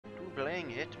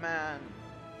playing Hitman.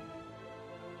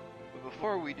 But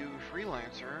before we do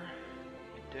freelancer,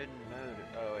 it didn't note.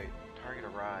 Oh wait, target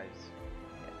arrives.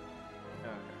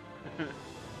 Okay.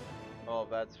 Well,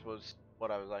 that was what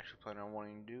I was actually planning on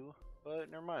wanting to do, but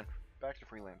never mind. Back to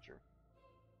freelancer.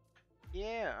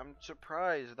 Yeah, I'm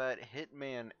surprised that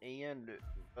Hitman and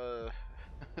the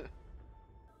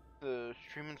the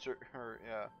stream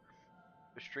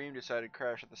decided to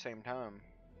crash at the same time.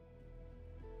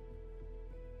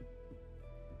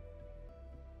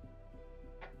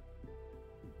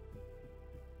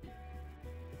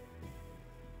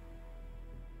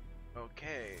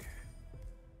 Okay.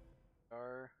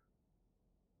 Are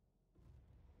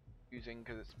using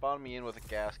because it spawned me in with a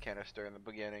gas canister in the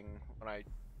beginning when I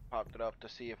popped it up to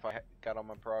see if I got all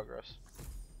my progress.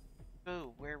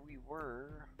 So where we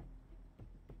were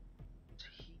was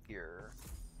here.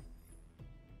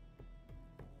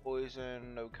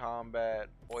 Poison, no combat,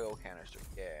 oil canister.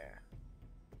 Yeah.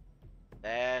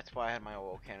 That's why I had my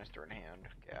oil canister in hand.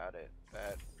 Got it.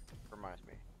 That reminds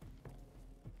me.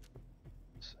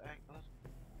 Let's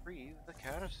breathe the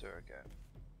canister again.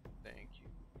 Thank you.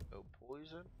 No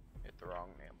poison. Hit the wrong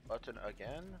damn button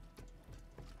again.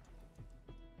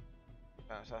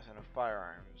 Assassin of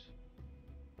firearms.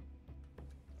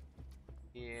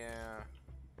 Yeah.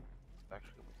 It's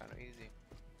actually kind of easy.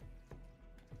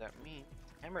 That means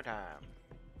hammer time.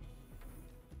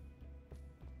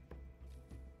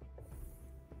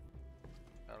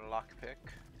 A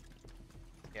lockpick.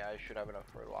 Yeah, I should have enough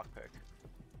for a lockpick.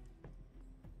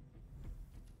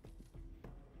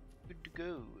 Good to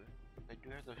go. I do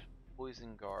have the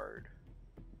poison guard.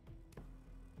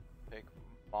 Take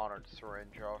modern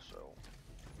syringe also.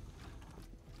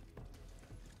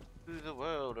 To the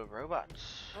world of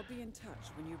robots. I'll be in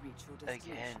touch when you reach your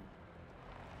destination. Again.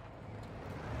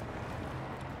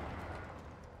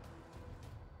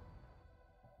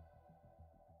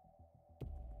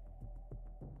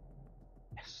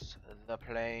 Yes, the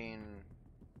plane.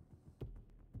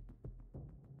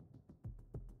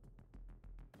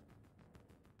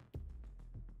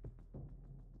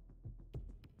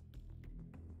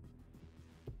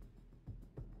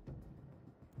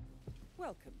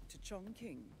 Welcome to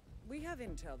Chongqing. We have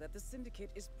intel that the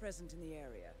Syndicate is present in the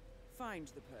area. Find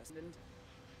the person and,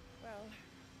 well,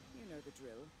 you know the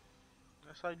drill.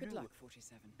 Yes, I do. Good luck,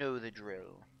 47. Know the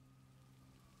drill.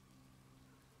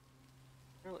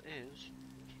 Drill is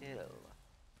kill.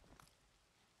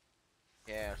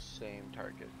 Yeah, same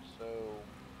target. So,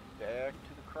 back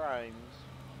to the crimes.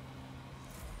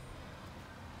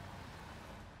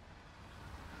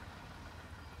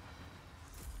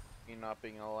 Me not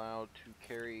being allowed to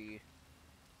carry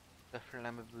the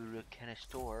flammable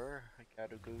canister, I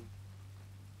gotta go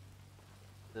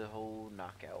the whole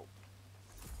knockout.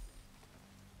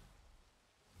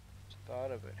 Just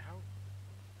thought of it. How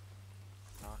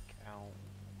knockout?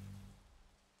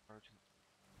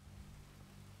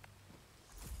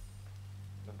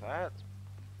 So that's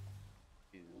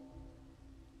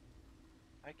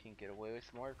I can get away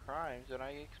with more crimes than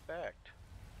I expect.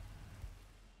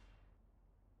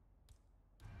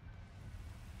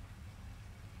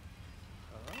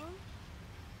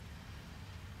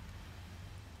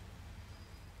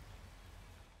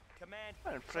 Command,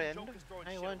 My friend,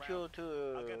 I want you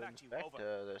to inspect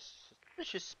this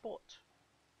suspicious spot.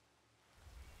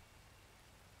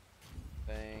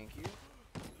 Thank you.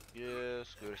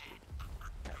 Yes, go to sleep.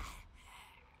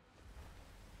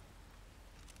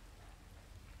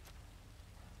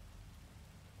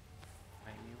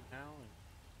 I knew now and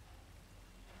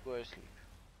go to sleep.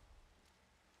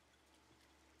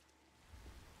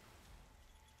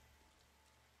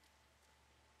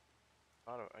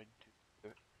 How do I do?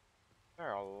 There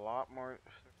are a lot more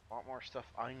stuff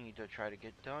I need to try to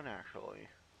get done actually,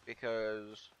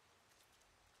 because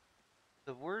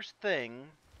the worst thing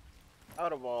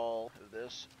out of all of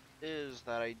this is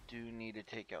that I do need to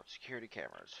take out security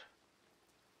cameras.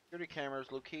 Security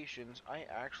cameras locations, I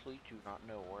actually do not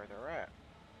know where they're at.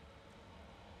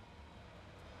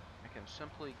 I can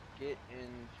simply get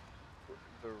in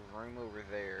the room over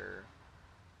there.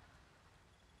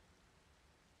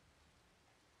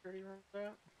 Security room is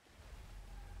that?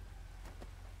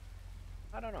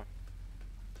 I don't know.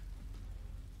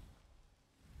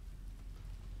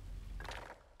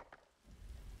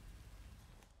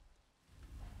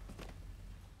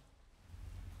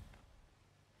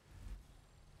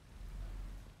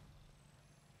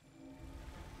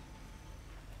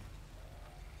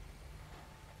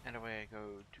 And away I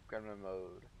go to grandma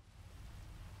mode.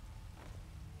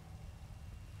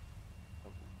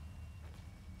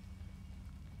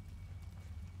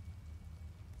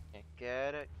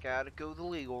 Gotta go the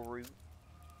legal route.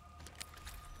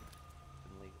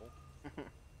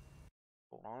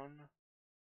 Hold on.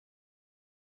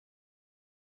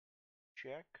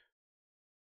 Check.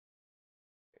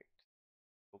 Okay.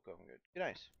 Still going good. Be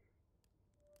nice.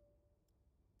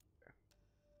 Okay.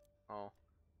 Oh.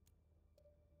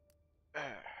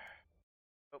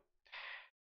 Oh.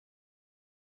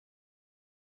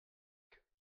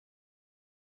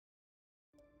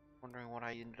 Wondering what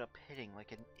I ended up hitting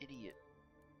like an idiot.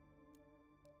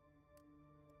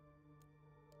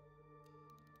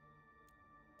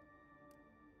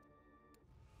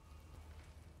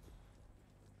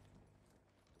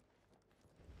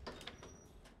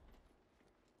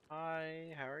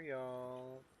 Hi, how are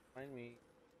y'all? Find me.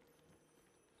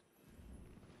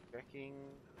 Checking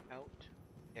out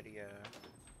area.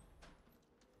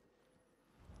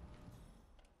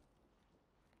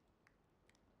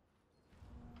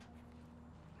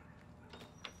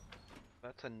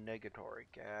 That's a negatory.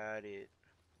 Got it.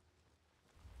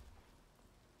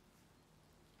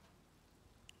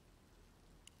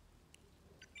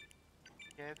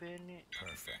 Kevin.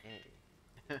 Perfect.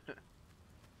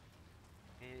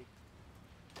 Egg.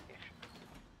 Egg.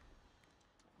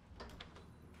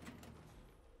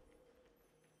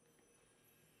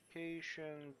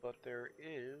 Location, but there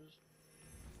is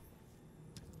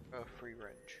a free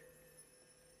wrench.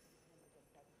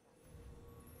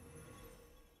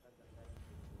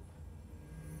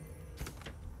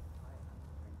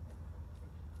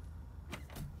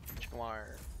 Chicken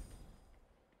wire.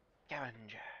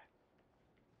 Scavenger.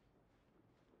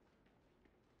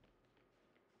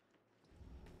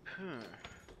 Hmm.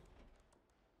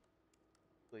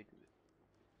 Wait.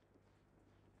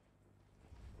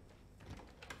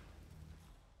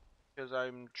 Because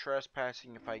I'm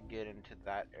trespassing if I get into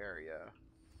that area.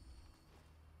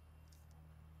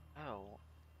 Oh.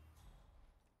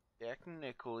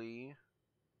 Technically,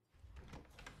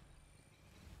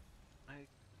 I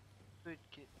could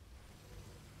get.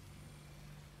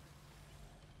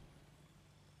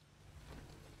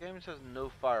 The game says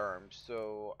no firearms,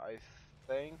 so I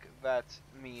think that's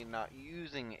me not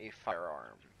using a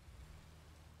firearm.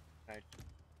 I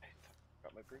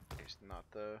got my briefcase, not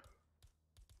the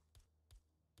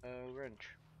wrench.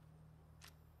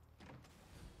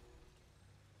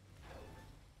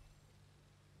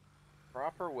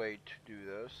 Proper way to do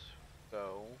this,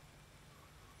 so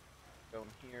down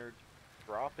here,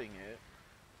 dropping it.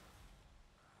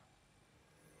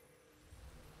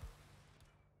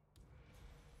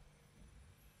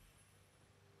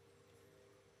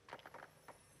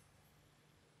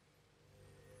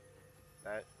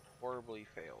 That horribly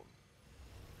failed.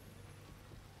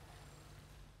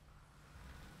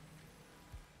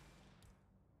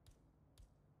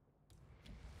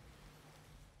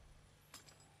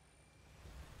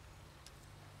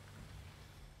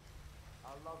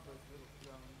 I love those little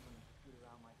drones when they scoot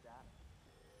around like that.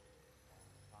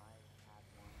 If I had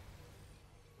one,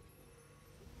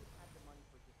 if you had the money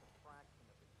for just a fraction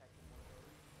of protecting one of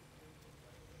those,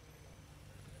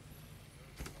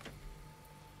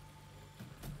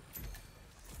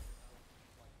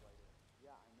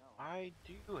 yeah, I know. Why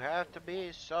do you have to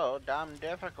be so damn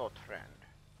difficult, friend?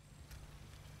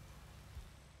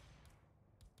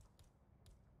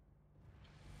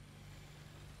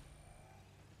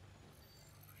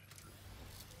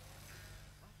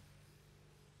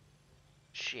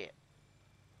 Shit.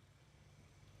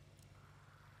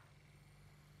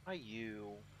 Why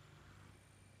you?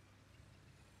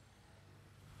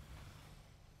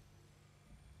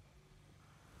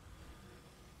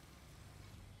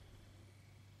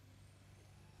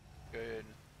 Good.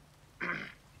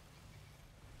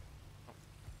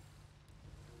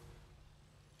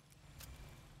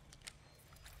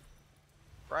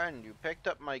 Friend, you picked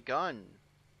up my gun.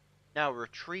 Now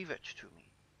retrieve it to me.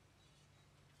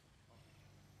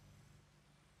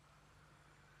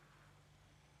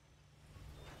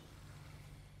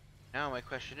 Now my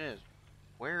question is,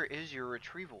 where is your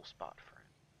retrieval spot, friend?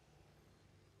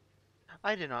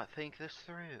 I did not think this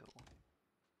through.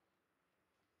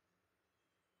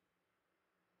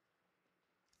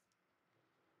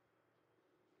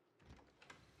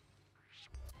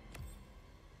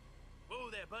 Whoa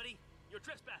there, buddy. You're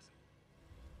trespassing.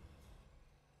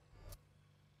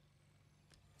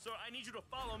 Sir, I need you to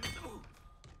follow me. Ooh.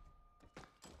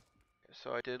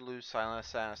 So I did lose Silent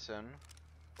Assassin.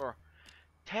 Or,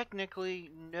 technically,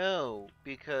 no,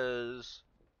 because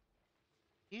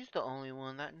he's the only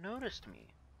one that noticed me.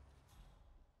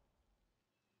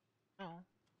 No.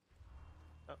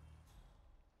 Oh.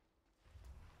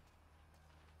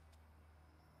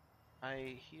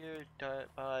 I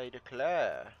hereby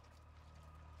declare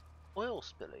oil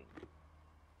spilling.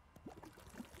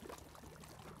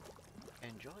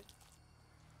 Enjoy.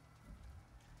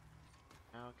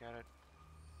 Now got it.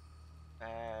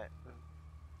 That.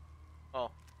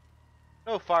 Oh.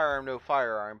 No firearm, no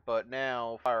firearm, but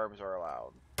now firearms are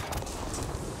allowed.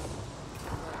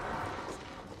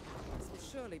 This will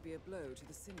surely be a blow to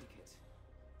the Syndicate.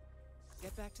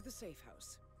 Get back to the safe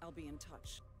house. I'll be in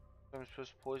touch. I'm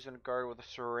supposed to poison a guard with a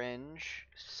syringe.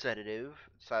 Sedative.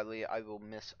 Sadly, I will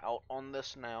miss out on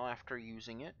this now after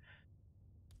using it.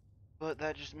 But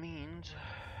that just means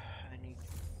I need to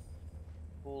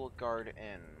pull a guard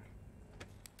in.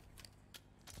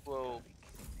 Well,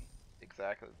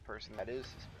 exactly the person that is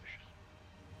suspicious.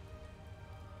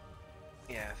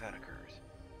 Yeah, if that occurs.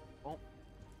 Well,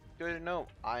 good to know.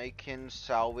 I can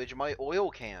salvage my oil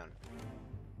can.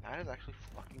 That is actually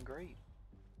fucking great.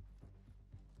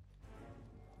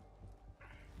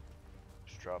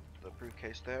 Just drop the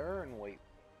briefcase there and wait.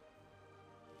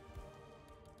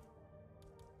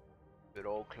 Good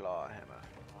old claw hammer.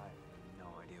 I have no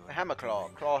idea what A hammer I'm claw.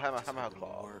 doing. Claw hammer, Just hammer hope it'll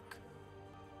claw. work.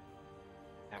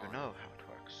 Never know how it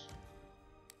works.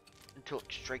 Until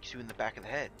it strikes you in the back of the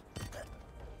head.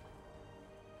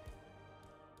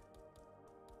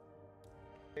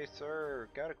 Hey sir,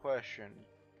 got a question.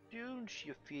 Don't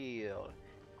you feel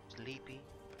sleepy?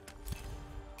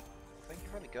 Thank you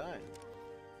for the gun.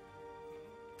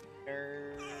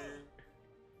 Nerd.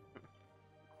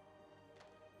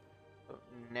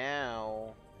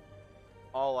 Now,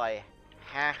 all I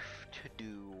have to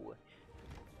do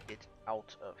is get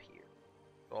out of here.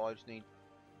 All I just need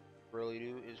to really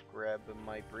do is grab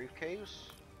my briefcase.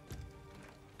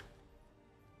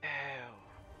 Oh,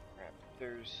 crap.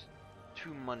 There's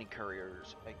 2 money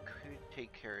couriers. I could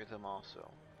take care of them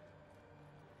also.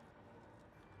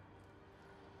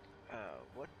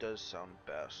 What does sound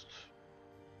best?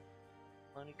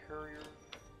 Money courier?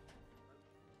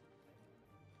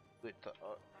 With the,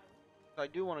 I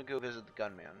do want to go visit the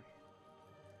gunman.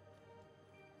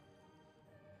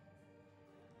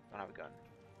 I don't have a gun.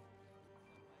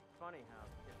 Funny how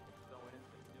it's going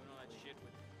into Doing all that shit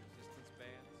with resistance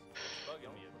bands. It's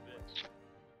bugging me a bit.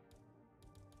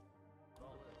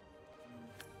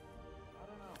 I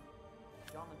don't know.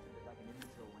 John looks a bit like an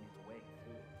imbecile when he's awake,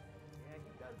 too. Yeah,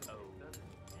 he does. Doesn't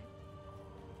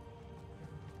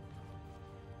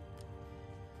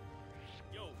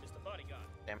he? Yo, Mr. Bodyguard.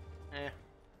 Damn. Eh.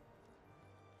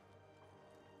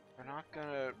 They're not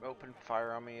gonna open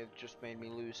fire on me. It just made me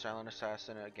lose Silent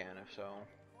Assassin again, if so.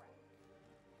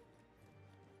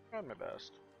 Tried my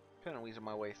best. Couldn't weasel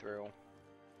my way through.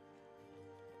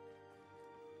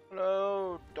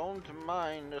 Hello, don't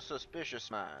mind the suspicious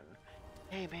man.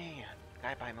 Hey man,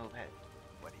 guy by moped.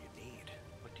 What do you need?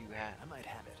 What do you have? I might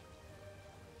have it.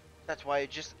 That's why I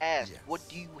just asked. Yes. What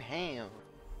do you have?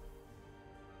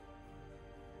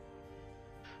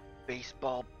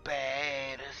 Baseball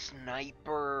bat, a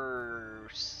sniper,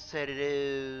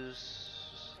 sedatives.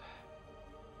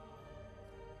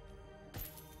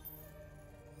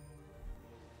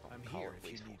 I'm Call here it if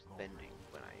you wasteful need more. spending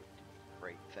when I do the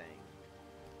right thing.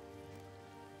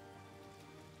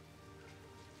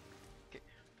 Okay,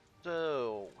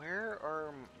 so where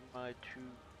are my 2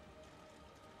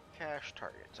 cash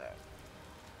targets at?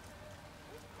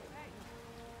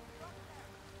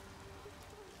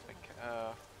 Like,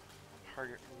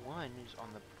 target 1 is on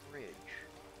the bridge.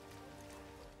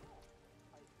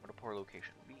 What a poor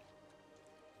location to be.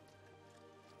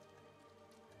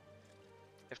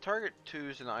 If target 2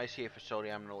 is in the ICA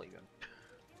facility, I'm gonna leave him.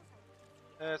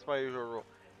 That's my usual rule.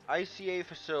 ICA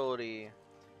facility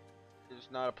is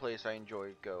not a place I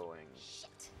enjoy going. Shit.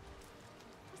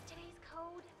 Was today's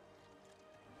code?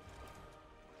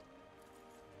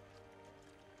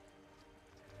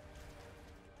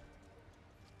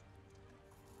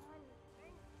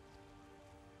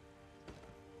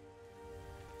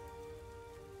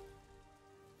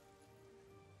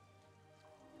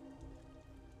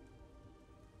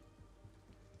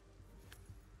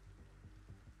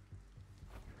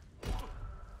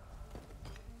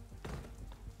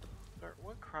 Sir,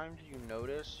 what crime did you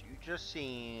notice? You just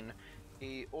seen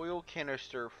a oil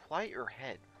canister fly at your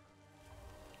head.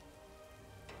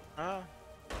 Huh?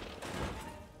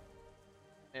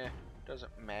 Eh,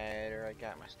 doesn't matter. I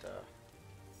got my stuff.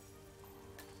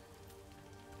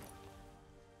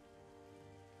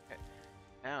 Okay.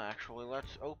 Now, actually,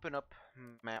 let's open up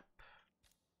map.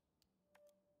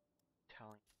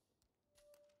 Telling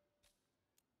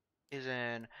is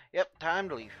in. Yep, time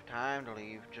to leave. Time to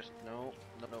leave. Just no,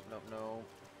 no, no, no, no.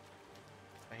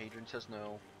 Hadrian says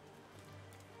no.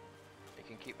 They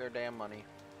can keep their damn money.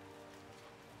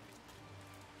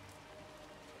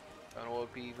 I don't know what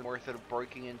would be even worth it of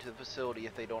breaking into the facility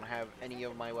if they don't have any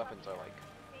of my weapons I like.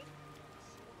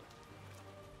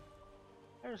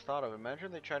 I just thought of it.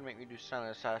 Imagine they tried to make me do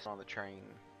Silent Assassin on the train.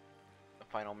 The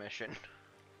final mission.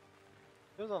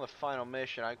 It was on the final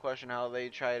mission. I question how they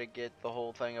try to get the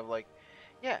whole thing of like,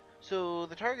 yeah, so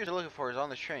the target you're looking for is on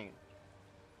the train.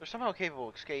 They're somehow capable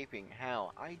of escaping.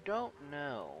 How? I don't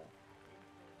know.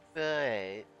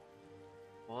 But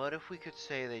what if we could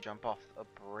say they jump off a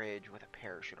bridge with a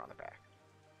parachute on the back?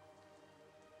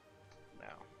 No.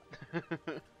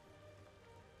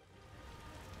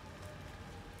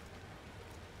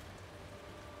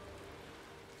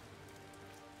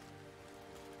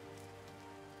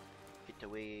 Get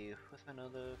away with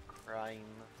another crime.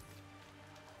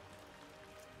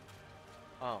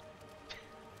 Oh.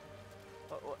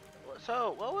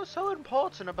 So, what was so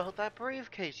important about that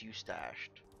briefcase you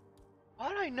stashed?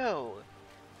 What I know,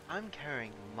 I'm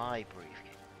carrying my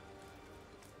briefcase.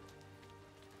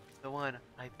 The one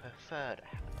I prefer to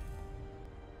have.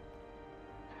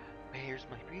 Where's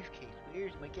my briefcase?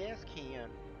 Where's my gas can?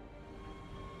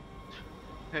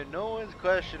 And no one's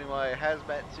questioning why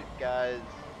hazmat suit guys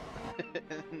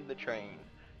in the train.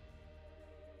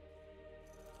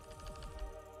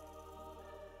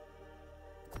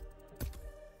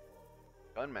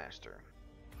 Gunmaster.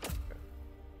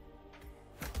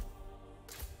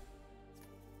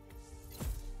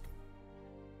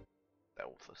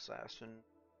 Stealth assassin.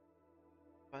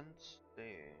 Fence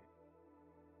there.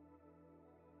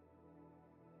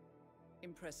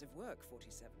 Impressive work,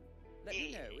 47. Let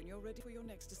me know when you're ready for your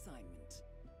next assignment.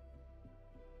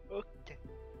 Okay.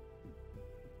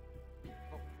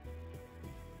 Oh.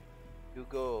 You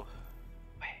go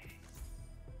away.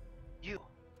 You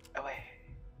away.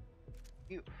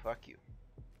 You. Fuck you.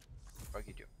 Fuck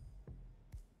you too.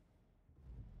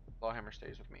 Clawhammer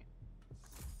stays with me.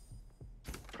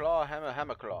 Claw, hammer,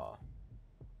 hammer, claw.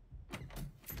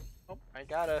 Oh, I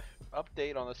got a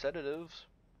update on the sedatives.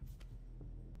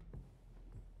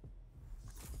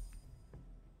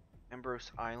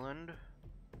 Ambrose Island.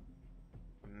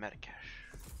 Medicash.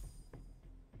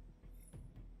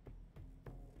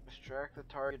 Distract the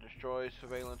target, destroy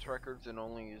surveillance records, and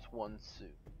only use one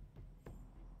suit.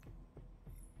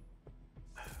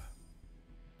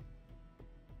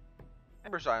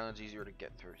 Ambrose Island's easier to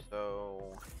get through,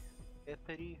 so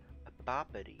hippity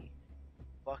boppity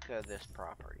fuck this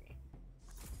property.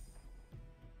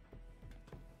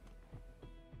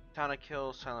 Tana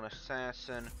kill, silent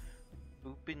assassin,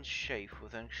 open safe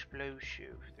with an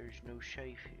explosive. There's no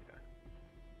safe here.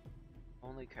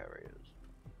 Only carriers.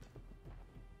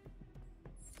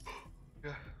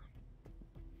 Yeah.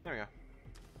 There we go.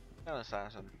 Silent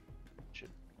assassin. Should.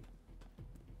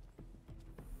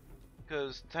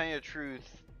 Because, tell you the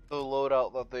truth, the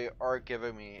loadout that they are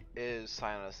giving me is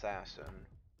silent assassin.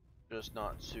 Just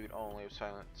not suit only. If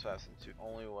silent assassin suit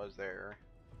only was there.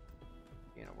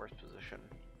 You know, worst position.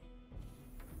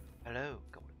 Hello,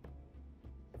 go.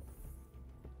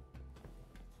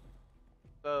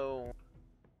 So,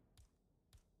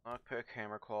 lockpick,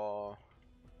 hammer claw,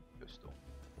 pistol.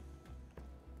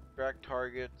 Track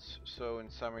targets, so in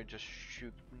summary, just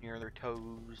shoot near their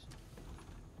toes.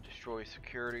 Destroy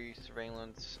security,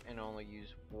 surveillance, and only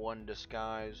use one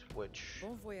disguise, which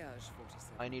Bon voyage,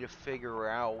 47. I need to figure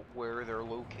out where they're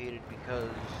located because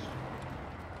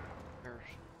there's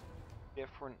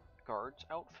different guards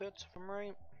outfits, if I'm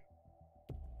right.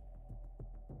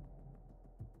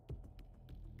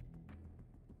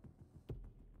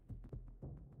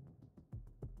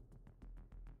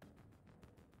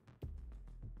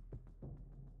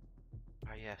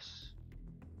 Ah yes,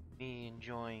 me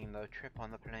enjoying the trip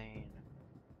on the plane.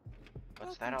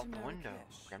 What's that out Welcome the to window,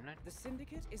 Marrakesh. Gremlin? The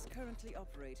Syndicate is currently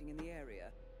operating in the area.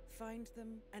 Find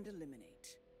them and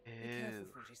eliminate. Be careful,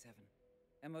 47.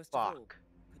 And most of all, Fuck.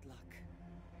 good luck.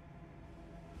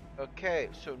 Okay,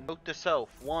 so note to self.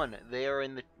 1, they are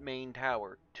in the main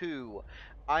tower. 2,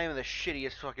 I am the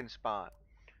shittiest fucking spot.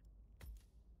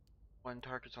 1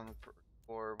 target's on the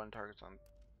floor, 1 target's on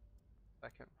the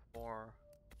second floor.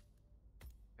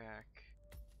 Back.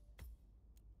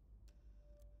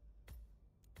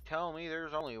 Tell me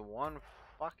there's only one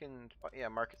fucking spot. Yeah,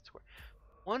 Market Square.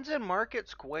 One's in Market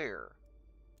Square.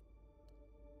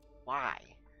 Why?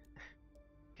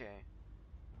 Okay.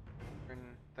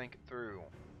 Think it through.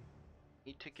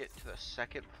 Need to get to the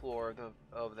second floor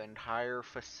of the entire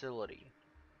facility.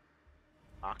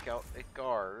 Knock out a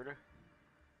guard.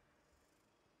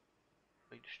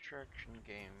 Play distraction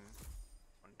game.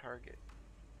 On target.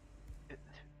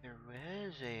 There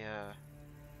was a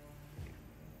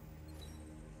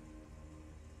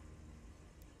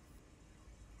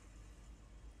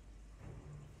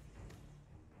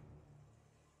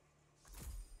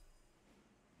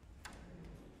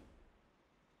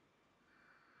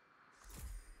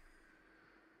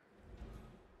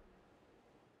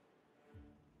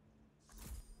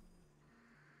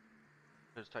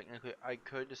because technically I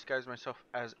could disguise myself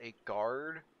as a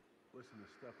guard, Listen,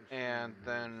 the stuff is and shooting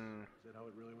then Is that how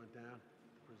it really went down?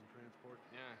 The prison transport?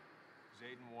 Yeah.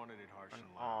 Zayden wanted it harsh run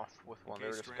and loud. off with In one of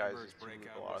their case disguises Strandberg's to move a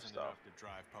breakout lot of wasn't stuff. enough to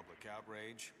drive public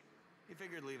outrage, he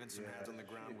figured leaving some heads on the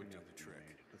ground would do the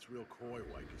trick. That's real coy,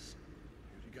 Wycus.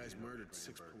 You guys murdered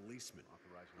 6 policemen.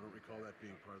 I don't recall that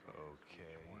being part of the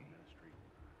Okay. ministry.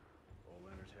 Old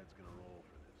Leonard's head's gonna roll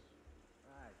for this.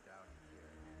 I doubt it.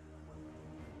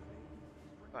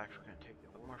 It's actually gonna take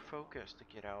a bit more focus to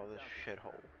get out of this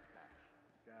shithole.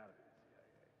 Gotta be the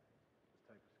CIA. This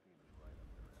type of scheme is right up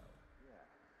their alley. Yeah,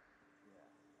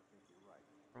 I think you're right.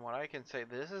 From what I can say,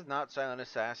 this is not Silent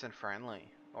Assassin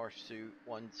friendly or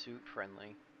one suit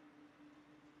friendly.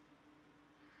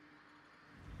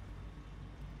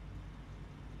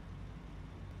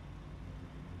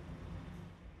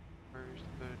 Where's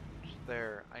the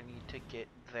there? I need to get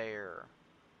there.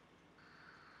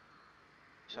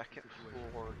 Second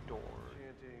floor door.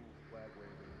 Chanting, flag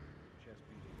waving, chest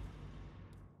beating.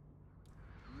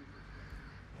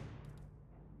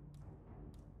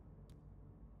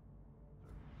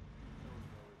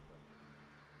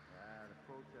 The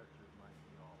protesters might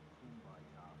be all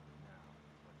kumbaya for now,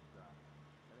 but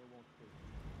they won't take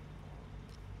you.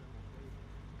 General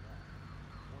Davis is that.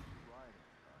 Once the rioting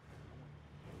starts, I want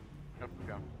you Up we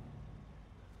go.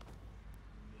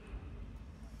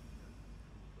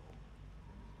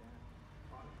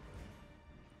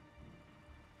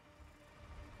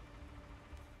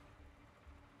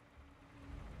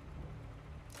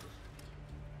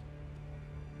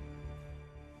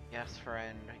 Yes,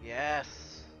 friend.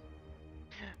 Yes.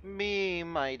 Me,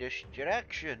 my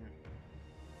distraction.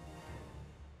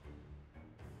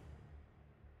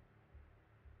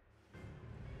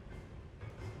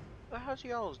 Well, how's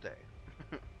y'all's day?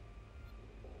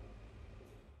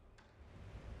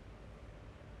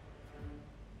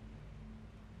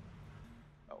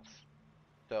 Stealth.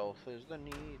 Stealth is the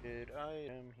needed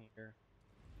item here.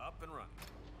 Up and running.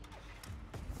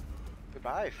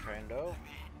 Goodbye, friendo.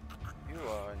 You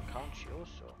are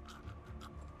inconscioso.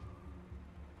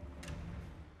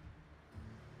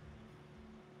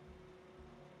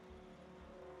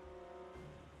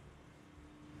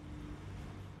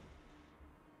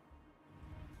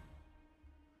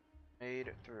 Made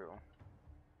it through.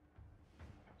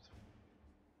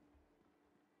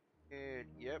 Good.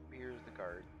 Yep, here's the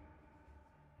guard.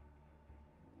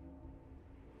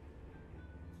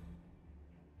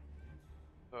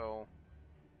 So,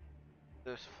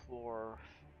 this floor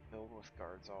filled with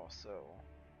guards also.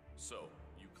 So,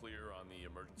 you clear on the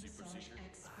emergency procedure?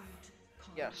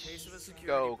 Yes. In case of a security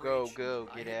Go, go, breach, go.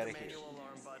 I Get hit out the of here. manual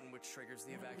alarm button, which triggers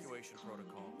the evacuation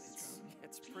protocol.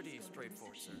 It's pretty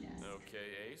straightforward, sir.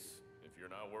 Okay, Ace. If you're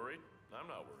not worried, I'm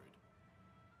not worried.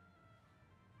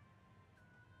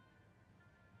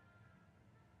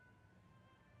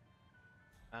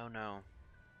 Oh no.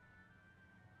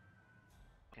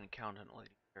 An accountant lady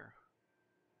here.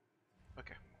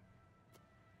 Okay.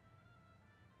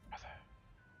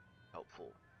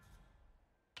 Helpful.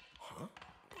 Huh?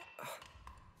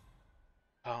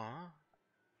 Huh?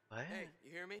 What? Hey,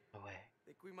 you hear me? Away.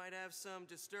 Think we might have some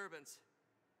disturbance.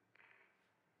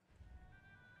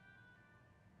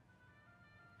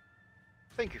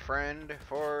 Thank you, friend,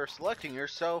 for selecting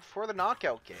yourself for the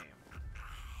knockout game.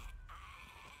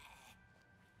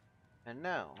 And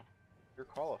now, you're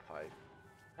qualified.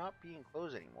 Not be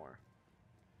enclosed anymore.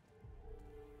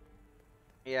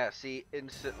 Yeah, see,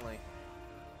 instantly.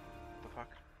 What the fuck?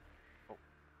 Oh,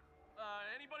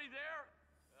 Anybody there?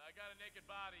 I got a naked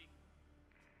body.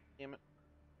 damn it.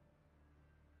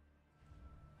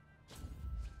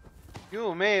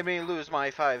 You made me lose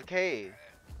my 5K.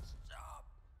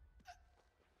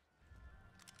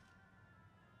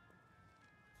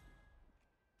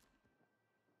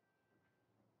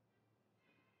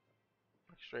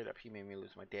 Straight up, he made me lose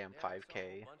my damn Yeah, I saw a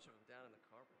 5K. whole bunch of them down in the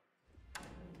carpet.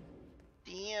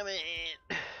 Damn it.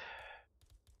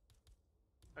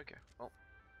 Okay, well.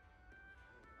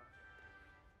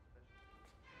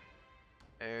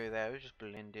 There, that was just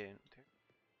blend in.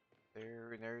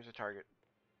 There's a target.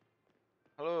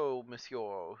 Hello,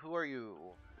 monsieur. Who are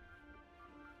you?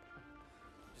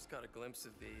 Just got a glimpse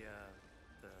of the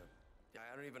yeah,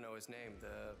 I don't even know his name,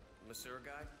 the masseur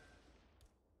guy.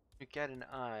 You got an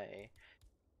eye.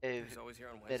 Of He's always here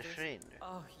on their Wednesdays. friend.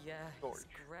 Oh, yeah, George.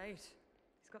 he's great.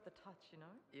 He's got the touch, you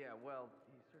know? Yeah, well,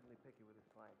 he's certainly picky with his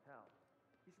clientele.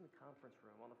 He's in the conference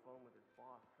room on the phone with his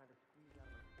boss, trying to squeeze out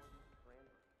an appointment with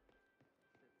Strandberg.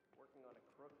 Says working on a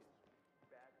crook is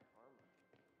bad karma.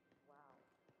 Wow.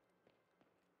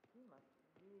 He must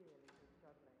really be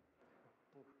struggling.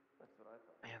 That's what I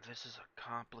thought. Man, this is a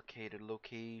complicated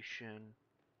location.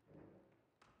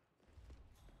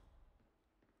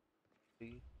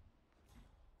 See?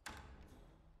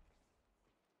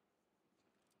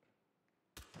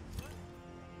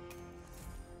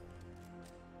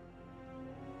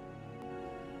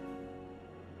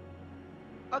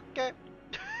 Okay.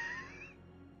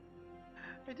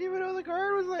 I didn't even know the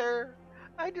guard was there.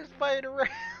 I just fight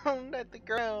around at the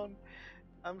ground.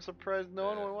 I'm surprised no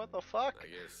one went, what the fuck? I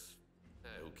guess.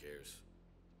 Who cares?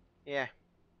 Yeah.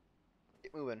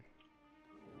 Get moving.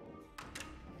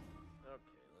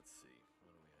 Okay, let's see.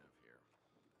 What do we have here?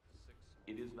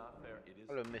 It is not fair.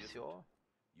 Hello, It monsieur. isn't.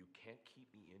 You can't keep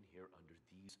me in here under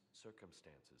these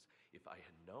circumstances. If I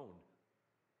had known,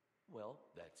 well,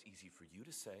 that's easy for you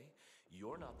to say.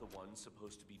 You're not the one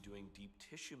supposed to be doing deep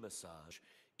tissue massage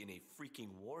in a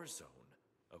freaking war zone,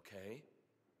 okay?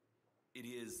 It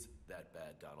is that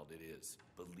bad, Donald. It is.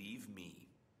 Believe me.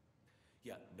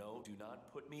 Yeah, no, do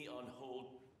not put me on hold.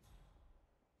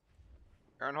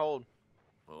 You're on hold.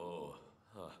 Oh,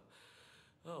 huh.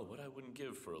 Oh, what I wouldn't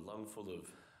give for a lung full of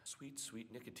sweet,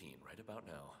 sweet nicotine right about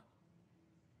now.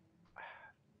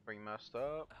 Are you messed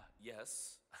up?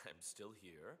 Yes, I'm still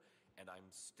here, and I'm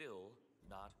still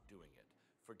not doing it.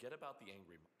 Forget about the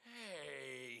angry.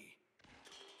 Hey!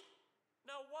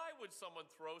 Now, why would someone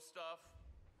throw stuff?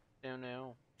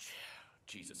 No.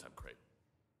 Jesus, I'm craving.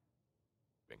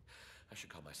 I should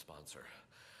call my sponsor.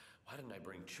 Why didn't I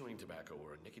bring chewing tobacco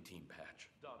or a nicotine patch?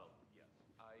 Donald, yes,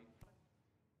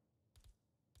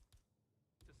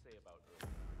 to say about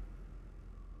earlier.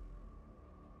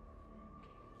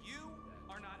 You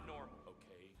are not normal.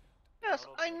 Okay. Yes,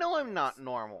 Donald, I know I'm not yes.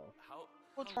 normal.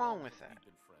 What's wrong with that?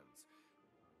 We've been friends?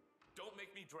 Don't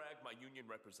make me drag my union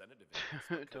representative in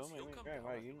this, because Don't make me drag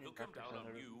my union he'll come down on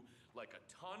representative. you like a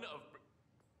ton of...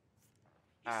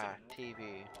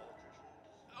 TV.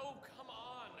 Oh, come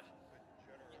on!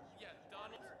 Yeah,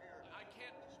 Donald, I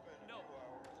can't... No,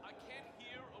 I can't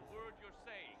hear a word you're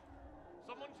saying.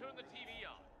 Someone turn the TV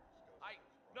on.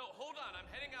 No, hold on, I'm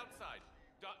heading outside.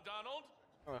 Donald?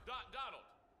 Donald?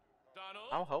 Donald?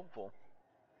 How helpful.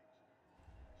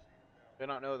 Did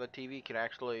not know the TV could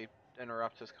actually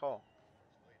interrupt his call.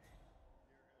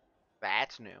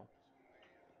 That's new.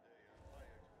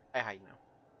 How you know?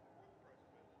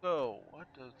 So, what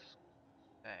does it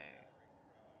say?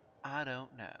 I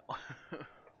don't know.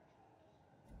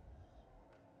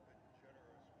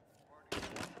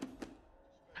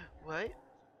 What?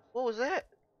 What was that?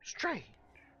 Strange.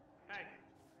 Hey,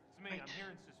 it's me. I'm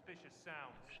hearing suspicious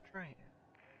sounds. Strange.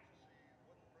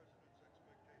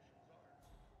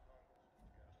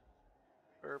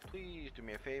 Sir, please do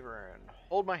me a favor and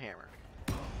hold my hammer.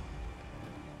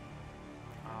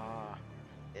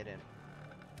 Hidden.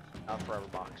 Not forever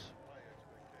box.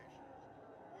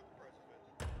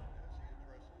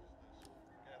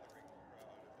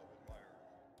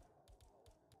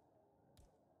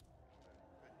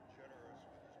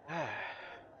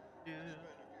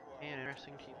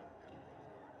 Interesting keep.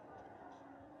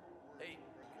 Hey,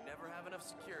 you never have enough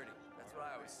security. That's what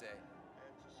I always say.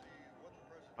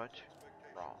 What?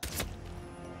 Wrong.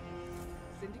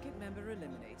 Syndicate member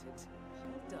eliminated.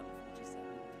 Well done, 47.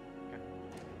 Okay.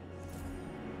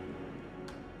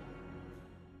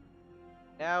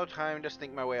 Now time to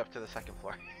sneak my way up to the second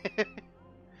floor.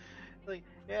 Like,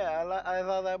 yeah, I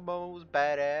thought that moment was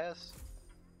badass.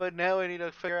 But now I need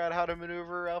to figure out how to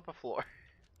maneuver up a floor.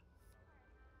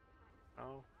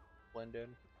 Oh, blend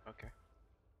in. Okay.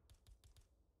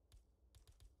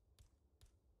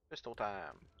 Pistol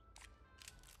time.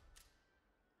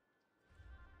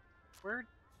 Where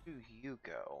do you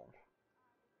go?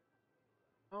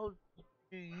 How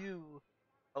do you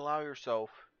allow yourself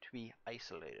to be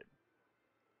isolated?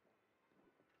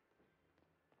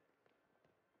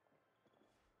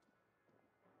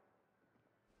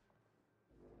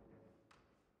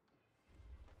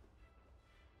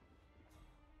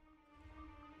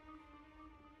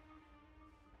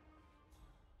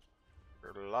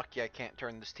 You're lucky I can't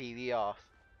turn this TV off.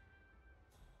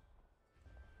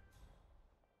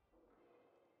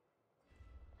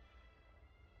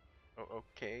 Oh,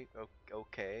 okay.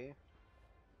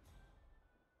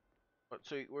 What,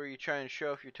 so were you trying to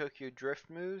show off your Tokyo Drift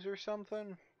moves or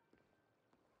something?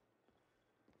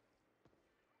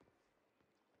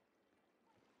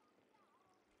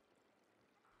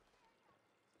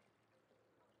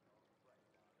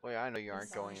 Well, yeah, I know you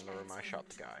aren't going in the room I shot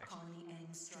the guy. Connie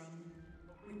Engstrom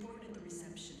reported at the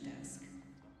reception desk.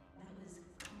 That was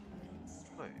Connie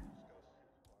Engstrom. Wait.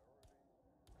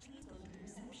 Please go to the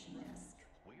reception desk.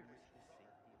 Weird.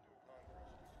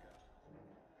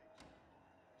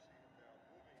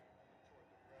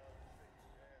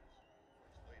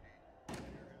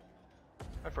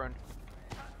 My friend.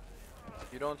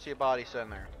 You don't see a body sitting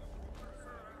there.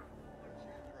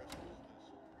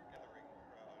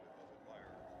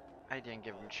 I didn't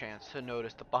give him a chance to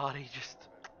notice the body just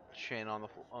chin on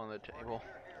the table.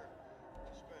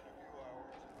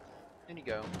 In you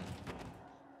go.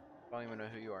 I don't even know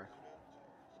who you are.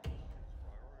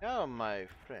 Oh, my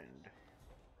friend.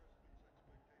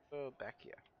 Go back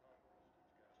here.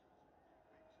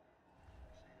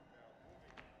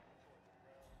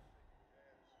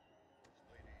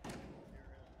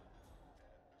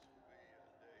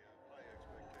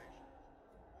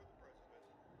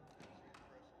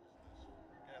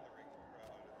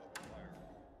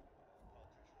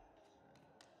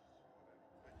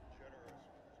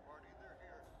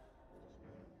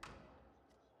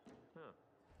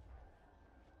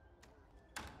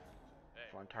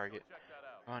 Hey, On target. go check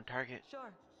that out. On target. Sure.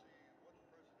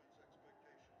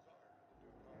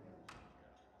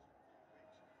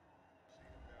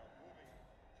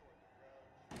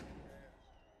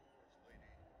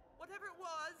 Whatever it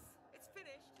was, it's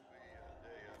finished.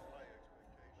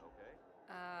 Okay.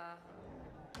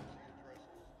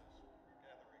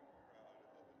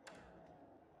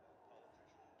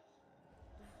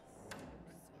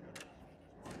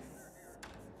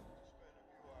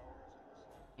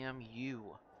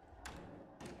 You.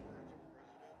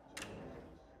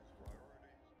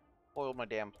 Spoiled my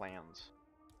damn plans.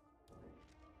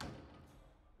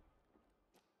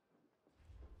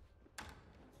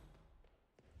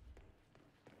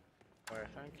 I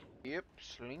think. Yep,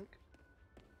 slink.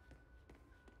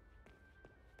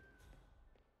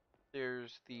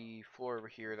 There's the floor over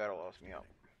here that allows me up.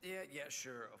 Yeah,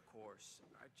 sure, of course.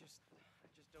 I just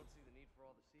don't see the need for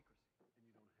all the secrecy.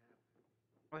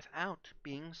 Without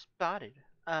being spotted.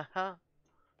 Uh-huh.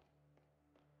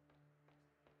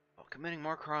 While committing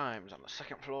more crimes on the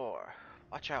second floor.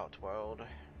 Watch out, world. There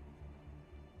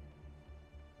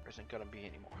isn't gonna be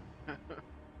any more.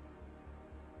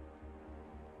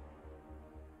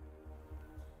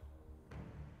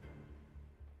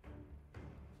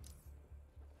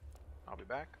 I'll be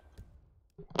back.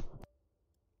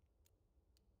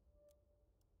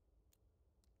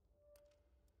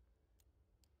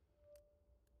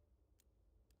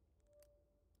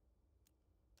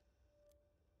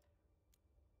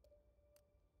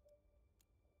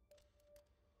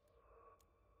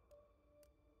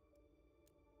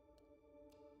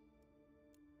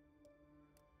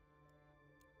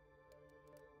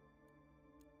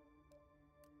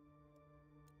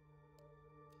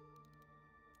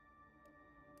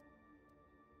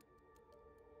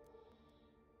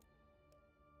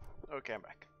 Okay, I'm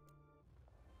back.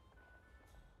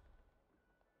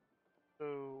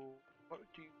 So, what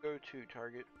do you go to,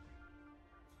 target?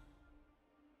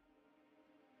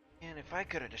 And if I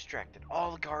could have distracted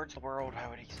all the guards in the world, I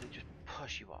would easily just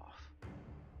push you off.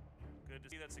 Good to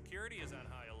see that security is on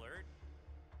high alert.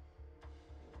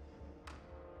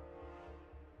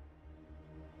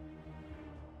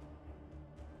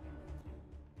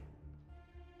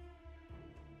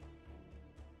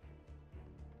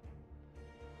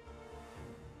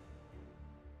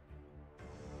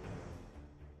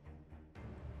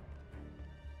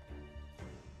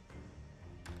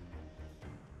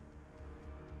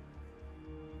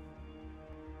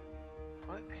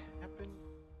 What happened?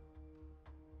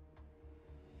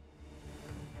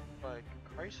 Like,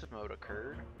 crisis mode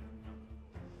occurred.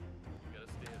 You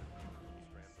gotta stand.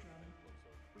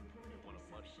 Report at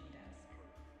the reception desk.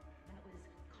 That was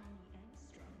Connie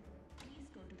Engstrom. Please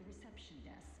go to the reception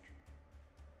desk.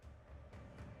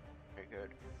 Okay,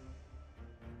 good.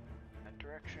 That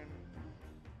direction.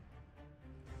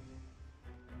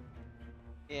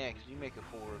 Yeah, because you make a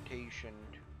full rotation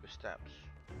to the steps.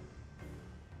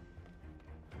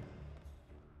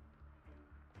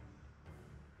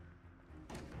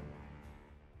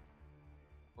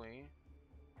 Wait.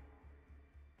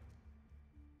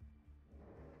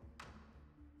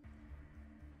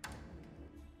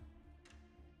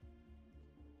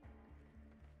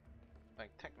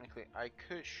 Like, technically, I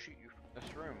could shoot you from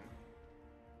this room.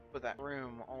 But that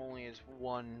room only is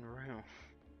one room.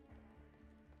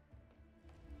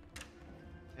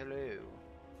 Hello.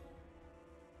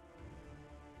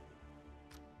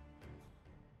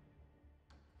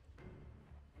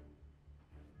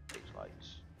 Stage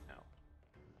lights. No.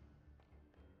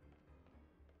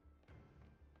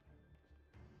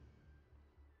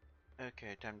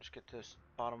 Okay, time to just get to this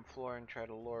bottom floor and try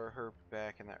to lure her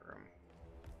back in that room.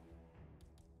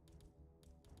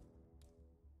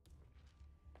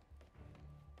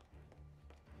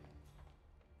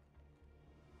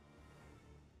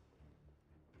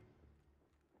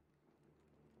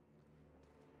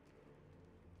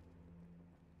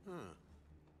 Huh.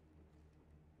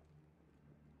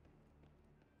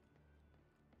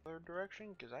 Other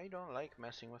direction? Because I don't like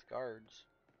messing with guards.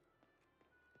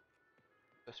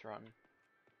 this run.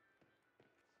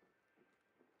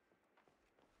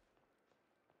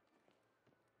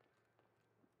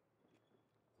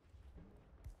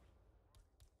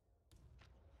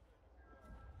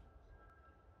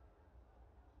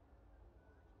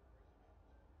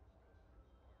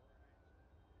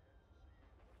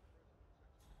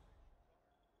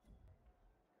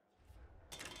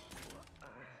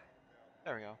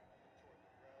 There we go.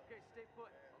 Okay, stay put.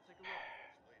 I'll take a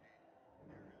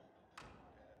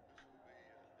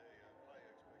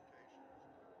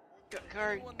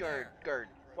look. Guard.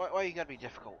 Why you gotta be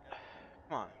difficult?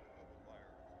 Come on.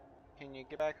 Can you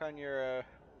get back on your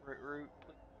route,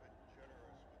 please?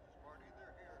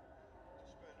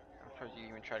 I'm surprised you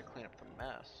even try to clean up the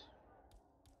mess.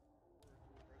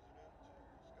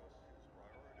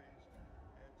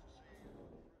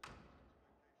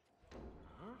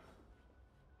 Huh?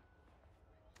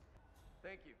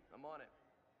 Thank you. I'm on it.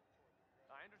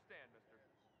 I understand, mister.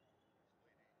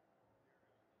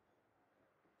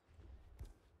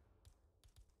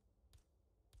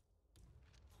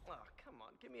 Oh, come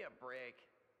on. Give me a break.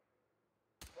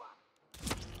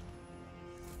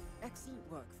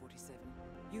 Excellent work, 47.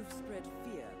 You've spread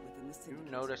fear within the syndicate.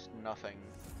 You noticed nothing.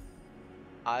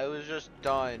 I was just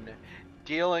done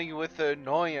dealing with the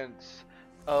annoyance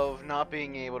of not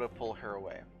being able to pull her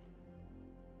away.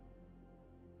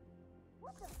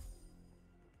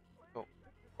 So,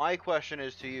 my question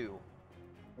is to you,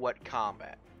 what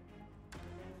combat?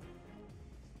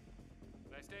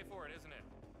 Nice day for it, isn't it?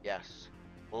 Yes.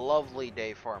 Lovely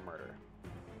day for murder.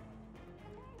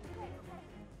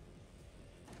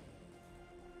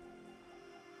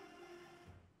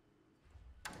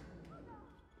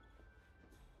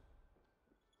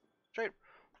 Straight.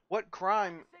 What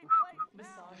crime?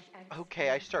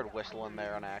 Okay, I started whistling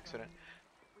there on accident.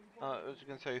 I was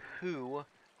gonna say who,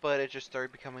 but it just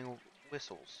started becoming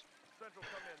whistles. Central,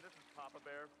 come in. This is Papa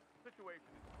Bear. Situation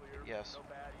is clear. Yes. No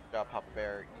bad. Good job, Papa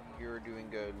Bear. You're doing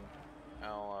good.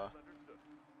 I'll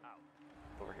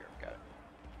over here. Got it.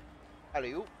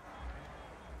 Hello.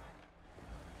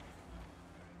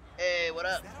 Hey, what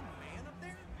up? Is that a man up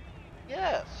there?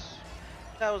 Yes.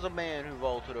 That was a man who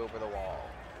vaulted over the wall.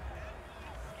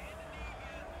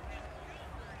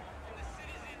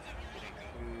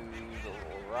 To the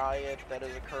little riot that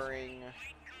is occurring.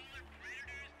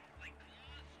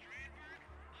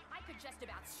 I could just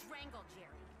about strangle Jerry.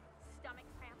 Stomach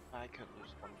cramps. I could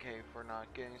lose 1K for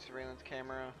not getting surveillance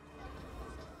camera.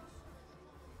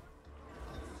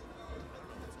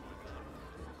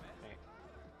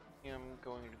 Okay. I'm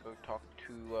going to go talk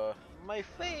to my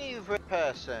favorite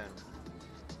person,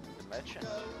 the merchant.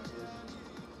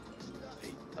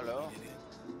 Hello.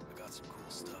 I got some cool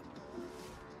stuff.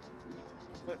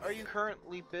 What are you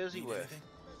currently busy with?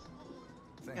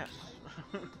 Yes.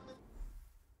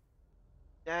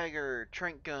 Dagger,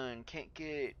 trank gun, can't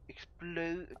get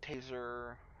explode,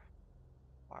 taser,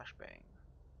 flashbang.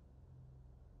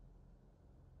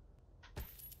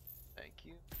 Thank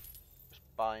you. Just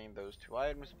buying those 2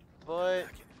 items, but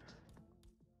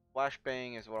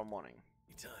flashbang is what I'm wanting.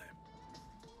 Anytime.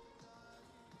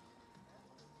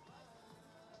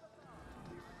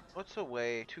 What's a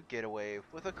way to get away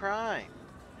with a crime?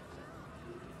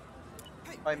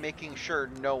 By making sure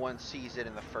no one sees it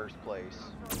in the first place.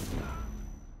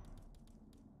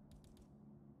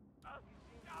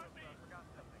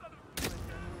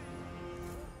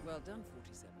 Well done,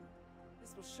 47.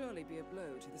 This will surely be a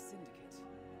blow to the syndicate.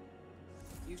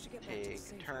 You should get back to the Take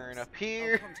safe a turn house. up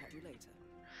here. I'll contact you later.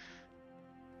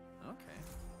 Okay.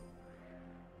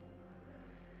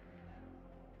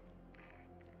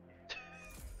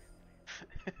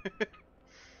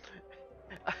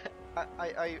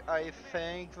 I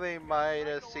think they might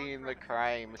have seen the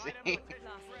crime scene.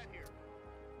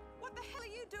 What the hell are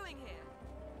you doing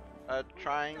here?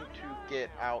 Trying to get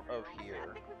out of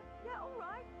here. Yeah, all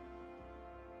right.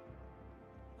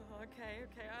 Oh, okay.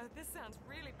 This sounds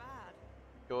really bad.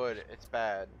 Good, it's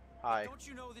bad. Hi. Don't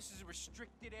you know this is a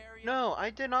restricted area? No, I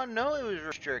did not know it was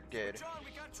restricted.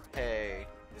 Hey,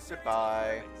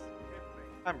 goodbye.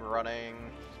 I'm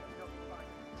running.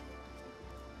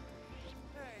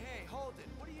 Hey, hold it.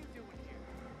 What are you doing here?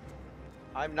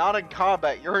 I'm not in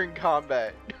combat, you're in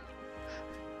combat.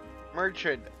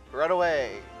 Merchant, run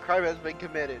away. Crime has been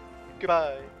committed.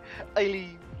 Goodbye. I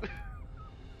leave.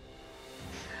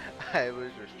 I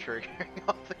was just triggering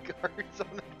all the guards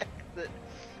on the exit.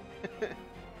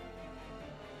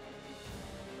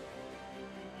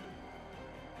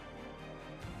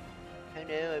 I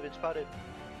know, I've been spotted.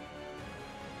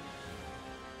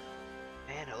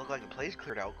 Man, it looked like the place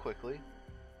cleared out quickly.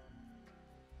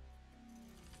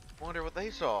 Wonder what they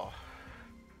saw.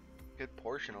 good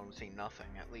portion of them see nothing,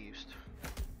 at least.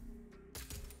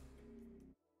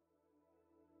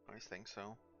 I think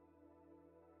so.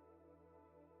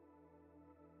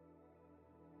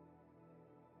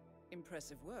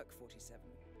 Impressive work, 47.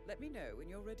 Let me know when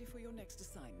you're ready for your next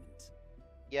assignment.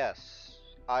 Yes,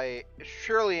 I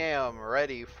surely am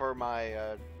ready for my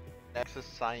next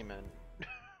assignment.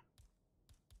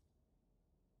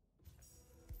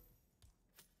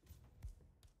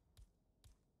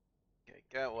 Okay,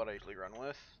 got what I usually run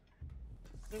with.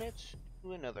 Let's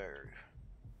do another.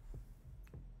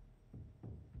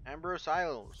 Ambrose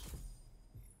Isles.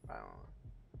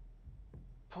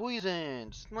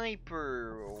 Poison,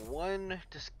 sniper, 1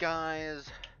 disguise,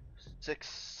 6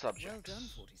 subjects. Well done,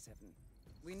 47.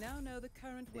 We now know the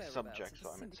current whereabouts Subjects, of the so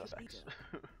I'm in syndicate suspects.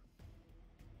 leader.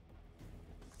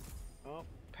 Oh,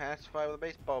 pacify with a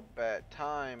baseball bat.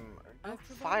 Time. No I've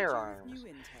provided firearms. you with new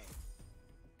intel.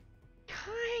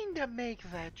 Kinda make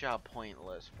that job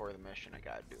pointless for the mission I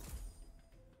gotta do.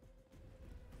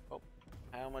 Oh,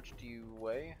 how much do you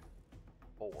weigh?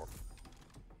 4.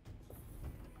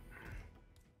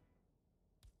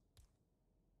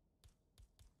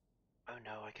 Oh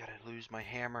no, I gotta lose my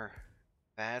hammer.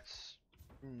 That's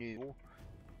new.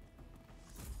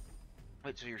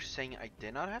 Wait, so you're saying I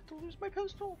did not have to lose my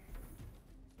pistol?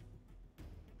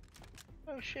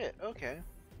 Oh shit, okay.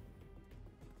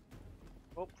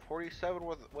 Oh, 47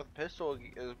 with pistol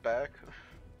is back.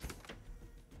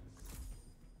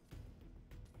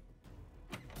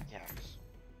 Hacks.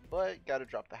 But gotta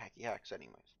drop the hacky hacks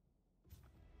anyways.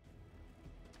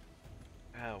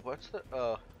 What's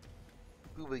the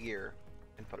scuba gear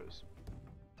in photos?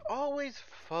 Always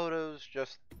photos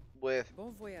just with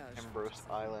Bon voyage. Ambrose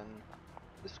Island.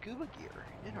 The scuba gear.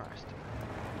 Interesting.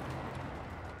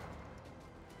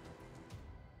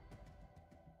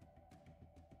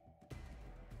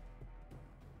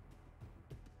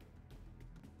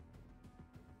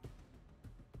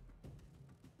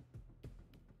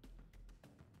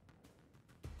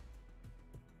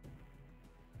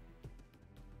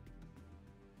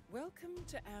 Welcome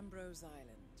to Ambrose Island.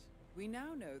 We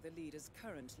now know the leader's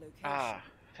current location. Ah,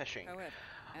 fishing. However,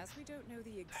 as we don't know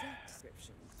the exact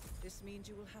description, this means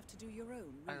you will have to do your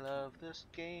own I reading. love this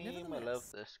game. I love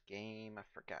Nevertheless- this game. I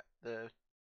forgot the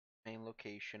main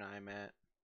location I'm at.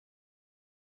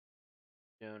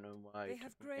 Don't know why They it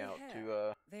have took me grey out hair.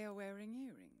 to They are wearing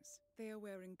earrings. They are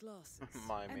wearing glasses.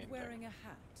 My main and wearing a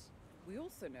hat. We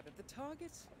also know that the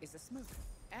target is a smoker.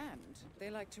 And they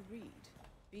like to read.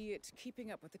 Be it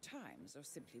keeping up with the times or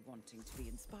simply wanting to be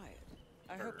inspired.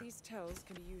 I hope Sure. these tells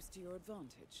can be used to your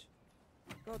advantage.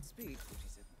 Godspeed,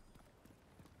 47.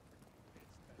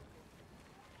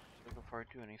 So before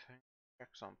I do anything, check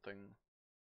something.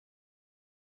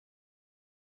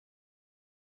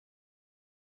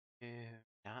 Yeah,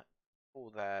 not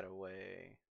pull that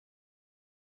away.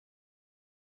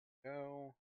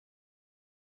 Go.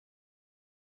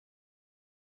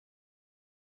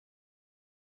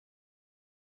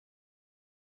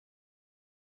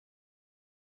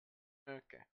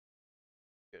 Okay.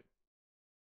 Good.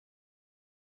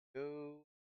 Go.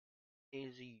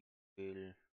 Easy.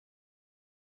 Will.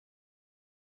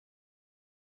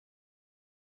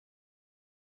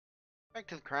 Back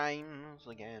to the crimes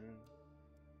again.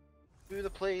 To the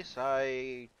place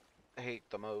I hate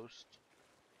the most.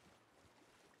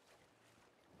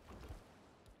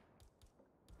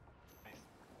 I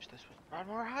wish this was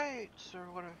Broadmoor Heights,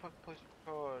 or whatever the fuck the place was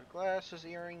called. Glasses,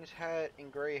 earrings, hat,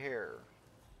 and gray hair.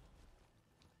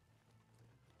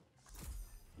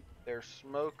 There's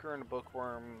Smoker and a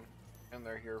Bookworm, and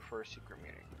they're here for a secret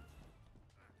meeting.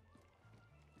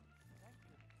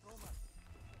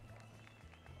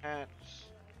 Hats.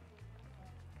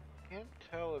 Can't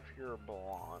tell if you're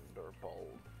blonde or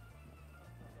bald.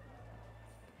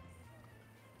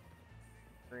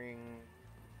 Ring.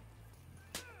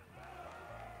 I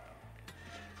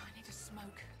need a smoke.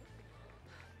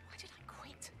 Why did I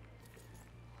quit?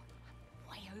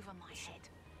 I'm way over my head.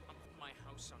 I'm putting my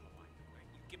house on the line. Right?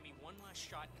 You give me one last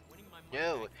shot at winning my money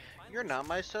No, back, and you're not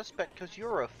my suspect because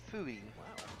you're a foodie.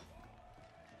 Wow.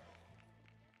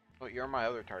 Oh, you're my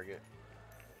other target.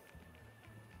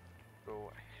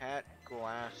 So, hat,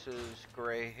 glasses,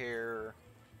 gray hair.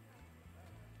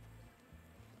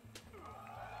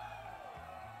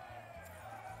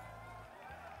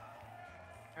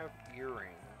 Have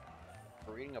earring.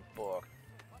 Reading a book.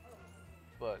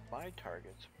 But my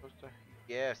target's supposed to...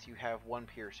 Yes, you have 1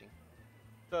 piercing.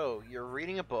 So, you're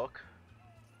reading a book.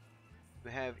 You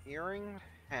have earring,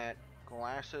 hat,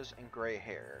 glasses, and gray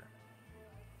hair.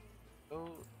 So,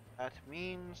 that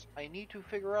means I need to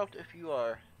figure out if you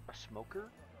are a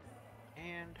smoker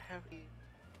and have a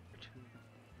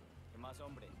Más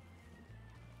hombre.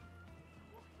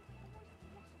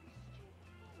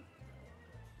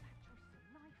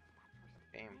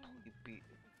 Game,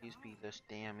 please be this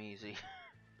damn easy.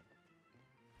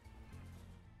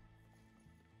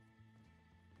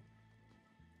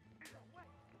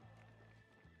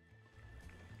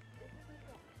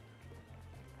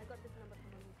 I got this number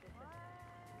from a newspaper.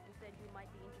 You said you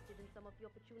might be interested in some of the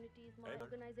opportunities my Hey.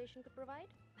 organization could provide.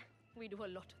 We do a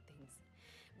lot of things.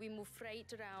 We move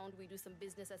freight around, we do some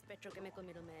business as petrochemical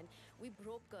middlemen, we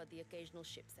broker the occasional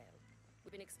ship sale.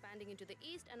 We've been expanding into the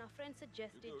east, and our friend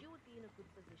suggested you would be in a good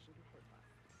position to help us.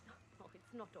 Oh,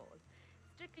 it's not all.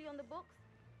 Strictly on the books?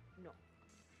 No.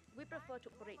 We prefer to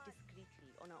operate discreetly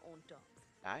on our own terms.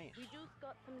 Nice. We do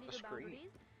skirt some legal Discreet.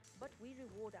 boundaries, but we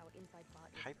reward our inside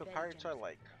partners Type of very pirates I generously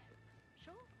like. for their help.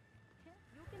 Sure. Yeah,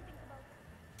 you can think about it.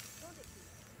 Don't it,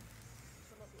 please?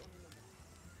 It's not the only number.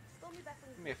 Call me back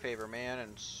when Do me a favor, man,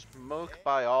 and smoke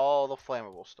by all the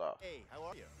flammable stuff. Hey, how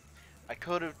are you?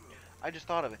 I just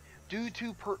thought of it. Due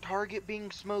to target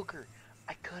being smoker,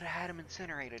 I could have had him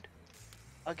incinerated.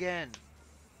 Again.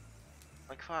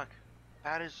 Like, fuck.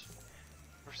 That is,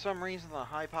 for some reason, the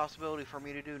high possibility for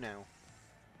me to do now.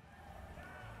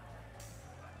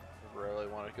 I really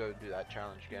want to go do that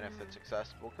challenge again if it's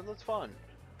accessible, because it's fun.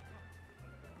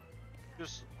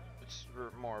 Just, it's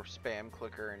more spam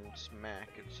clicker and smack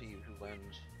and see who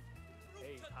wins.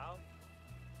 Hey, pal.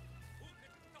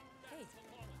 Hey,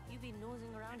 you've been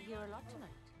nosing around here a lot tonight.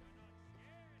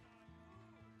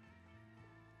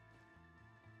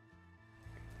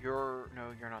 You're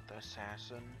not the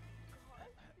assassin.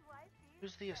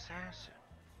 Who's the assassin?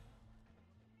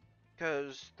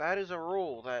 Because that is a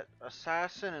rule that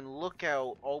assassin and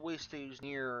lookout always stays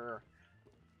near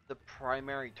the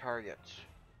primary targets.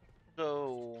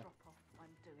 So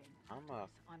I'm gonna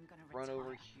run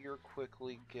over here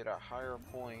quickly, get a higher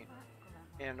point,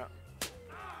 and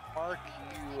mark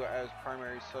you as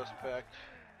primary suspect.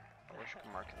 I wish I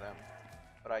could mark them,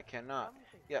 but I cannot.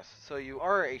 Yes, so you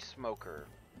are a smoker.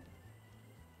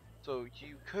 So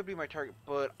you could be my target,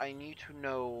 but I need to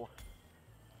know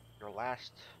your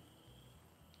last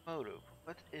motive.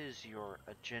 What is your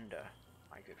agenda,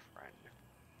 my good friend?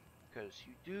 Because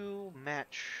you do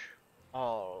match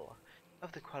all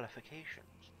of the qualifications.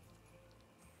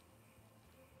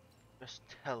 Just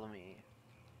tell me,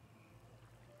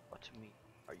 what meat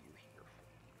are you here for?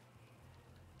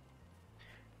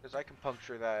 Because I can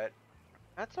puncture that.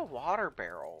 That's a water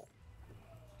barrel.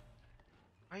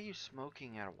 Why are you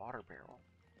smoking at a water barrel?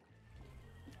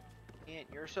 And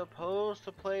you're supposed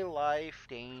to play life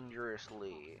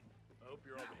dangerously. I hope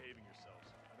you're all behaving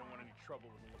yourselves. I don't want any trouble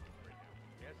with the looking right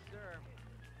now. Yes, sir.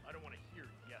 I don't want to hear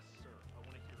yes, sir. I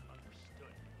want to hear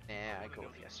understood. Nah, I wanna go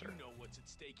know with that yes, sir. You know what's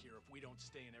at stake here if we don't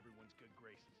stay in everyone's good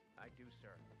graces. I do,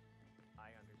 sir.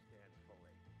 I understand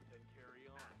fully. Then carry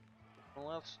on.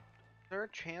 Well, is there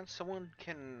a chance someone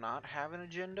cannot have an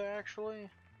agenda, actually?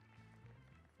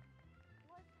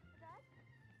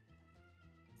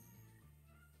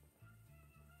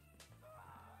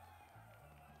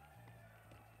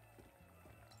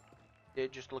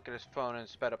 Did just look at his phone and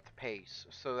sped up the pace,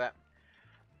 so that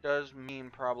does mean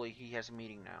probably he has a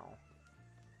meeting now.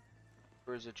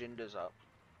 Or his agenda's up.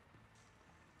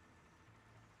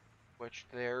 Which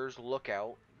there's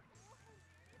lookout.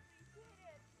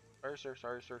 Sorry, sir,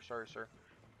 sorry, sir, sorry, sir.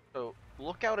 So,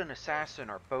 lookout and assassin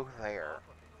are both there.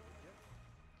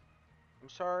 I'm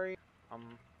sorry,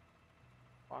 I'm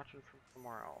watching from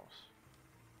somewhere else.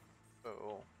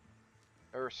 So,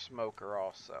 there's smoker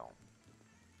also.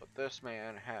 But this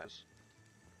man has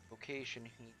location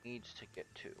he needs to get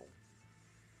to.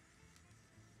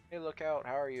 Hey, lookout,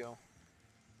 how are you?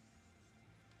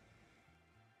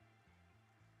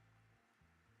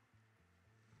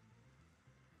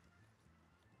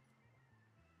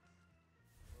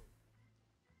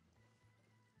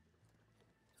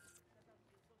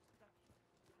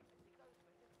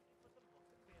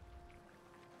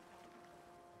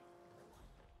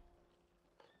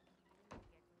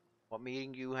 What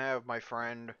meeting you have, my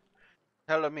friend?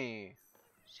 Tell me.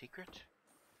 Secret?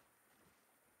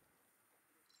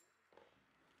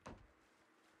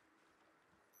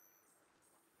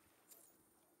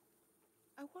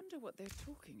 I wonder what they're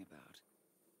talking about.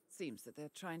 Seems that they're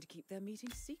trying to keep their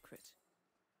meeting secret.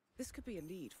 This could be a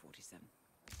lead, 47.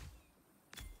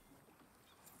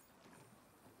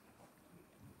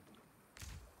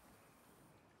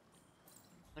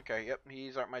 Okay, yep,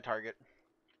 he's my target.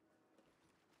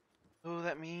 So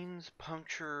that means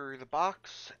puncture the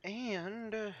box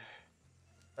and a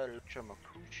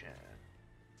Chamakuchan.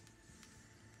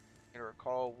 I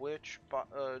recall which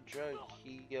jug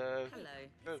he Hello.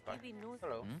 goes by. You've been nosing.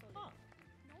 Hello.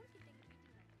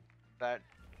 that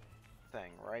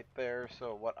thing right there.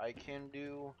 So what I can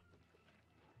do,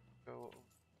 go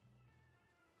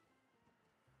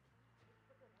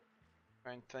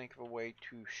try and think of a way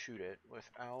to shoot it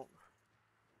without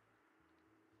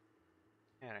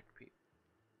panic people.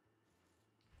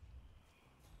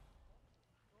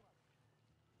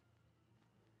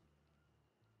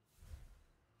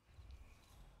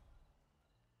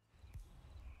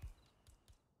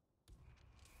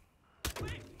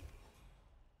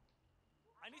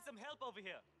 I need some help over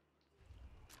here.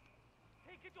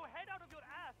 Hey, get your head out of your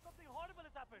ass! Something horrible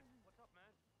has happened! What's up, man?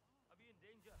 Are we in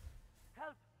danger?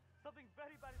 Help! Something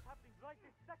very bad is happening right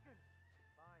this second!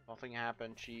 Nothing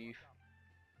happened, Chief.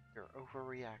 You're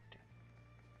overreacting.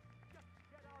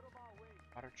 Get out of our way!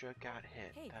 Water jug got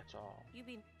hit, Hey, that's all. You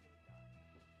been...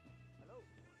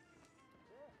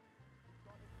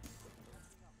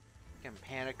 Again,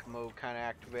 panic mode kind of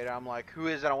activated. I'm like, who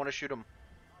is it? I want to shoot him.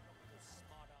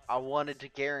 I wanted to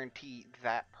guarantee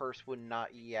that person would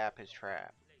not yap his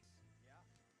trap.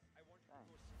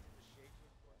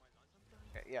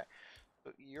 Okay, yeah.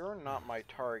 So you're not my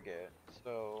target,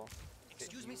 so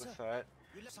Excuse me, with sir. that.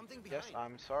 You left something Yes,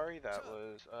 behind. I'm sorry. That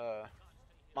was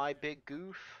my big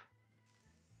goof.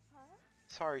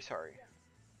 Sorry.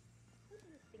 Who do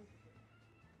you think it is?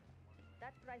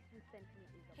 That price you sent me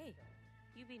is... Hey,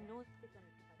 you been no...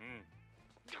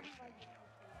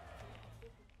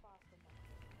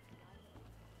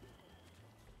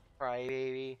 Cry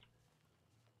baby.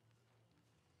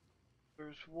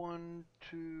 There's 1,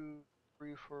 2,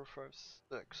 3, 4, 5,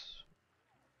 6.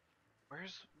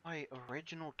 Where's my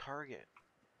original target?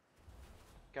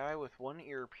 Guy with 1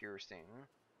 ear piercing.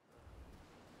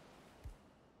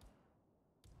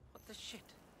 What the shit?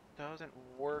 Doesn't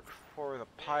work for the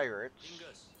pirates.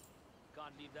 Dingus,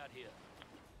 can't leave that here.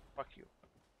 Fuck you.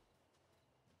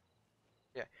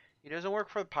 Yeah, he doesn't work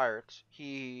for the pirates.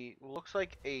 He looks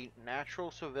like a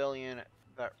natural civilian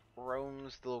that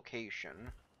roams the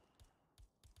location.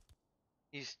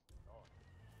 He's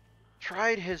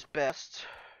tried his best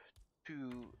to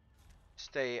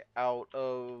stay out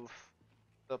of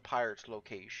the pirates'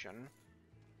 location.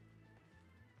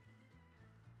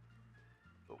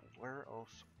 But where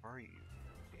else are you?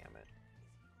 Damn it.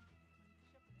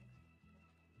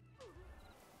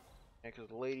 Yeah, because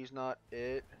the lady's not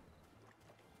it.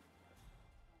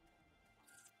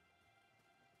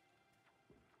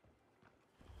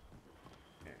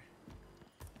 Okay.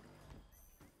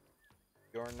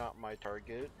 You're not my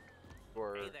target.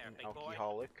 You're Hey there, an big boy.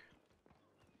 alcoholic.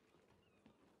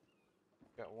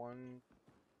 Got 1,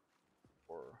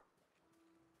 4.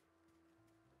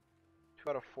 2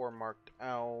 out of 4 marked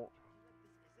out.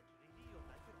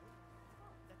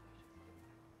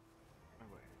 Oh,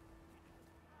 wait.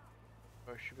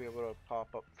 I should be able to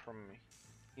pop up from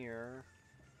here.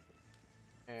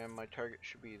 And my target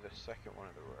should be the second one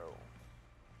in the row.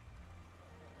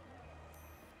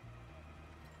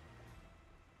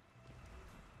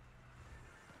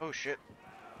 Oh shit.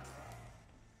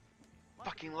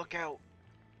 Fucking look out.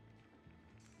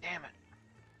 Damn it.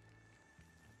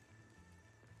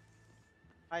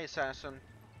 Hi, assassin.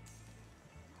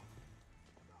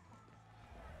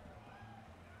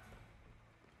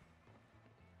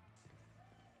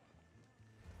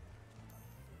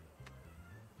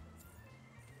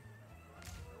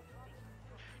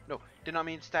 No, did not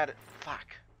mean status. Fuck.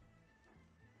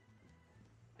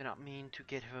 Did not mean to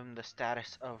give him the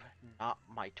status of not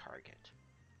my target.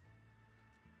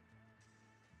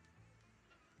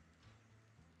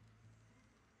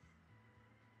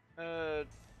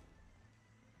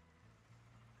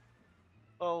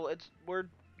 Well, we're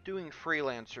doing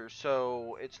freelancers,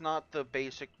 so it's not the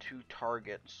basic 2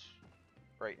 targets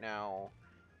right now.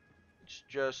 It's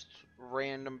just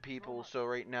random people, so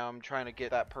right now I'm trying to get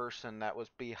that person that was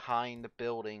behind the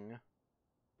building.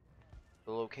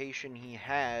 The location he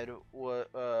had,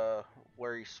 where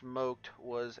he smoked,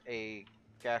 was a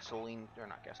gasoline, or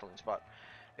not gasoline spot,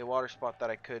 a water spot that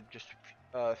I could just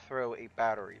throw a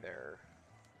battery there.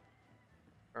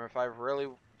 Or if I really,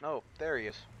 no, there he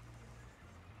is.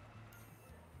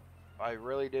 If I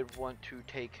really did want to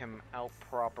take him out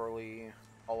properly,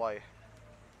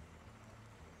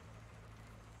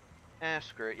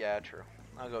 screw it, yeah, true.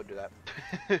 I'll go do that.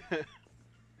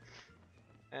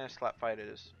 Slap fight it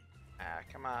is.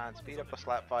 Come on, speed up a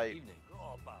slap fight.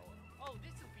 Raw power. Oh,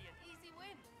 this will be an easy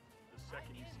win. The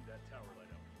second you see that tower light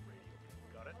up, radio.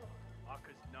 Got it?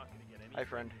 Aka's not gonna get any. Hi,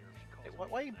 friend. Hey, why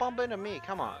are you bumping into me?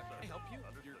 Come on. Can I help you?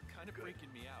 You're kind of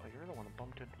freaking me out. Oh, you're the one that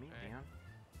bumped into me, Hey. man.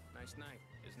 Nice night,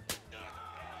 isn't it?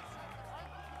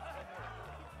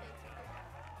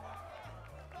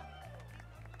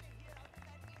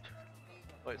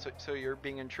 Wait, so you're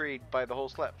being intrigued by the whole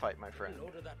slap fight, my friend?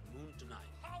 Load of that moon tonight.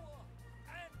 Power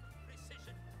and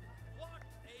precision. What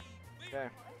a Okay.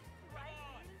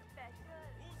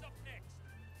 Who's up next?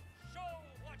 Show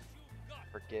what you got.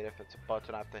 Forget if it's a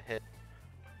button I have to hit.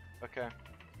 Okay.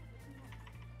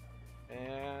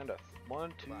 And a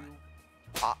 1, 2,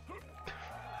 pop. Look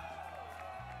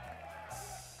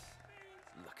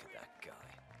at that guy.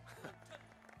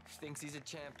 Thinks he's a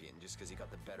champion just because he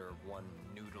got the better of one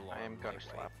noodle I am gonna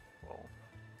lightweight. slap. Well,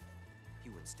 He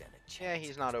wouldn't stand a chance. yeah,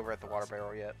 he's not over at the water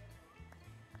barrel yet.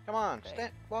 Come on, Hey,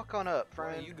 stand, walk on up, Why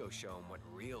friend. don't you go show him what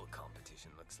real competition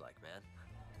looks like, man?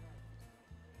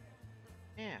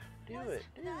 Yeah, do it,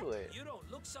 do it. You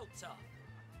don't look so tough.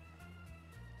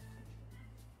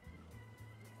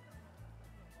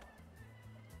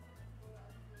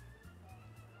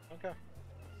 Okay.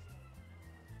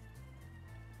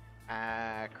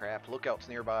 Ah, crap. Lookouts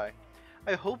nearby.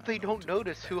 I hope they don't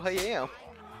notice who I am.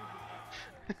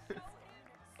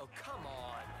 Oh, come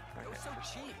on. That was so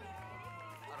cheap.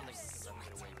 I don't think we can let him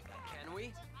get away with that, can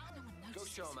we? Go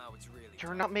show him how it's really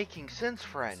You're not making sense,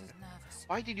 friend.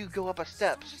 Why did you go up a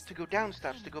steps to go down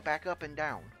steps to go back up and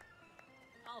down?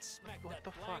 I'll smack What that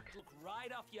the blank fuck? look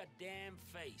right off your damn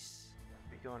face.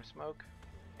 Are you going to smoke?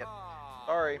 Yep. Aw,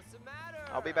 Sorry. what's the matter?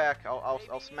 I'll be back. I'll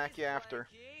Maybe smack you he's after.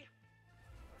 flanky.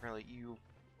 Really, you.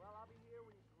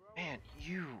 Man,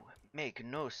 you make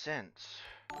no sense.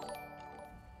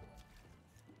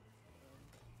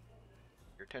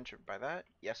 Your attention by that?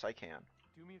 Yes, I can.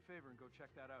 Do me a favor and go check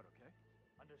that out, okay?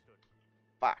 Understood.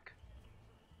 Fuck.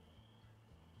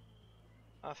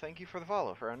 Thank you for the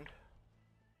follow, friend.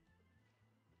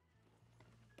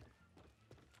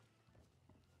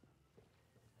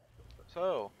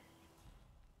 So,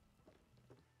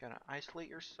 gonna isolate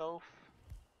yourself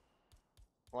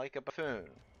like a buffoon.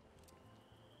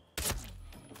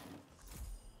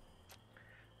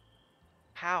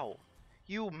 How?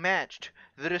 You matched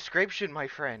the description, my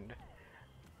friend.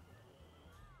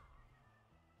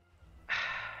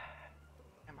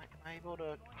 Am I able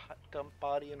to hot dump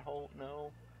body and hold?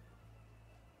 No.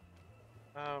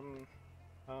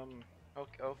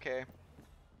 Okay.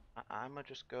 I'ma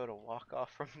just go to walk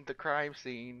off from the crime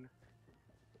scene.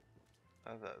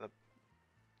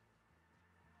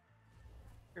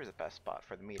 Here's the best spot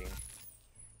for the meeting.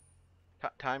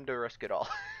 Time to risk it all.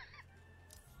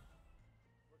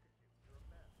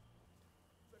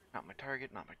 Not my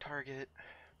target, not my target.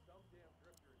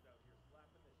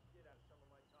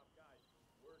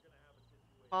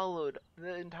 Followed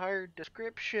the entire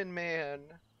description, man.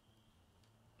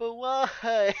 But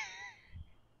why?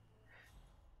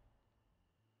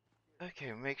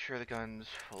 Okay, make sure the gun's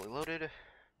fully loaded.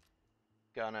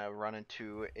 Gonna run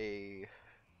into a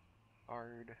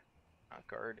guard, not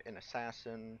guard, an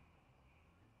assassin.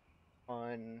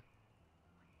 Fun.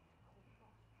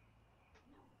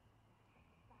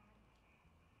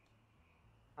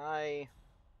 Hi.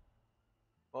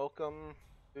 Welcome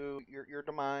to your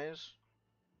demise.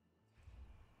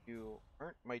 You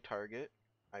aren't my target.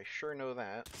 I sure know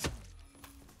that.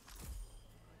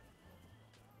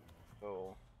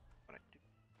 So, what I do?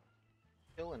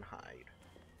 Kill and hide.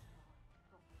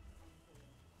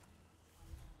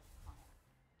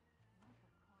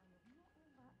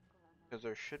 Because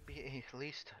there should be at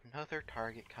least another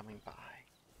target coming by.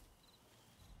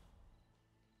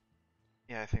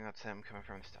 Yeah, I think that's him coming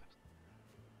from the steps.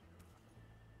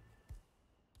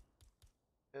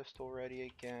 Pistol ready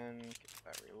again. Get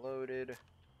that reloaded.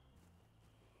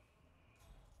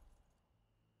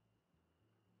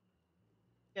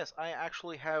 Yes, I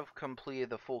actually have completed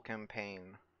the full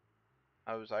campaign.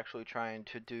 I was actually trying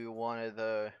to do one of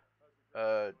the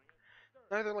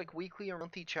either like weekly or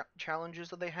monthly challenges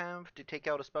that they have to take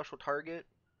out a special target.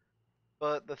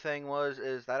 But the thing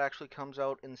is that actually comes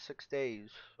out in 6 days.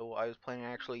 So I was planning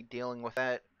on actually dealing with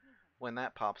that when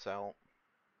that pops out.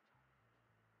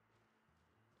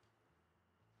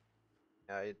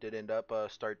 I did end up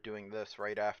start doing this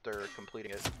right after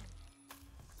completing it.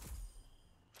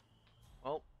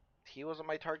 Well, he wasn't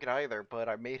my target either, but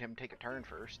I made him take a turn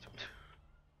first.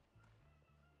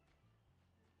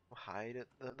 Hide it.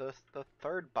 The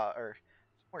third body,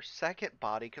 or second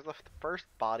body, because the first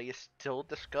body is still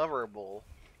discoverable.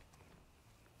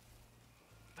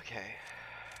 Okay.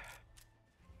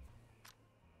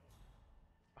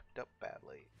 Fucked up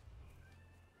badly.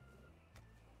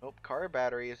 Nope, car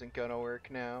battery isn't gonna work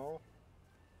now.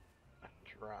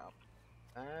 Drop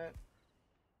that.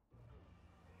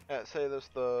 Say this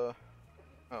the...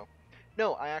 Oh.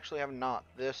 No, I actually have not.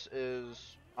 This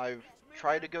is... I've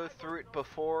tried to go through it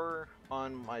before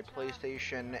on my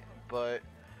PlayStation, but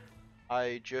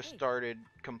I just started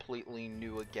completely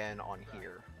new again on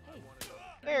here.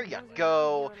 There you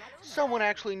go! Someone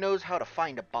actually knows how to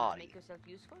find a body.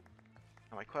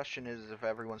 Now my question is if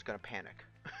everyone's gonna panic.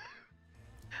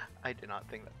 I did not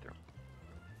think that through.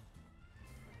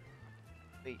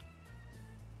 Wait.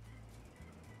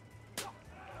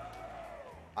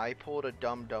 I pulled a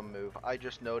dumb move. I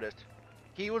just noticed.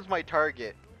 He was my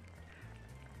target.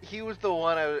 He was the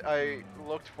one I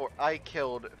looked for. I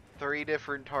killed 3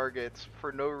 different targets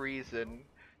for no reason.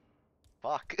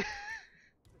 Fuck.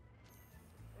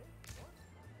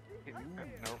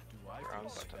 Nope. Wrong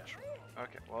button.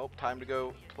 Okay, well, time to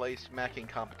go play smacking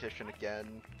competition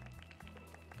again.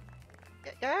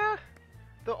 Yeah!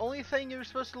 The only thing you're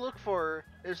supposed to look for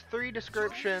is 3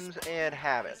 descriptions and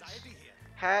habits.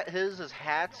 His is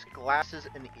hats, glasses,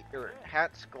 and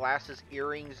glasses,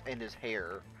 earrings, and his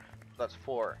hair. That's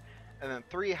 4. And then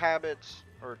 3 habits,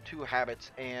 or 2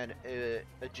 habits, and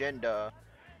agenda.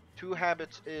 2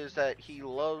 habits is that he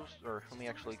loves, or let me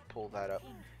actually pull that up.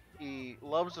 He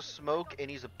loves to smoke and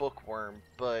he's a bookworm,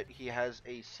 but he has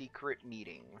a secret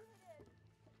meeting.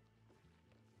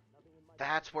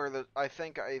 That's where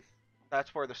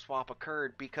that's where the swap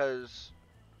occurred, because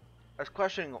I was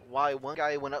questioning why one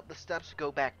guy went up the steps to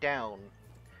go back down.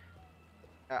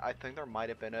 I think there might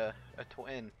have been a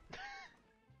twin.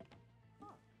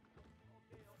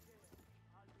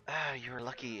 Ah, you're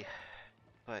lucky,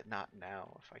 but not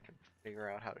now. If I can figure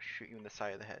out how to shoot you in the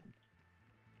side of the head.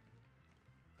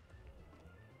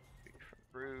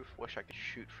 Roof. Wish I could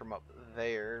shoot from up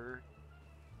there,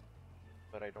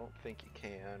 but I don't think you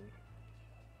can.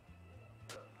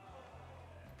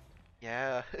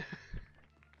 Yeah.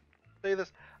 Say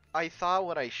this. I thought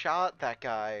when I shot that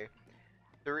guy,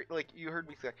 like you heard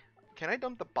me say, "Can I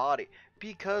dump the body?"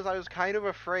 Because I was kind of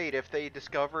afraid if they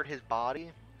discovered his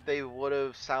body, they would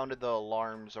have sounded the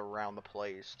alarms around the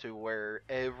place to where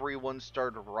everyone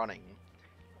started running.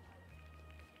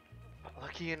 But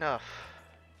lucky enough,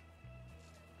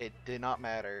 it did not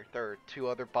matter. There were 2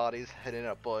 other bodies hidden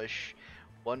in a bush,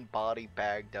 1 body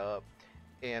bagged up,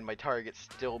 and my target's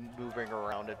still moving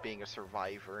around and being a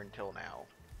survivor until now.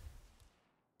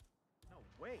 No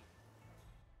way.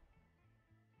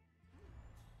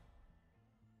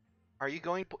 Are you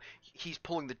going? He's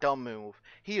pulling the dumb move.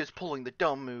 He is pulling the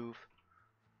dumb move.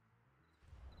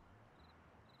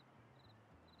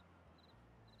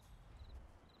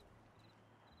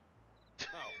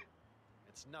 Oh,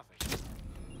 it's nothing.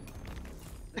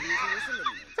 The user is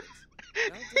eliminated.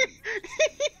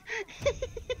 Well done.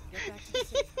 Get back to the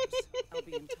safe house. I'll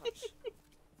be in touch.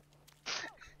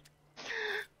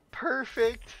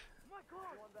 Perfect.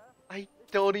 I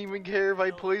don't even care if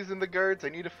I poison the guards. I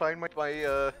need to find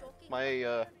my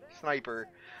sniper.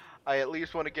 I at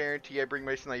least want to guarantee I bring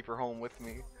my sniper home with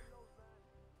me.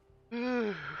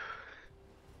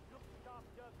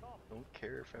 Don't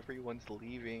care if everyone's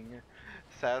leaving.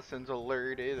 Assassin's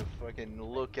alerted. Fucking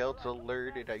lookouts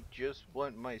alerted. I just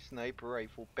want my sniper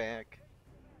rifle back.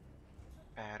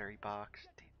 Battery box.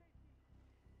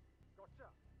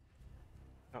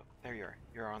 Oh, there you are.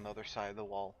 You're on the other side of the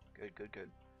wall. Good, good,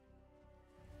 good.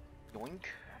 Yoink.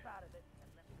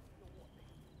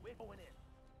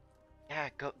 Yeah,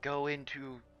 go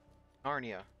into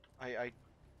Narnia. I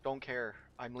don't care.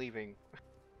 I'm leaving.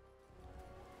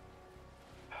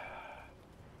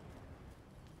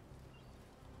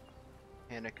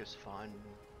 Panic is fun.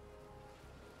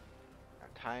 Now,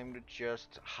 time to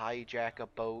just hijack a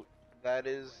boat. That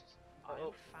is.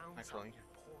 Oh, actually.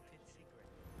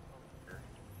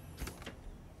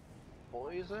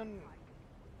 Poison?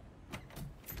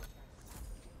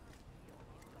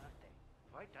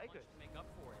 Why tigers? Make up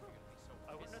for it.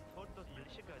 I wouldn't have thought those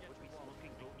militia guys would be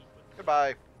smoking dope.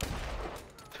 Goodbye.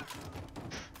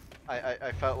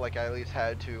 I felt like I at least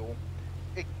had to.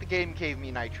 The game gave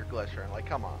me nitroglycerin. Like,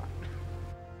 come on.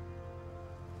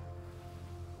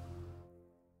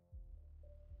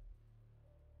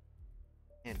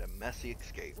 And a messy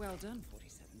escape. Well done,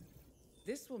 47.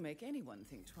 This will make anyone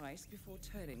think twice before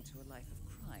turning to a life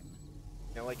of crime.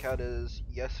 You know, like how it is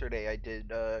yesterday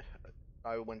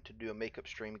I went to do a makeup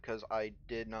stream because I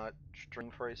did not stream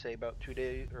for, I say, about 2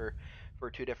 days, or for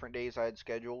 2 different days I had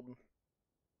scheduled.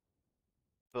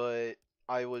 But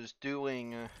I was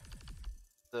doing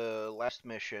the last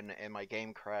mission and my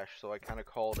game crashed, so I kind of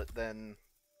called it then.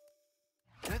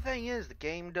 The thing is, the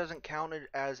game doesn't count it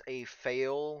as a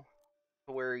fail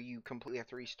where you completely have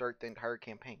to restart the entire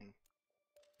campaign.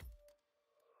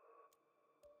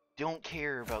 Don't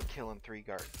care about killing 3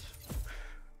 guards.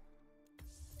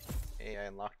 Hey, I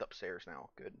unlocked upstairs now.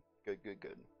 Good, good, good,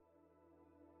 good.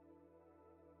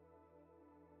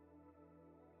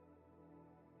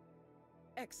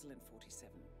 Excellent, 47.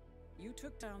 You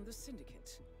took down the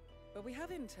Syndicate, but we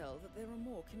have intel that there are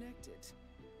more connected.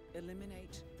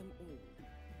 Eliminate them all.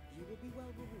 You will be well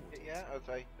rewarded. Yeah,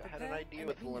 I had an idea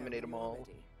with eliminate them all.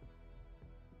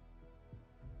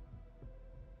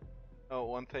 Oh,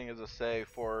 one thing is to say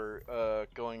for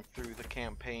going through the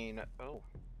campaign. Oh,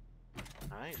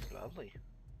 nice, lovely.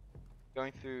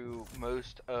 Going through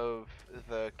most of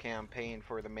the campaign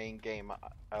for the main game,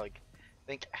 I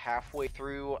think halfway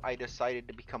through I decided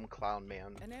to become Clown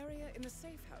Man. An area in the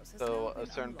safe house has So now a been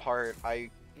certain unlocked. part I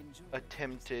Enjoy.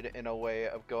 attempted in a way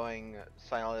of going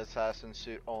silent assassin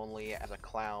suit only as a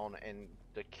clown and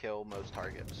to kill most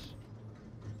targets.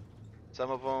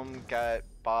 Some of them got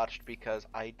botched because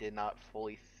I did not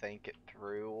fully think it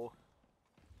through.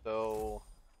 So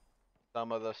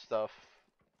some of the stuff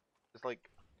is like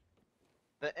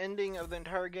the ending of the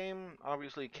entire game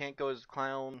obviously can't go as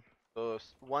clown. The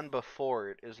one before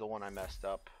it is the one I messed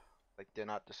up. Like did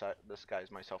not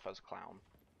disguise myself as clown.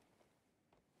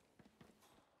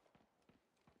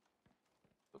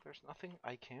 So there's nothing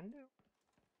I can do.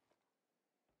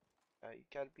 You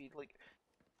gotta be like,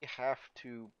 you have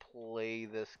to play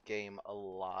this game a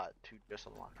lot to just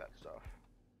unlock that stuff.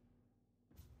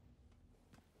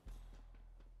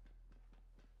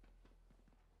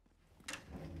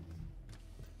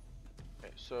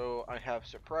 Okay, so I have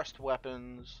suppressed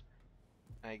weapons.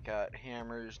 I got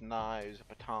hammers, knives,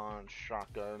 batons,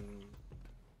 shotgun.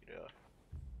 Need to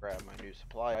grab my new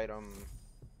supply item.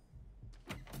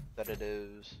 That it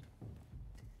is.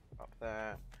 Pop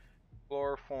that.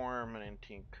 Chloroform, an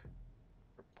antique.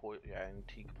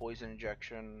 Antique poison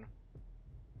injection.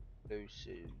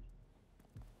 Doses.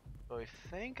 So I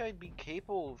think I'd be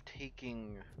capable of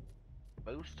taking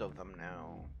most of them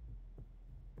now.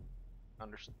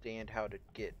 Understand how to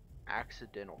get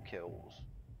accidental kills.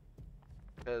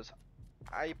 Because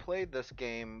I played this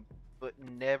game, but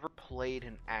never played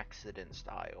an accident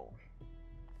style.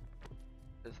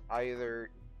 Because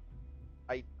either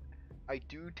I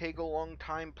do take a long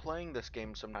time playing this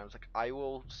game sometimes. Like I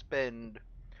will spend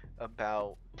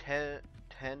about 10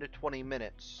 to 20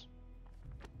 minutes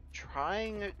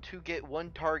trying to get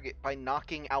one target by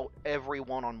knocking out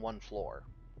everyone on one floor.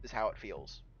 Is how it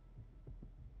feels.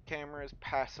 Cameras,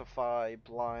 pacify,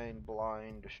 blind,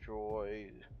 destroy.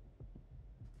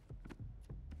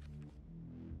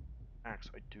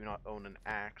 Axe, I do not own an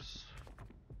axe.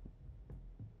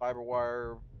 Fiber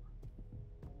wire.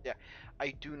 Yeah,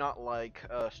 I do not like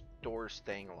doors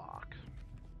staying locked.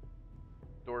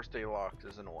 Doors stay locked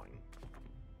is annoying.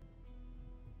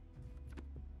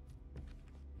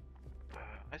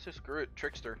 I say screw it,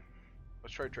 Trickster.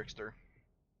 Let's try Trickster.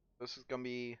 This is gonna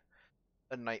be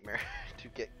a nightmare to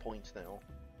get points now.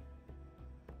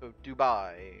 So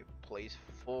Dubai, place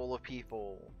full of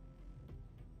people.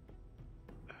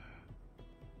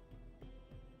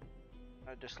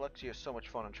 Dyslexia is so much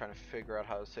fun. I'm trying to figure out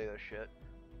how to say that shit.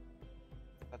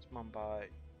 That's Mumbai,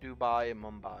 Dubai, and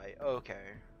Mumbai.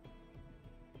 Okay.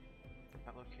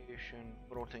 That location,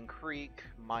 Littleton Creek,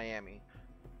 Miami.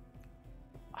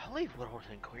 I'll leave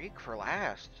Littleton Creek for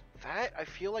last. That I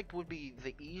feel like would be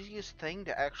the easiest thing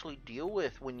to actually deal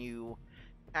with when you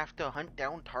have to hunt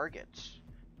down targets.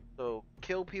 So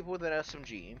kill people with an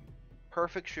SMG,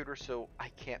 perfect shooter so I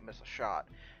can't miss a shot,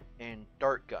 and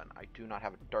dart gun. I do not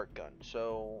have a dart gun,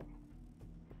 so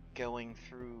going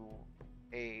through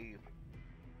a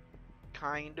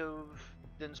kind of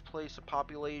dense place of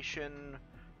population.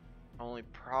 Only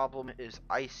problem is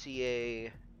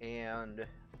ICA and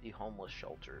the homeless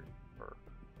shelter, or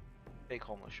fake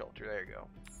homeless shelter. There you go.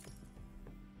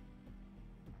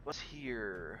 What's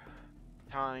here?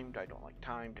 Timed. I don't like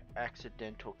timed.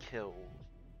 Accidental kills.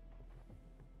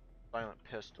 Silent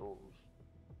pistols.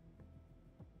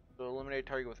 So eliminate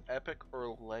target with epic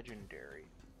or legendary.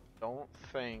 Don't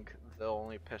think the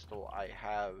only pistol I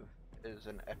have is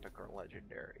an epic or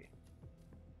legendary.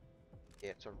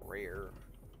 It's a rare.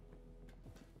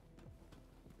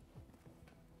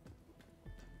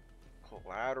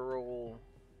 Collateral.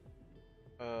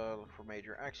 Look for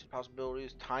major action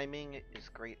possibilities. Timing is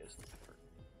great as effort.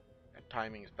 And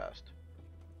timing is best.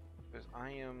 Because I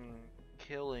am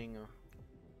killing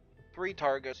 3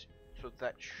 targets, so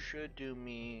that should do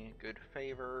me good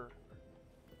favor.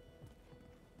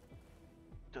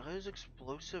 Does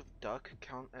explosive duck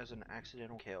count as an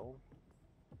accidental kill?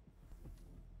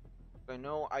 I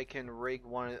know I can rig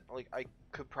one, like I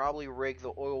could probably rig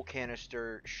the oil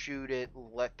canister, shoot it,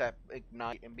 let that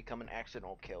ignite and become an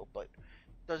accidental kill, but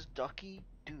does Ducky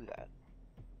do that?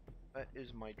 That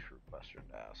is my true question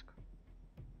to ask.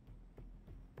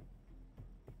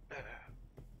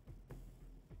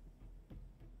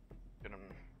 Gonna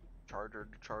charger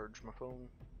to charge my phone.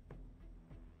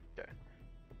 Okay.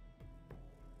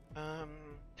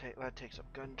 That takes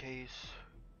up gun case,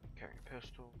 carrying a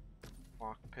pistol,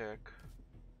 lockpick.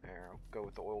 There, I'll go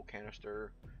with the oil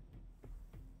canister.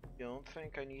 Don't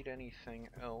think I need anything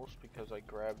else because I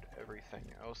grabbed everything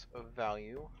else of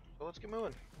value. So let's get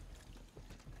moving.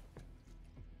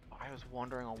 I was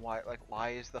wondering on why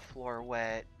is the floor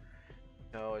wet?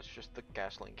 No, it's just the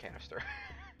gasoline canister.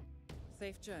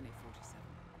 Safe journey, 47.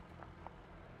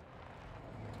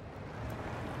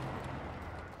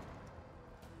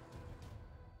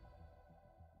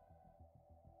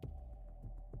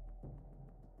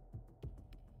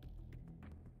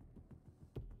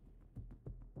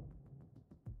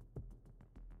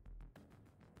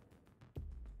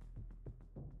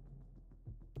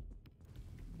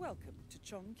 Welcome to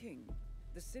Chongqing.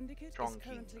 The Syndicate is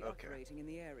currently operating in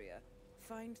the area.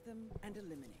 Find them and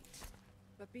eliminate.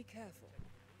 But be careful.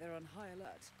 They're on high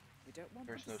alert. We don't want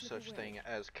There's them no to slip such away. thing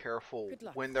as careful Good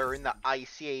luck, when they're in the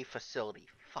ICA facility.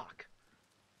 Fuck.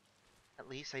 At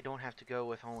least I don't have to go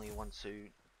with only one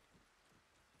suit.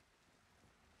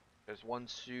 Because one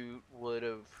suit would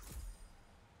have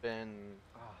been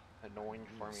annoying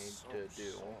for me to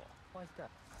do. Why's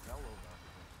that? Fell over a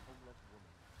homeless woman.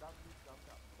 Suddenly jumped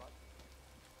up, but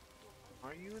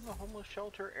Are you in the homeless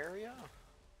shelter area?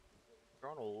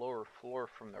 You're on a lower floor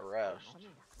from the rest.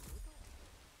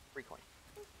 Frequently.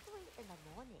 It's 3 in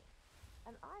the morning,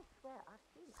 and I swear I've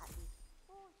seen at least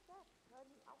 4 chefs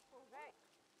turning up for work.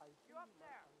 You up there?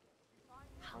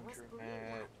 How was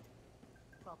Internet.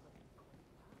 Probably.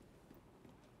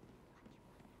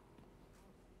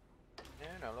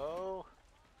 And hello.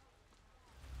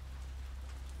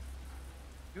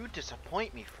 You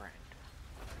disappoint me, friend.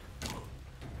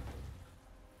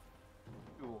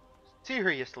 You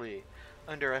seriously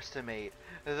underestimate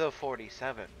the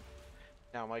 47.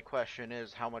 Now my question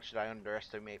is, how much did I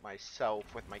underestimate myself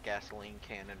with my gasoline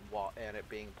can and it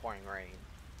being pouring rain?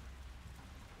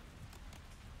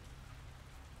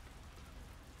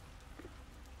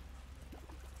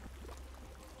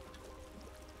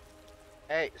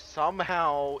 Hey,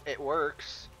 somehow it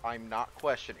works. I'm not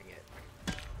questioning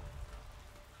it.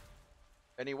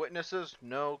 Any witnesses?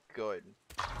 No? Good.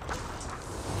 Well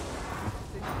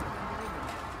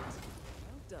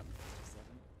done, 47.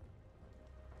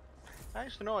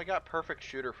 Nice to know I got perfect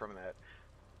shooter from that.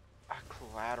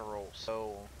 Collateral,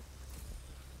 so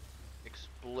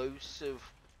explosive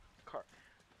car.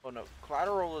 Oh no,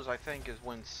 collateral is, I think, is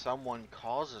when someone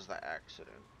causes the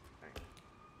accident. Okay.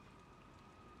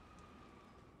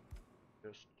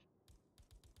 Just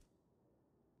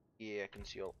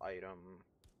conceal item,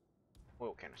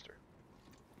 oil canister.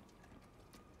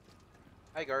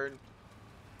 Hi, guard.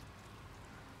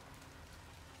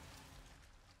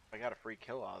 I got a free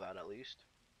kill out of that at least.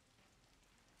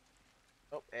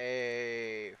 Oh,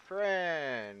 hey,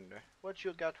 friend. What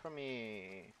you got for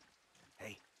me?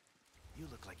 Hey, you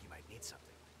look like you might need something.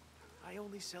 I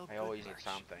only sell I good always need merch.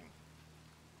 something.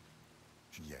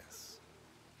 Yes.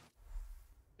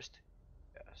 Just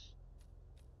yes.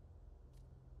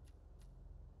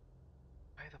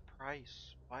 Why the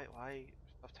price? Why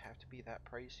stuff have to be that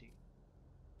pricey?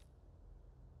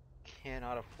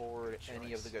 Cannot afford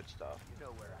any of the good stuff. You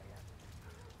know where I am.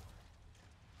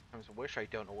 I just wish I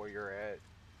don't know where you're at.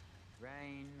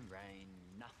 Rain, rain,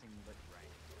 nothing but rain.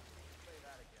 Say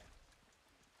that again.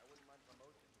 I wouldn't mind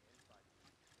promoting the inside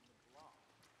in the block.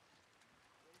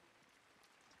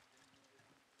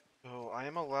 So I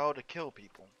am allowed to kill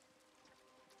people.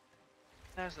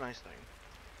 That's a nice thing.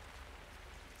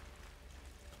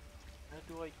 How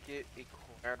do I get a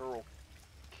collateral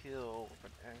kill with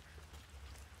an action?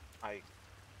 I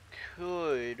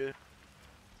could.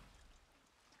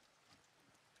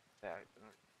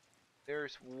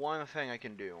 There's one thing I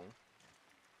can do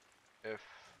if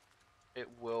it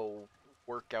will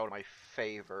work out in my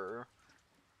favor,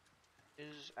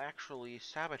 is actually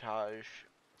sabotage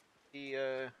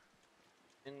the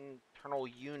internal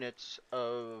units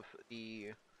of the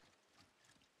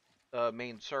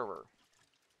main server.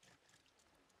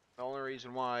 The only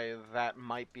reason why that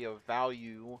might be of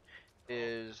value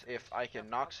is if I can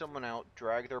knock someone out,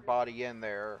 drag their body in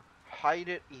there, hide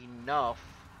it enough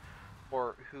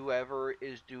for whoever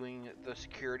is doing the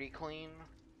security clean,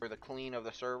 or the clean of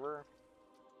the server.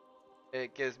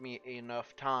 It gives me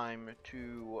enough time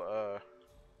to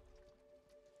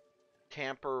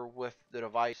tamper with the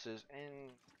devices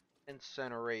and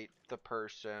incinerate the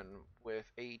person with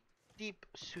a deep,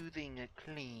 soothing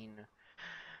clean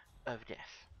of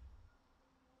death.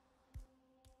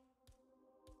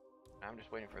 I'm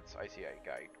just waiting for this ICI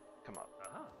guy to come up.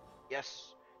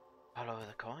 Yes, follow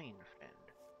the coin, friend.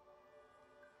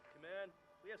 man.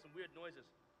 We have some weird noises.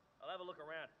 I'll have a look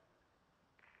around.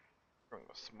 Doing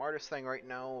the smartest thing right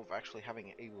now of actually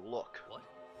having a look. What?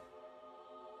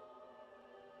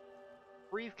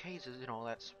 Briefcase isn't all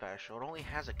that special. It only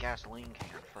has a gasoline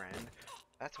can, friend.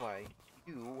 That's why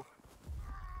you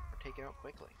are taken out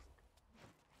quickly.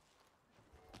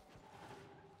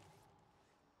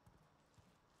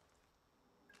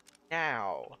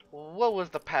 Now, what was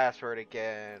the password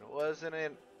again? Wasn't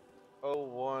it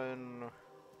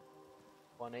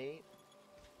 0118?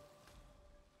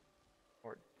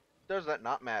 Or does that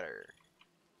not matter?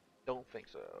 Don't think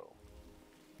so.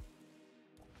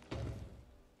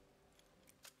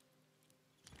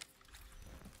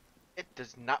 It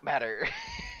does not matter.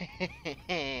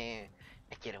 I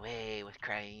get away with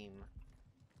crime.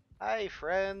 Hi,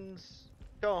 friends.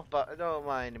 Don't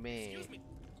mind me. Excuse me.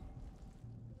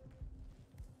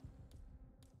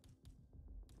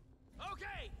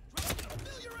 Okay,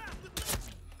 fill your ass with nuts.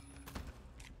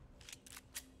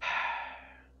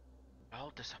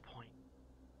 Well, disappointing.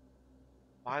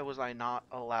 Why was I not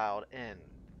allowed in?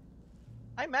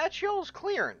 I match y'all's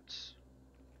clearance.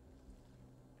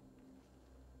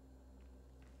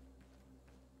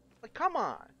 Like, come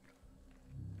on.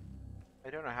 I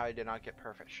don't know how I did not get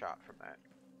perfect shot from that.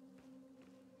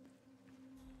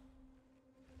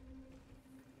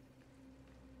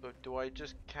 But do I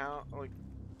just count, like,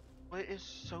 what is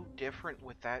so different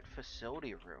with that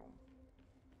facility room?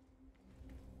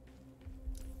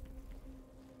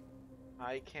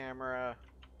 Hi, camera.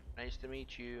 Nice to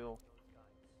meet you.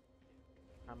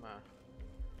 I'm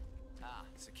Ah,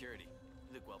 security.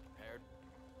 You look well prepared.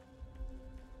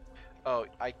 Oh,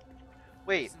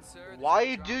 wait. Listen, sir, there's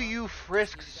Why no do drama. you Just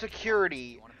frisk need to get security?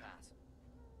 you wanna pass.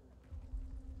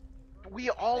 We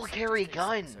all Listen, carry just take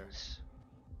a seat, guns.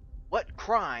 What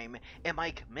crime am I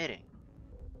committing?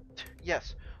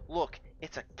 Yes, look,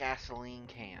 it's a gasoline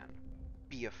can.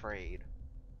 Be afraid.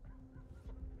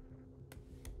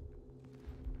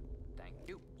 Thank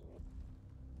you.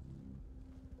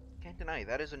 Can't deny,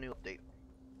 that is a new update.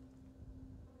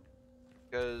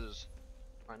 Because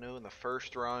I know in the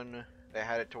first run, they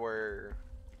had it to where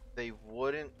they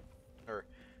wouldn't,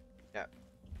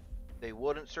 they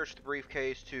wouldn't search the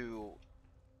briefcase to,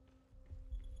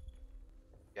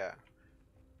 I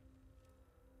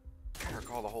can't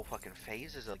recall the whole fucking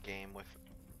phases of the game with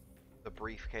the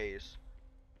briefcase.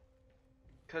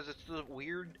 Because it's the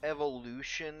weird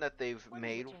evolution that they've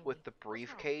made with the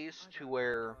briefcase to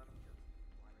where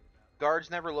guards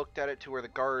never looked at it to where the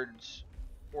guards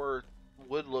would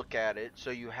look at it,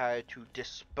 so you had to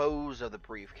dispose of the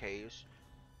briefcase,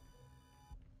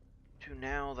 to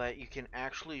now that you can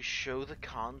actually show the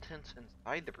contents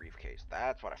inside the briefcase.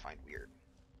 That's what I find weird.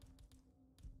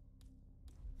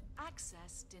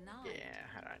 Access denied. Yeah, I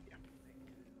had an idea.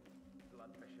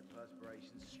 Blood pressure,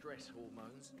 perspiration, stress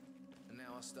hormones. And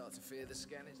now I start to fear the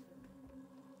scanners.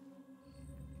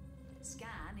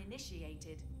 Scan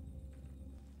initiated.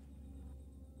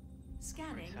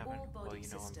 Scanning 47. all body Well, you know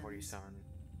systems. I'm 47.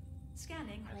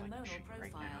 Scanning I'd like to hormonal shoot you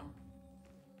right profile.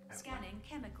 now. Scanning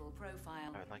chemical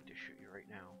profile. I'd like to shoot you right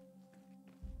now.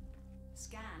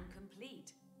 Scan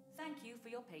complete. Thank you for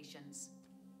your patience.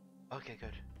 Okay,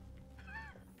 good.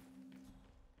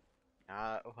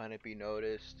 Not want to be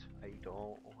noticed. I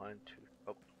don't want to.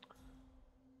 Oh.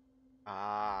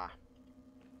 Ah.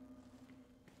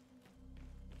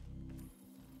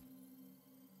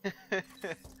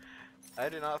 I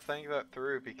did not think that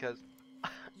through because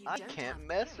I can't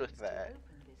mess with that.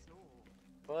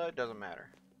 Well, it doesn't matter.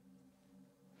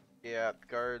 Yeah,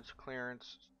 guards,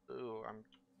 clearance. Ooh,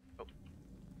 oh.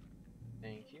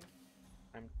 Thank you.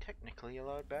 I'm technically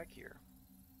allowed back here.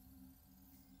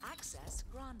 Access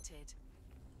granted.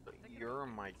 But you're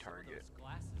my target.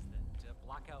 Glasses that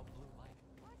block out blue light.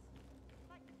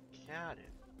 Got it.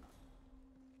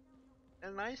 The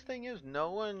nice thing is,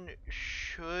 no one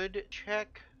should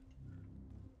check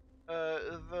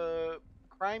the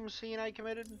crime scene I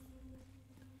committed.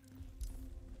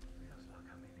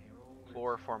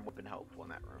 Chloroform would have been helpful in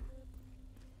that room.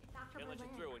 Can't let you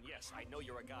through, and yes, I know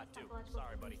you're a god too.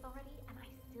 Sorry, buddy. Already, and I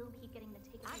still keep getting the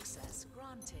ticket. Access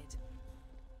granted.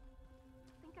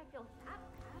 I think I feel that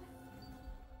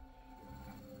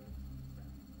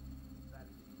bad.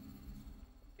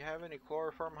 You have any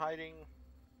chloroform hiding?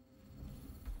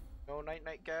 No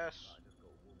night-night gas? I'm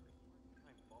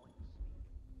falling asleep.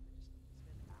 I just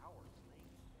spend hours laying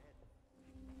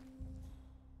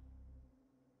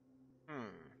in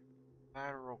bed.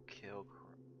 Lateral kill.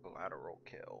 Lateral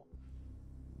kill.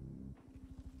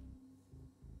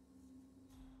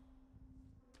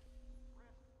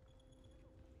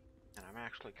 And I'm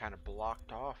actually kind of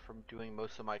blocked off from doing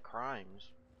most of my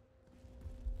crimes.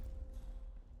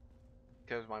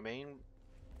 because my main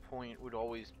point would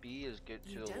always be is get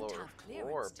to the lower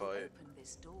floor, but open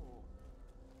this door.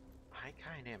 I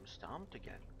kind of am stumped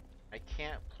again. I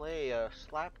can't play a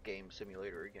slap game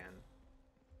simulator again.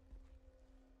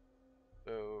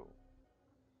 So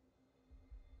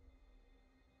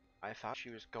I thought she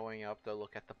was going up to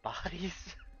look at the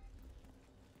bodies.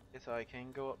 So I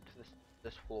can go up to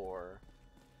this floor.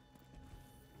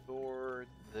 Or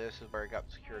this is where I got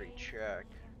security check.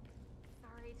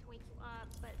 Sorry to wake you up,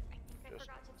 but I think I Just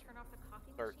forgot to turn off the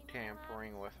coffee start machine.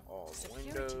 tampering with all the Security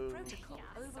windows. protocol Yeah,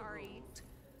 sorry. overruled.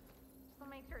 We'll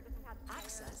make sure it doesn't have fire.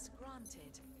 Access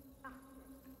granted.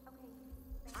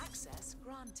 Okay. Access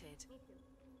granted. Me too.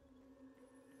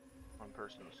 One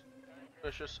person's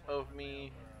suspicious of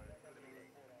me.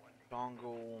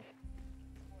 Dongle.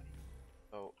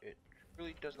 So it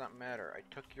really does not matter. I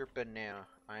took your banana.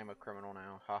 I am a criminal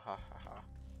now. Ha ha ha ha.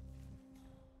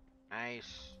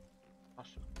 Nice.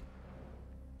 Awesome.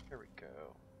 There we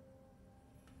go.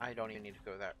 I don't even need to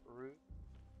go that route.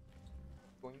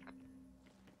 Boink.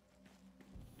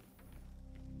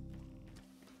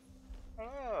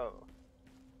 Oh.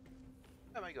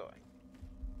 Where am I going?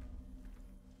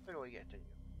 Where do I get to you?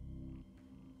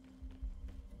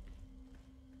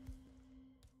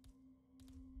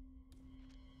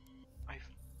 I've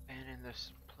been in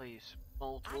this place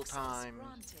multiple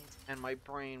times, and my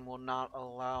brain will not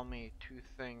allow me to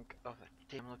think of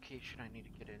the damn location I need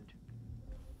to get into.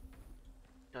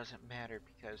 Doesn't matter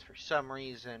because for some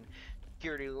reason,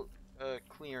 security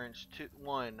clearance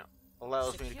 1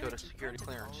 allows me to go to security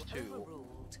clearance 2.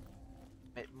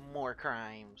 Commit more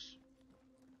crimes.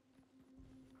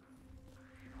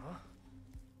 Huh?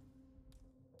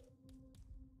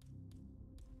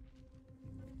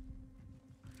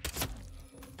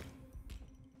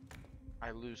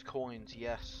 I lose coins,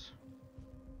 yes,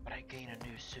 but I gain a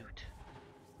new suit.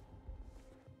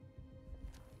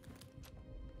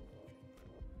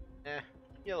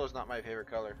 Yellow's not my favorite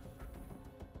color,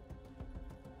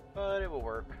 but it will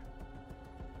work.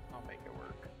 I'll make it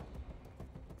work.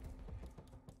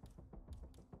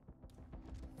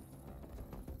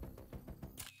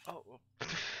 Oh,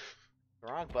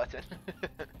 wrong button.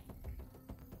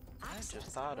 I just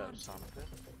thought of something.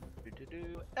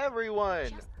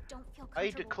 Everyone!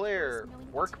 I declare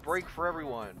work break for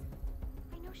everyone.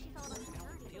 I know she's all about I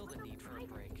don't feel the need for a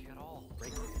break at all.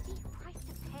 Break? Steep price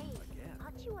to pay.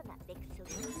 Aren't you on that big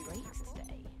silver breaks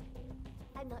today?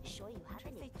 I'm not sure you have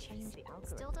any. They changed the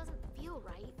algorithm. Still doesn't feel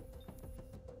right.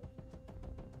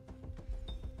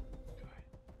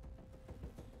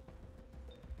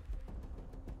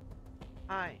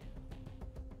 Hi.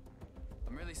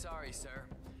 I'm really sorry, sir.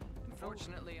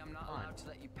 Unfortunately, I'm not allowed to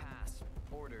let you pass.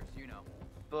 Orders, you know.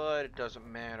 But it doesn't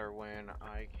matter when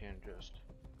I can just...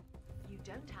 You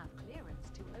don't have clearance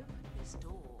to open this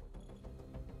door.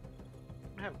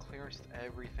 I have clearance to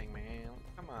everything, man.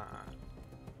 Come on.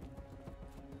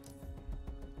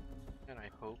 And I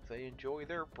hope they enjoy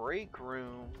their break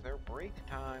room, their break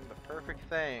time, the perfect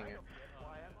thing.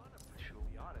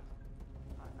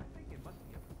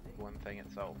 One thing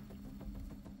itself.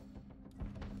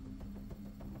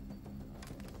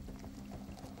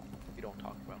 We don't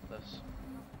talk about this.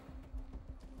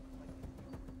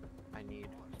 I need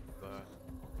the...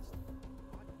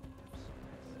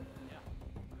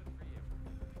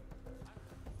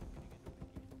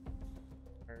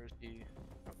 Where's the...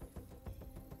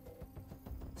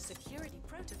 Security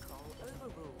protocol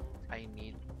overruled. I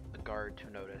need the guard to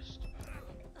notice.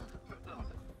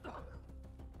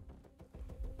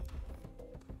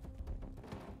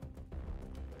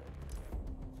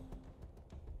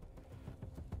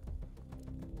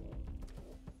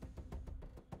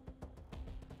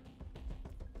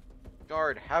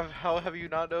 Guard, how have you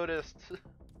not noticed? Okay.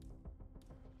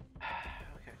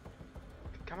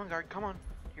 Come on, guard, come on.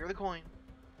 Here are the coin.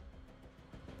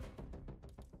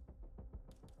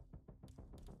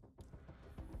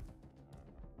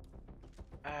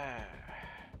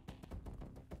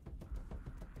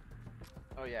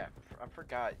 Oh yeah, I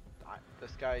forgot.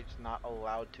 This guy's not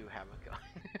allowed to have a gun.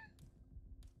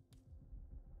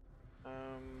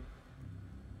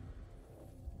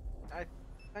 I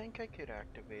think I could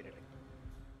activate it.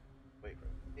 Wait for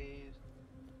these.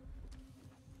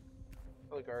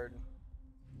 Oh, the guard.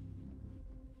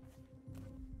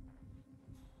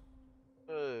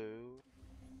 So,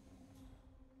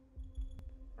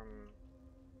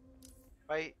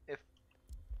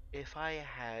 if I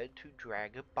had to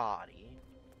drag a body,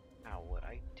 how would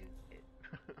I do it?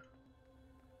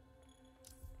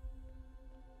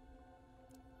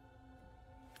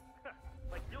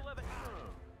 Like you'll ever.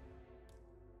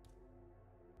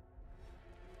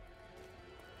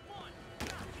 One, in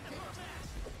the first.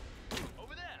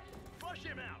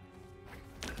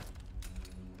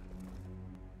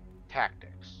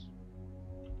 tactics.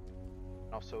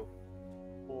 Also,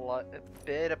 a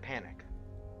bit of panic.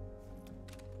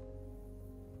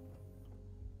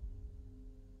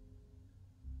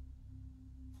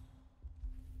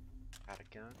 Got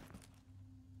a gun.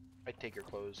 I'd take your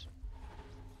clothes.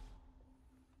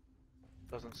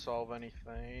 Doesn't solve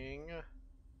anything.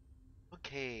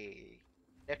 Okay.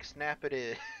 Next snap it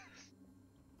is.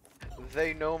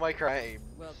 They know my crime.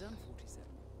 Well done, 47.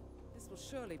 This will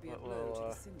surely be a blow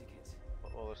to the syndicate.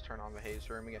 Well, let's turn on the haze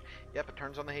room again. Yep, it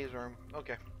turns on the haze room.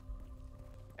 Okay.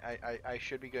 I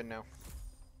should be good now.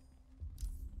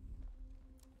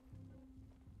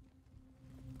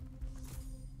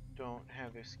 Don't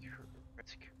have a security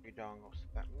dongle, so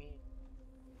that means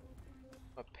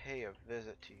I'll pay a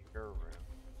visit to your room.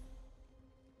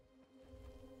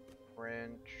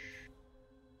 French.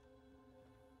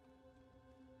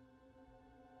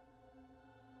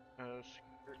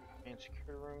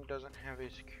 Security room doesn't have a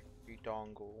security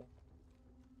dongle.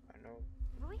 I know.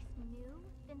 Royce knew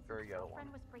Vincent's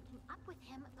girlfriend was breaking up with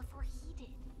him before he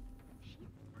did. She's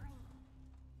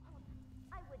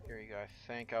fine. Here you go. I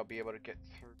think I'll be able to get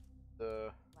through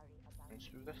the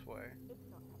through this way.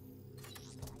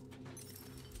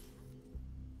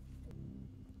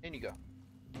 In you go.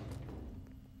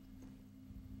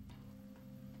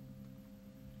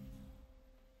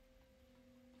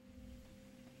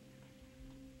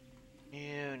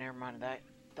 Ew, never mind.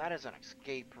 That is an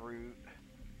escape route.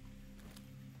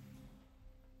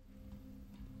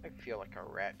 I feel like a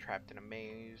rat trapped in a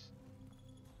maze.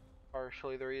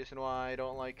 Partially the reason why I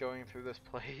don't like going through this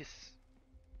place.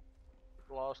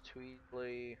 Lost too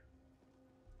easily.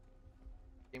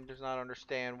 Game does not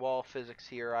understand wall physics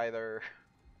here either.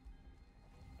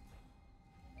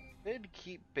 Did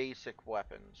keep basic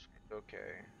weapons.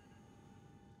 Okay.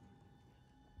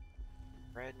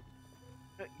 Red.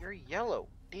 You're yellow.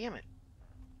 Damn it.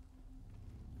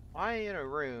 Why in a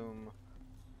room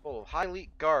full of high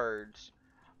elite guards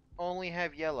only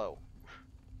have yellow?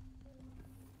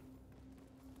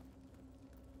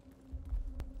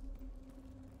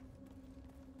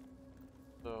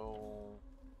 So,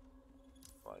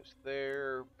 supplies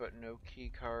there, but no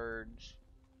key cards.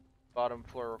 Bottom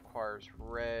floor requires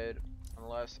red,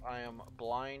 unless I am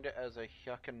blind as a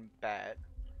yuckin' bat.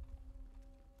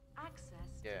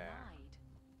 Access denied.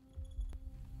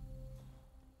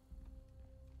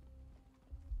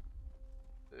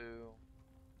 Ooh.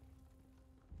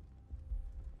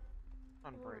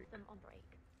 On All break. of them on break.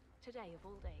 Today of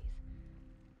all days.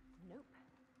 Nope.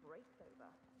 Break's over.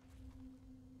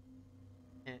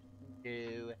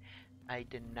 No, I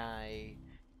deny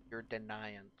your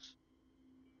deniance.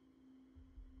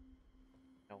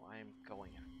 No, I am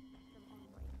going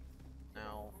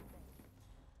now.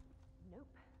 Nope.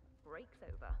 Break's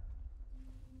over.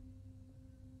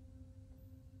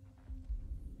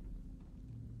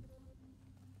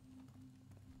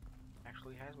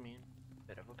 Actually has me in a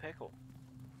bit of a pickle.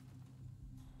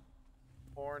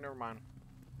 Or never mind.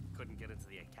 Couldn't get into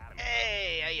the academy.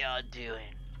 Hey, how y'all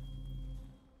doing?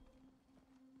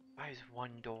 Why is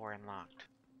one door unlocked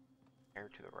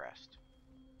compared to the rest?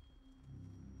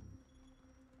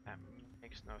 That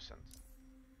makes no sense.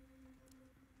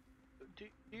 Do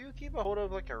you keep a hold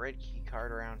of like a red key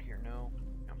card around here? No?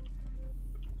 No.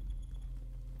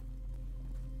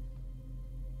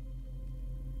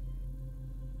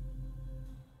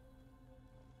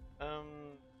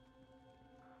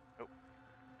 Nope.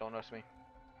 Don't ask me.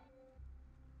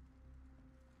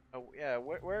 Oh yeah,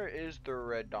 where is the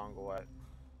red dongle at?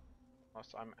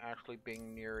 Unless I'm actually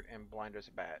being neared and blind as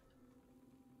a bat.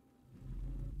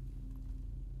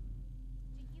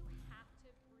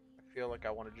 I feel like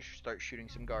I want to just start shooting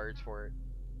some guards for it.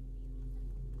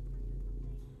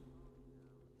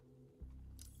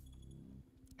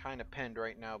 Kind of pinned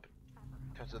right now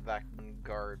because of that one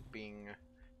guard being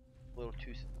a little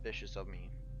too suspicious of me.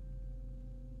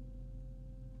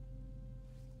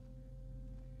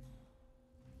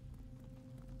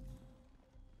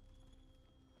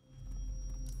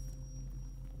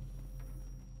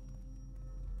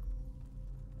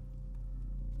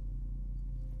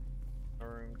 The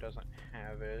room doesn't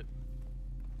have it.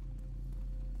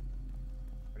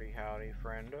 Howdy, howdy,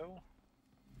 friendo.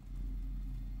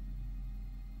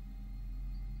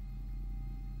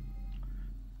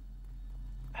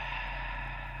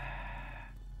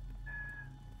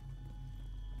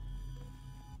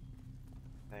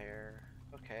 There.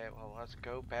 Okay, well, let's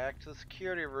go back to the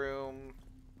security room.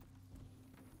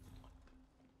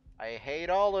 I hate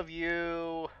all of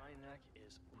you. My neck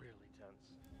is really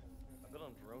tense. I've been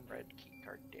on drone. Red key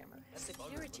card, damn it.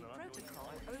 Security protocol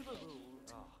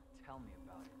overruled. Oh, tell me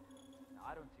about it. Now,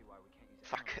 I don't see why we can't use it.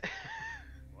 Fuck.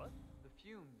 What?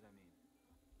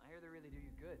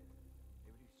 good.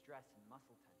 They reduce stress and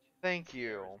muscle tension. Thank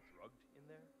you. Drugged in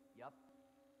there? Yup.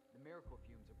 The miracle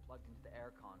fumes are plugged into the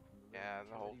aircon from the little Yeah,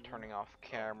 the whole utility turning room. off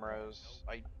cameras.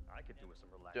 I could do with some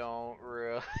relaxing. don't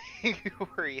really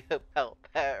worry about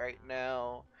that right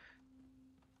now.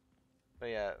 But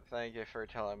yeah, thank you for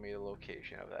telling me the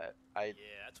location of that. Yeah,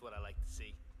 that's what I like to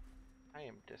see. I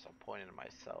am disappointed in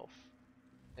myself.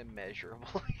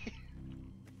 Immeasurably.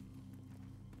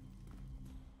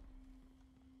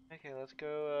 Okay, let's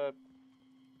go,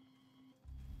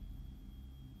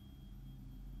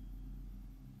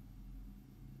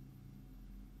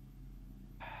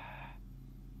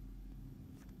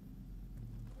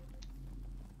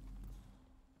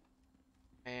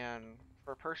 And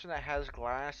for a person that has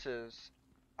glasses,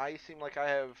 I seem like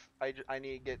I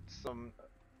need to get some,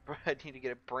 I need to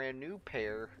get a brand new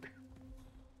pair.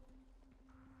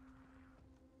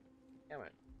 Damn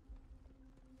it.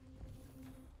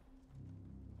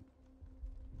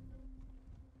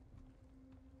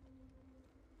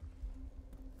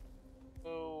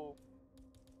 So,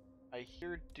 I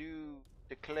do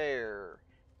declare,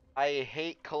 I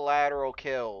hate collateral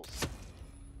kills.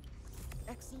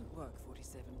 Excellent work,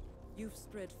 47. You've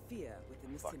spread fear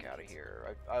within the Fuck syndicate. out of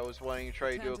here. I was wanting to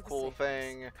try to Return do a to the cool safe house.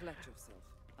 thing, Collect yourself.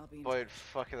 I'll be in but touch.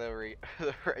 fucking the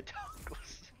red dog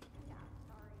was...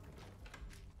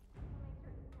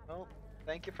 Well,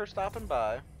 thank you for stopping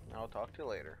by. I'll talk to you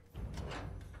later.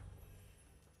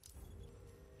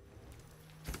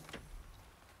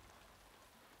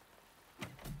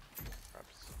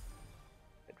 Perhaps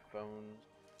headphones.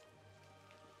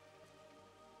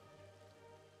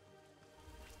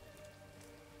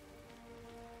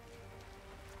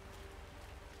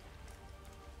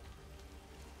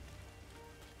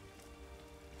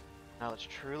 Now let's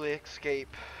truly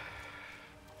escape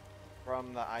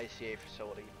from the ICA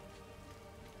facility.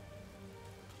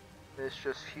 This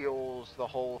just fuels the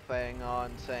whole thing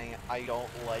on saying I don't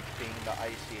like being the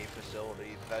ICA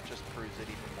facility. That just proves it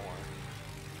even more.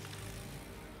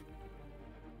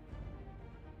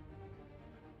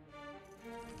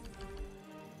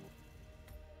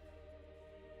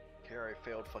 Here I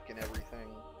failed fucking everything.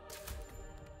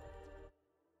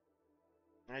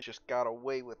 I just got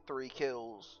away with 3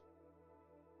 kills.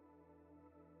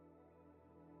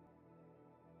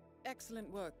 Excellent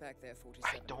work back there, 47.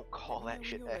 I don't call that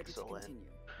shit excellent.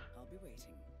 I'll be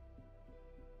waiting.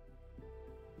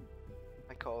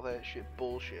 I call that shit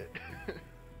bullshit.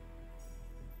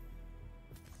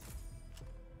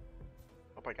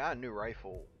 Hope I got a new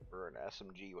rifle or an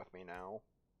SMG with me now.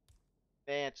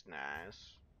 That's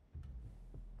nice.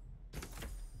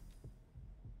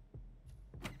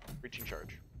 Reaching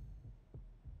charge.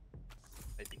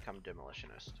 I become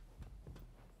demolitionist.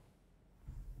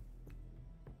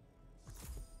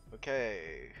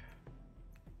 Okay.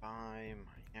 Bye,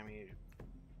 Miami.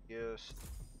 Yes.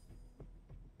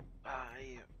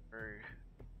 Bye. Or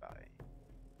bye.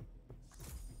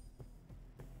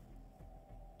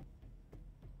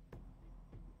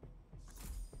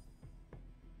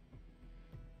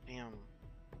 Damn.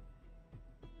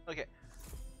 Okay.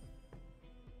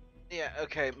 Yeah,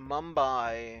 okay.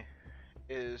 Mumbai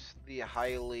is the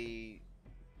high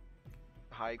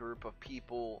group of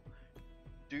people.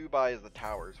 Dubai is the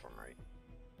towers, if I'm right.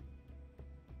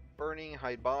 Burning,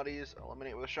 hide bodies,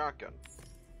 eliminate with a shotgun.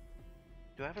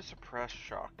 Do I have a suppressed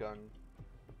shotgun?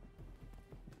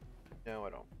 No, I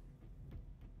don't.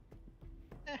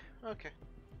 Okay.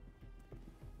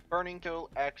 Burning, kill,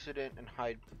 accident, and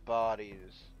hide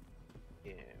bodies.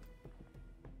 Yeah.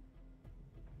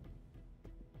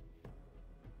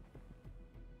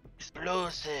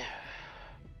 Explosive.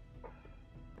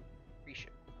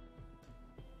 Appreciate.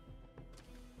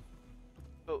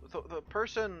 So the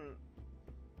person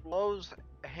loves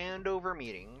handover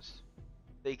meetings.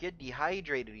 They get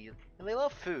dehydrated, and they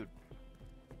love food.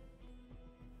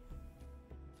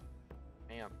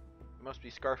 Man, you must be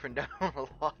scarfing down a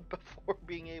lot before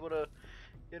being able to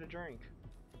get a drink.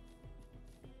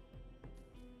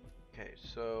 Okay,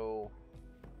 so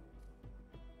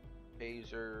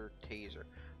taser.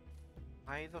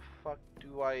 Why the fuck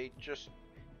do I just...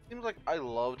 Seems like I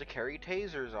love to carry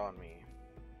tasers on me.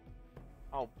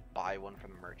 I'll buy one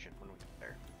from the merchant when we get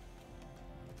there.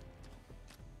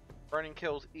 Burning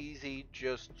kills easy,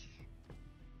 just...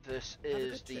 This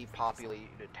is the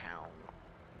populated town.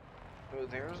 So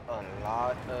there's a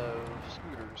lot of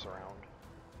scooters around.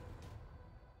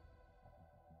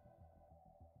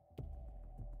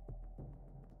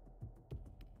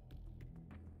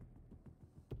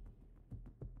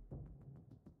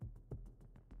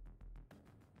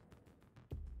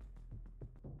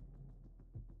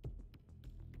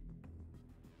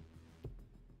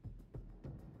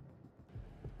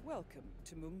 Welcome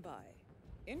to Mumbai.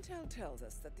 Intel tells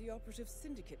us that the operative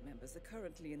syndicate members are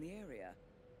currently in the area.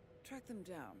 Track them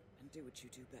down and do what you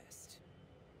do best.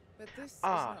 But this is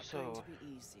not going to be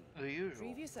easy. The usual.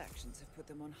 Previous actions have put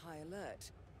them on high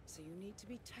alert, so you need to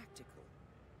be tactical.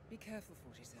 Be careful,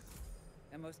 47.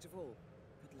 And most of all,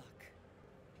 good luck.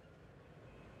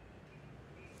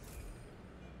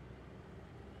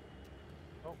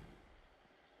 Oh.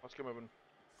 Let's get moving.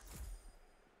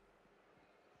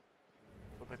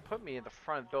 Well, they put me in the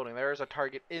front of the building. There is a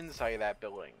target inside that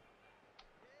building.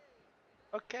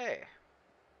 Okay.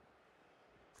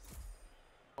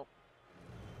 Oh.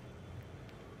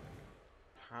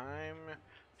 Time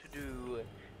to do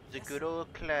the good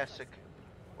old classic.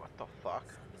 What the fuck?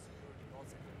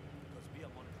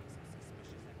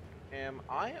 Am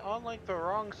I on like the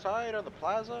wrong side of the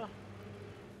plaza?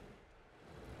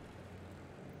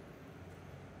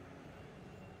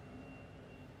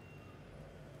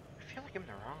 I feel like I'm in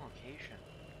the wrong location.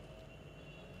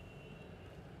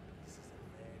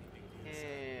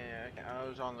 Yeah, I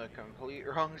was on the complete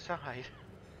wrong side.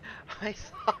 I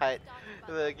thought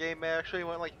the game actually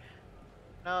went like,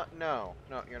 no,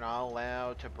 you're not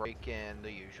allowed to break in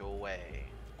the usual way.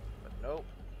 But nope.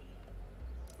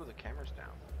 Ooh, the camera's down.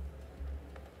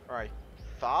 Alright,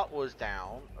 thought was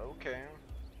down. Okay.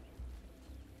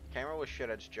 Camera was shit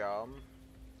at its job.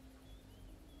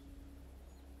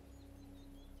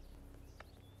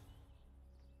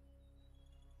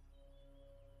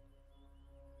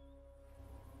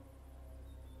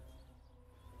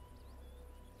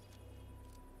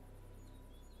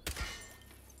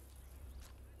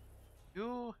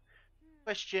 You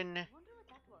question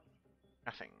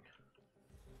nothing.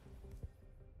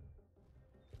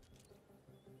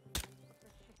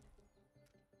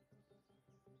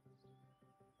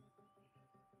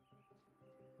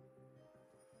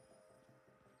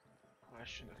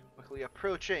 Question is quickly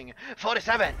approaching.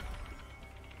 47!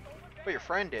 Well, your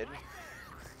friend did.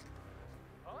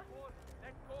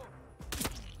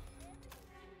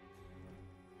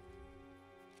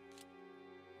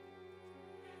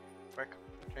 Quick,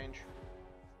 change.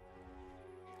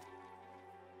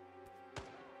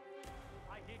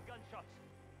 I hear gunshots.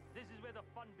 This is where the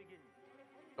fun begins.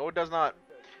 No, it does not.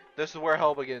 This is where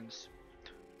hell begins.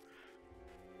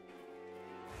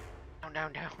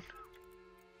 Down.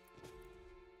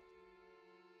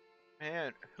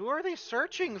 Man, who are they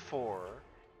searching for?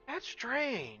 That's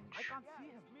strange. I can't see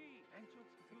him.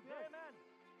 You there, man?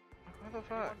 What the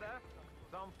fuck?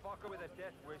 Some fucker with a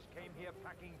death wish came here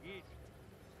packing geese.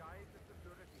 Guys, the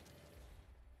security.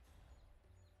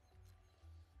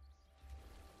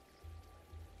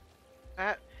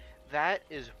 That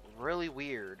is really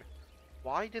weird.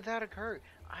 Why did that occur?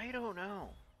 I don't know.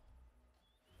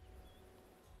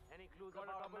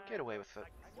 Get away with it.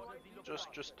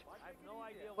 Just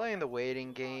playing the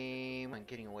waiting game and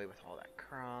getting away with all that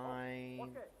crime.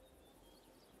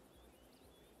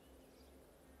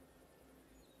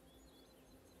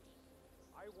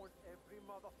 I want every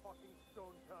motherfucking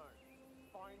stone turned.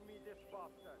 Find me this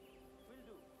bastard. Will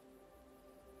do.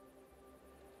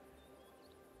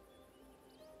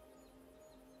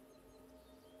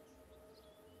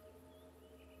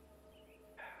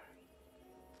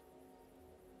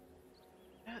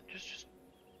 Yeah, just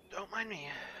don't mind me.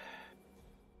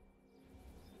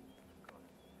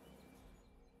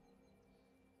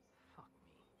 Fuck me.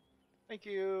 Thank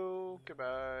you.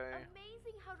 Goodbye.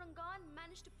 Amazing how Rangan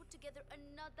managed to put together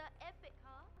another epic,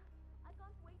 huh? I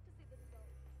can't wait to see the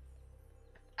results.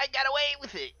 I got away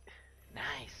with it.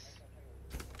 Nice.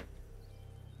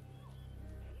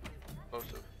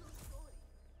 Explosive.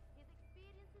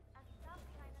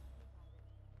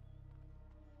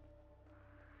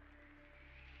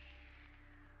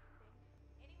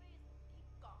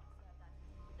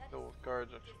 Kill with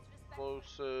guards,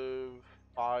 explosive,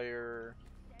 fire,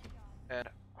 and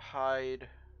hide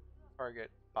target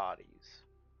bodies.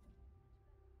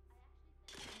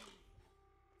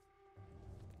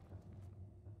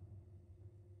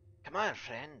 Come on,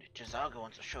 friend. Jazago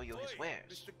wants to show you his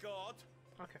wares. Mr. Guard.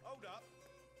 Okay. Hold up.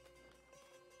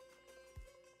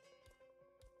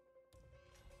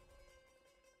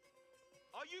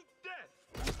 Are you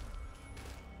deaf?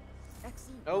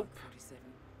 Excellent Nope. work, 47.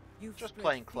 You've Just spread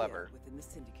playing fear clever. within the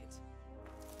syndicate.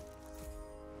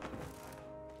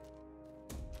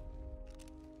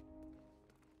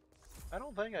 I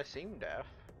don't think I seem deaf.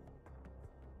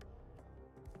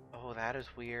 Oh, that is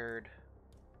weird.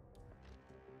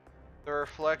 The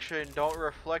reflection don't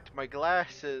reflect my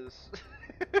glasses.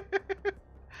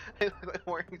 I look like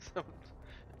wearing some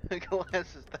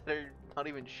glasses that are not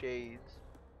even shades.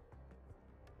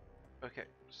 Okay,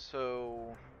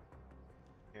 so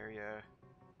area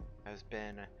has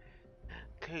been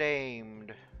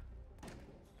claimed.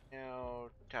 Now,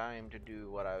 time to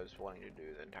do what I was wanting to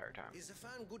do the entire time. Is the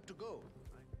fan good to go?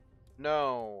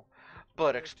 No,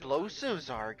 but explosives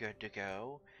are good to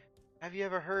go. Have you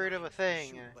ever heard of a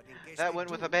thing that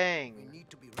went with a bang? We need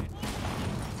to be ready.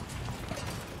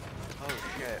 Oh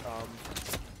shit,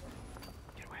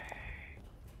 get away.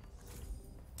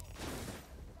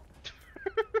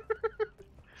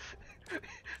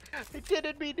 I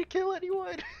didn't mean to kill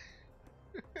anyone.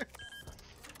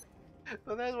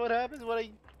 But that's what happens when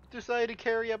I decide to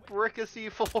carry a brick of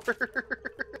C4.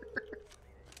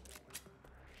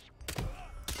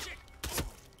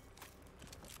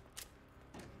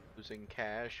 Losing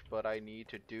cash, but I need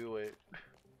to do it.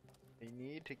 I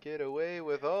need to get away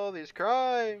with all these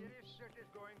crimes.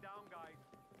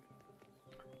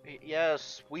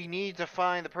 Yes, we need to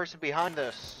find the person behind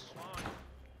this.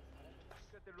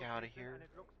 Get out of here.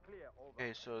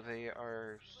 Okay, so they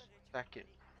are second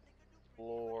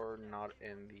floor, not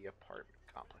in the apartment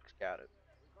complex. Got it.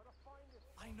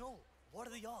 I know. What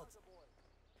are the odds?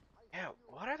 Yeah,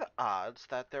 what are the odds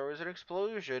that there was an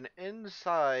explosion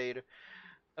inside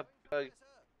a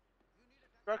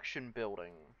construction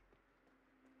building?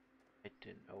 I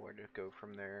didn't know where to go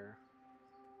from there.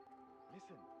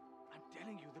 Listen, I'm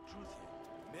telling you the truth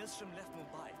here. Maelstrom left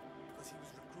Mumbai because he was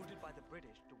recruited by the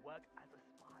British to work as a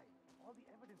spy. All the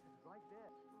evidence is right there.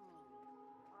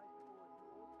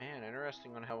 Man,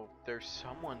 interesting on how there's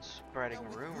someone spreading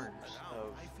rumors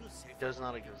of does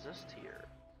not exist here.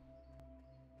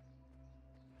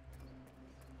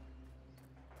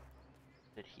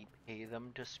 Did he pay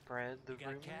them to spread the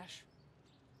rumors? Cash?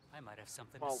 I might have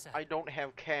something Well, to sell. I don't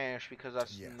have cash because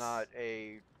that's not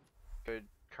a good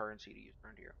currency to use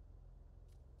around here.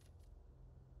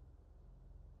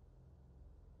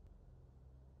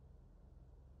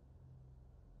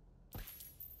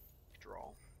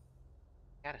 Draw.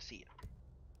 Gotta see it.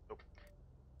 Nope.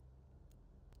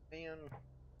 Man,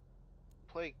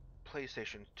 play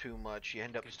PlayStation too much. You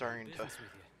end up starting to.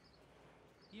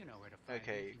 You know where to find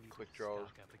Okay, quick draws.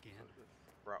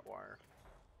 Rotwire.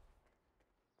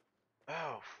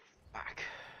 Oh, fuck.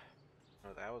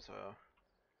 Oh, that was a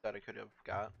that I could have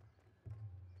got.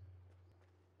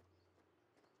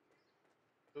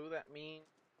 So that means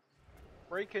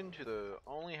break into the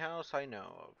only house I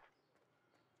know of.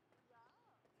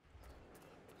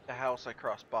 The house I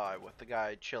crossed by with the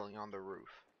guy chilling on the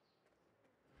roof.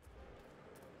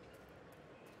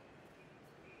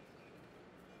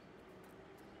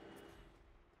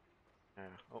 Yeah.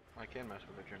 Oh, I can mess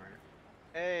with the generator.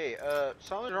 Hey,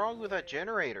 something's wrong with that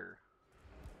generator.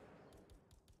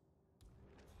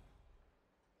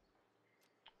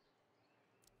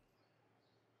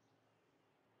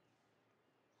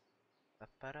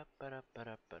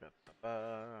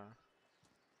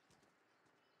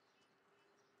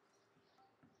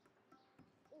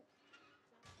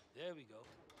 There we go.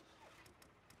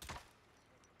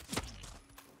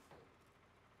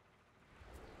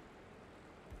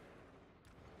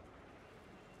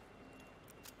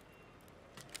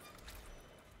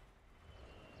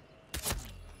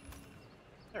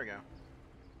 There we go.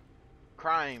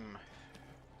 Crime.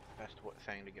 Best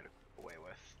thing to get away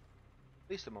with. At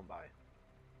least in Mumbai.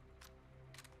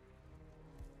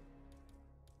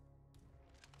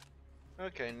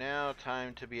 Okay, now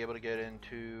time to be able to get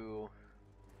into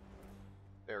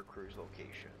their cruise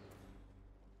location.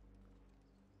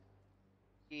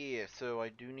 Yeah, so I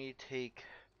do need to take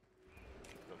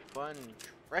the fun,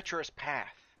 treacherous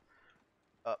path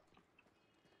up.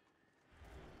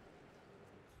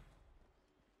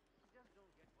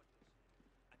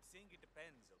 I'm saying it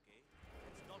depends, okay?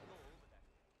 Let's not go over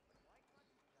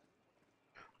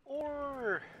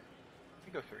that. Or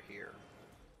we go through here.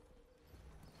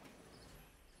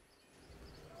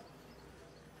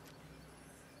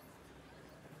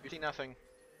 You see nothing.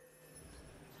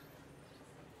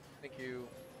 Thank you.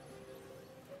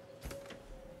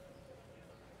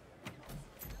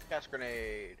 Gas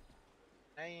grenade.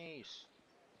 Nice.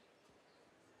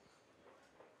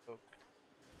 Oh,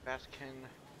 Baskin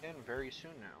again very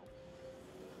soon now.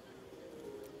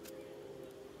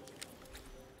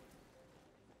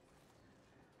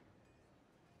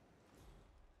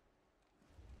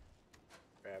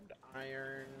 Grabbed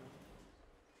iron.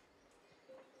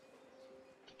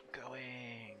 Keep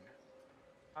going.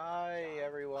 Hi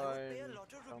everyone.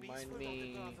 Don't mind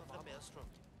me.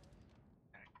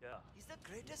 Yeah. He's the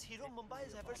greatest hero Mumbai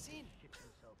has ever seen.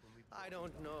 I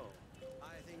don't know.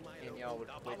 I think my And y'all would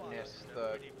witness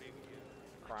the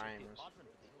crimes.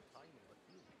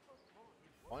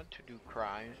 Want to do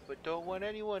crimes, but don't want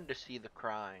anyone to see the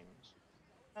crimes.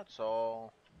 That's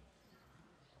all.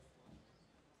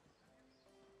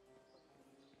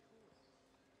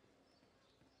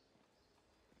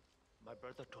 My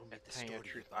brother told me the Tell you story the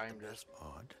truth, about I'm the just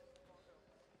pod.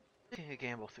 taking a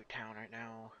gamble through town right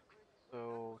now.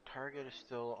 So Target is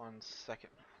still on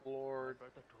second floor.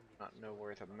 Not know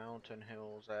where the mountain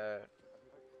hill's at.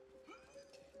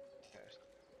 Yes.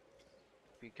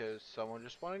 Because someone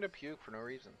just wanted to puke for no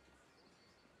reason.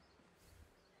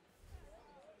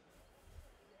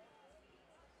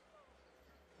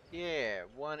 Yeah,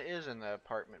 one is in the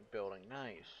apartment building.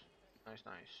 Nice. Nice,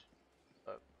 nice.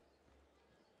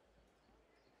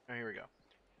 Oh, here we go.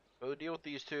 Go deal with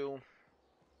these two.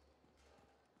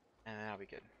 And then I'll be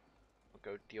good. We'll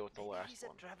go deal with the Maybe last he's a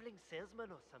one. traveling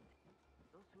salesman or something.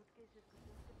 Those suitcases could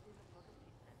just contain the products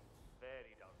he sent.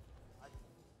 Very doubtful. I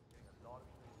think he's getting a lot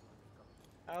of shit on his company.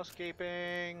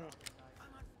 Housekeeping!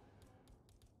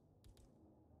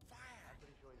 I'm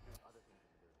pretty sure he's doing other things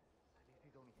in the building. At least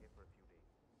he's only here for a few days.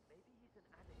 Maybe he's an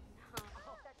addict.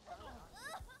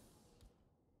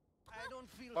 I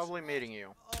don't feel Lovely meeting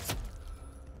you.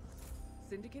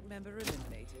 Syndicate member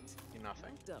eliminated.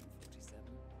 Nothing. Well done, 47.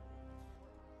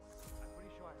 I'm pretty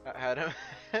sure I had him.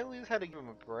 At least had to give him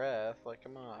a breath. Like,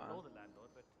 come I know on. the landlord,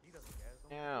 but he doesn't care. As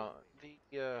long as Yeah, he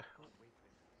the can't wait for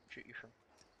him. shoot you from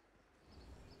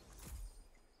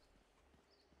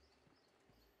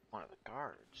one of the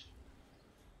guards.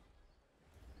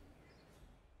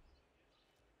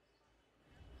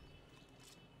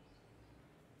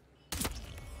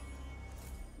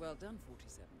 Well done,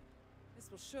 47. This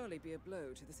will surely be a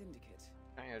blow to the Syndicate.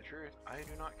 Tell you the truth, I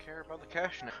do not care about the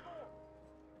cash now.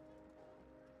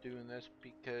 Doing this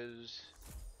because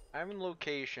I'm in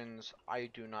locations I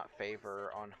do not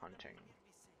favor on hunting.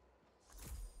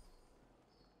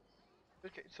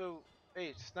 Okay, so,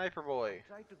 hey, Sniper Boy.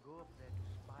 Try to go up there to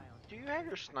spy on. Do you have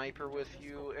your sniper with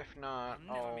you? If not,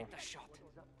 Never I'll... make the shot.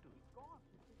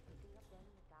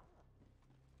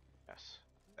 Yes,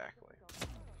 exactly.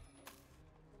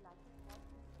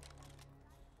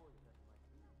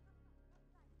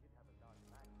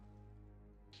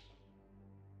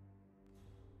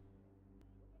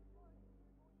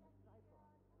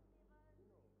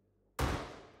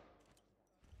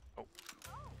 Oh,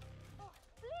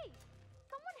 please!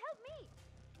 Someone help me!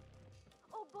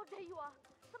 Oh God, there you are!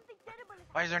 Something terrible is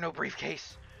Why is there no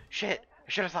briefcase? Shit! I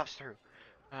should have thought this through.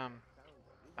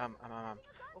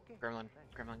 Gremlin.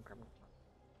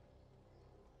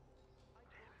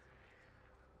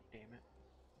 Damn it.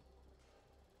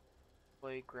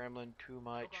 Play Gremlin too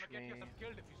much, man.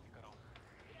 Killed if you stick around.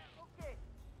 Okay.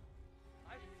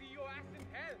 I see your ass in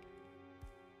hell.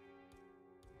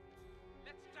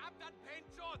 Let's trap that paint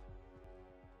shot.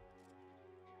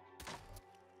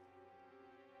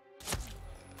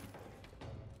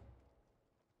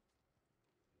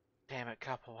 Damn it,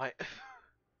 couple.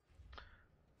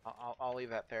 I'll leave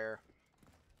that there.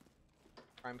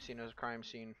 Crime scene is a crime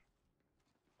scene.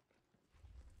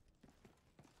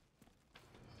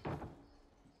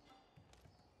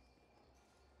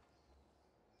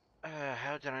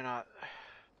 How did I not?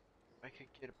 I could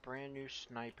get a brand new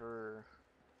sniper,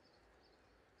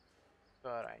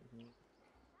 but I need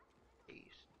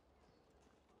these.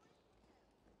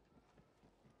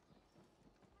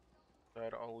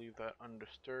 But I'll leave that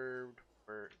undisturbed.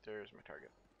 Where there's my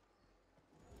target.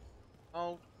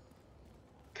 I'll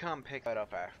come pick that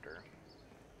up after,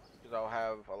 because I'll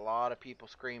have a lot of people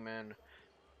screaming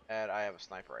that I have a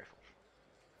sniper rifle.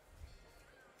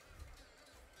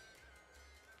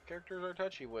 Characters are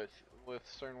touchy with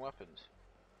certain weapons.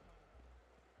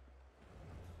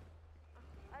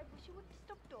 I wish you would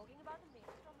stop talking about the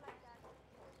maelstrom like that.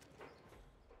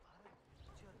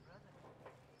 It's your brother.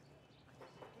 I'm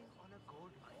sitting on a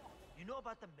gold mine. You know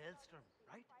about the maelstrom,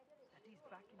 right? That he's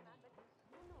back in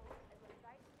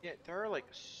Yeah, there are like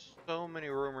so many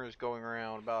rumors going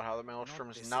around about how the Maelstrom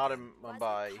is not in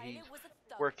Mumbai. He's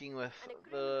working with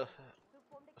the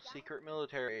secret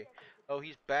military. Oh,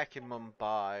 he's back in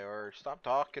Mumbai, or stop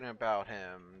talking about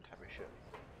him type of shit.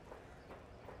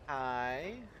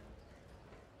 Hi.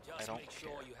 Just I don't make sure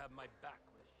care. you have my back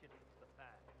when shit hits the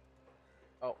fan.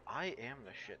 Oh, I am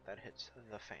the shit that hits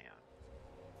the fan.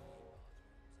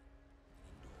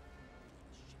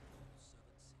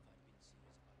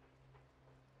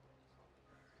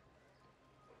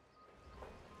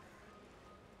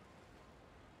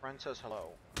 Friend says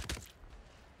hello.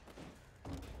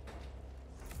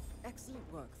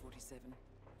 Excellent work, 47.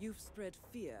 You've spread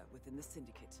fear within the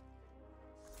Syndicate.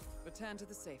 Return to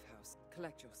the safe house.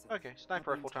 Collect yourself. Okay,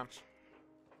 sniper rifle time.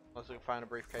 Let's go find a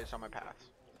briefcase on my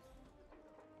path.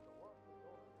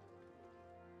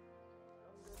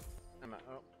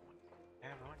 Oh,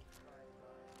 have one.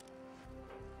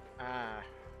 Ah,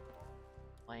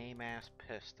 lame ass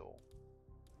pistol.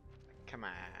 Come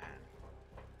on.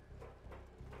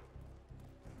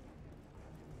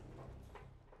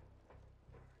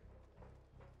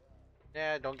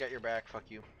 Yeah, don't get your back, fuck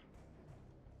you.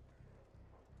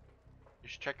 You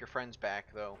should check your friend's back,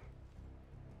 though.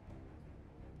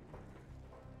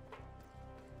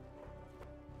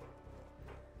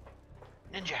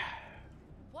 Ninja!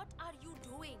 What are you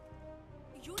doing?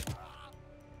 You...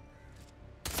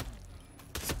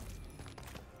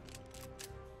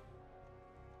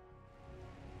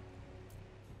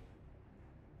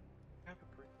 Have a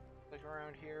brick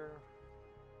around here.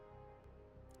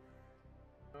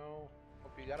 No.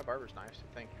 Hope you got a barber's knife, so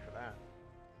thank you for that.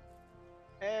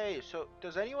 Hey, so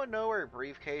does anyone know where a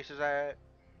briefcase is at?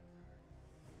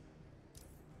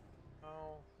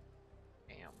 Oh.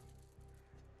 Damn.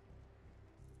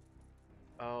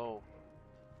 Oh.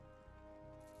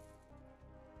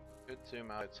 Good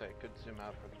zoom out, I'd say. Good zoom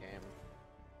out for the game.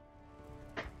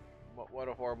 What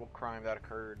a horrible crime that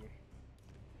occurred.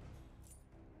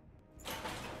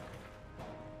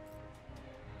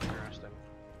 Interesting.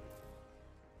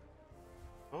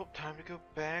 Oh, time to go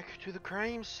back to the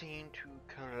crime scene to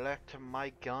collect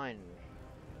my gun.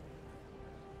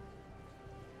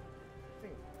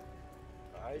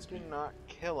 I did not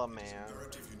kill a man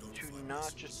to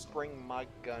not just bring my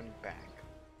gun back.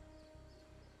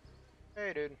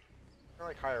 Hey dude, you're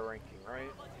like higher ranking, right?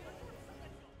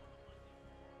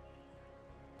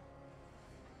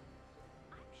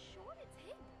 I'm sure it's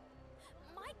him.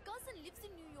 My cousin lives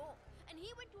in New York, and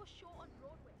he went to a show on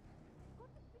Broadway. Got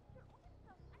the picture on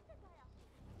himself and the guy after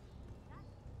him.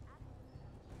 That's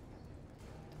absolutely.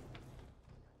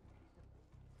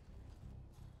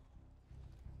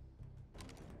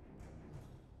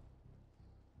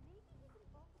 Maybe he's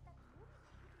involved with that movie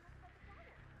shooting up by the tower.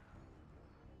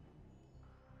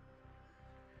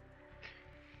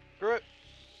 Screw it.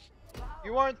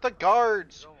 You aren't the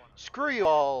guards! Screw you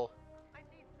all! I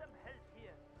need some help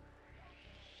here.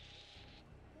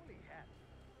 Holy hat.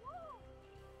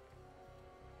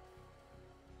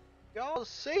 Y'all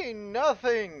see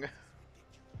nothing!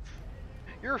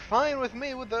 You're fine with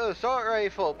me with the assault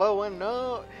rifle, but when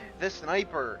no, the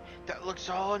sniper, that looks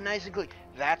all nice and clean,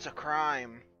 that's a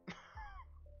crime.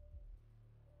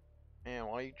 Man,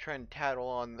 why are you trying to tattle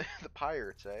on the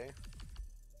pirates, eh?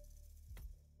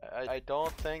 I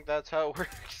don't think that's how it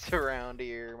works around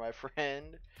here, my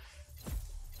friend.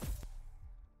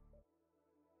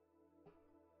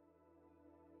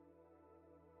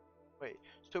 Wait,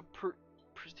 so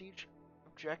prestige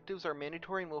objectives are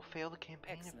mandatory and will fail the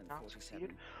campaign Excellent, if not 47.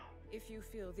 succeeded? If you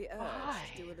feel the urge Why?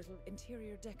 to do a little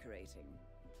interior decorating,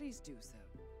 please do so.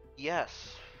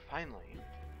 Yes, finally.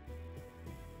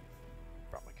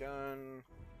 Drop my gun.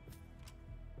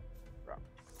 Drop.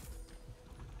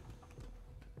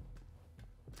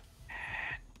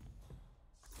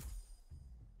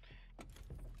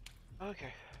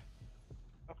 Okay.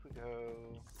 Up we go.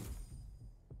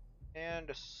 And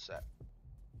a set.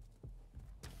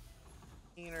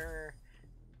 Inner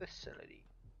facility.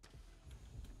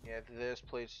 Yeah, this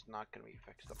place is not gonna be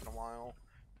fixed up in a while.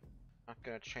 Not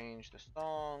gonna change the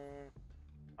song.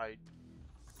 I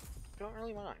don't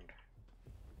really mind.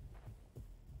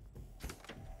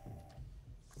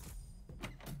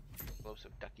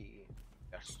 Explosive ducky.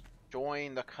 Yes.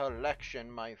 Join the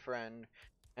collection, my friend,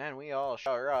 and we all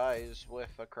shall rise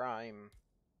with a crime.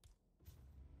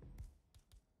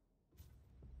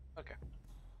 Okay.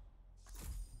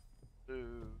 So,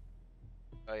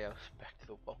 oh yeah, back to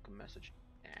the welcome message.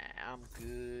 Nah, I'm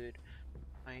good.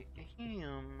 I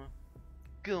am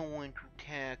going to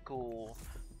tackle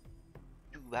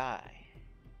Dubai.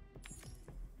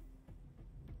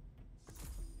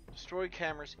 Destroy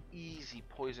cameras, easy.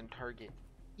 Poison target,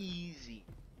 easy.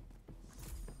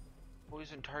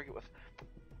 Poison target with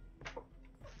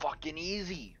fucking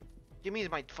easy. Give me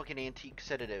my fucking antique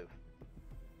sedative.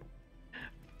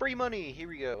 Free money, here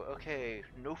we go. Okay,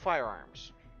 no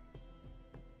firearms.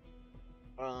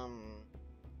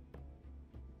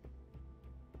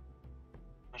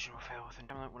 Mission will fail within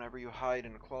time limit whenever you hide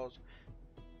in a close.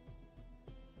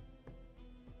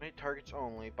 Many targets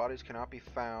only. Bodies cannot be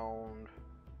found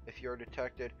if you are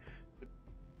detected.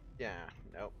 Yeah,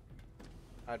 nope.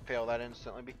 I'd fail that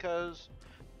instantly because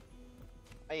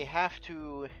I have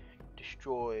to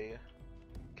destroy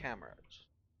cameras.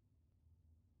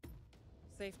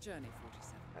 Safe journey,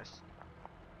 47. Yes.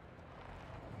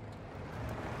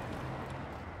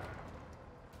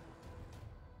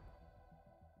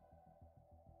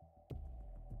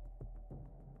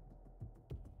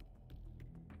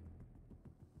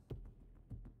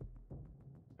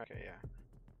 Okay, yeah.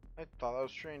 I thought that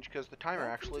was strange because the timer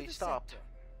Welcome actually to the stopped.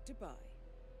 sector. Dubai.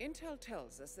 Intel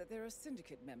tells us that there are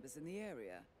syndicate members in the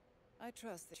area. I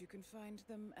trust that you can find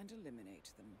them and eliminate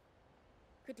them.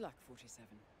 Good luck, 47.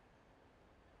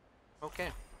 Okay.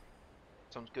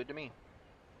 Sounds good to me.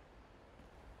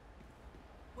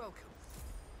 Welcome.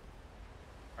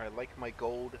 I like my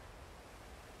gold.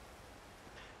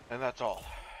 And that's all.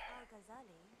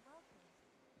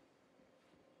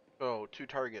 Oh, 2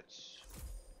 targets.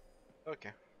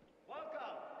 Okay.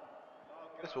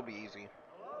 This will be easy.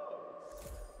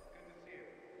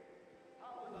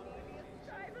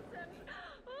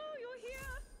 Oh, you're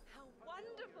here! How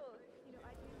wonderful! You know,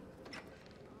 I do.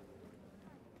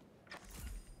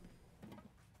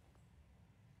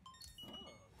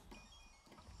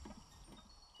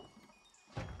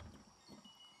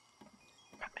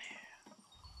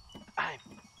 I'm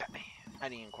Batman.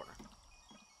 Hiding in corner.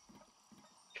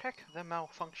 Check the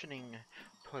malfunctioning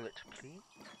toilet, please.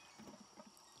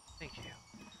 Thank you.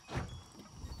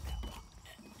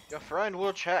 Your friend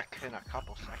will check in a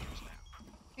couple seconds now.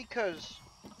 Because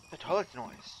the toilet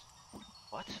noise.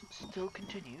 What? Still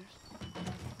continues?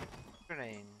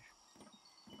 Strange.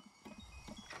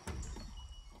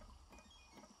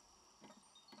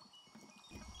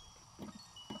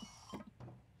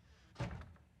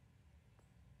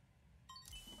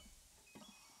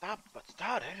 Stop but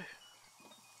started.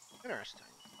 Interesting.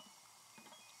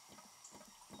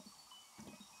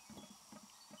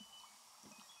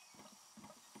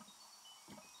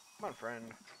 Come on, friend.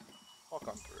 Walk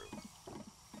on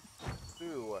through.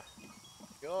 Ooh.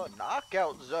 Your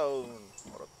knockout zone.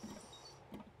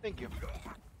 Thank you.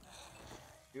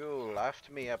 You left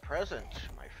me a present,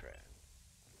 my friend.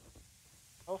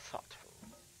 How thoughtful.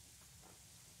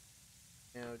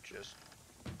 You know, just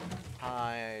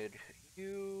hide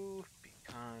you,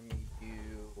 become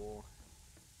you,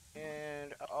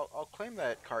 and I'll claim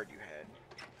that card you had.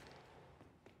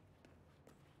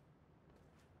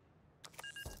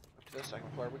 Up to the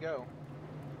 2nd floor we go.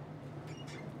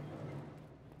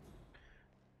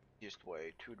 Easiest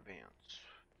way to advance.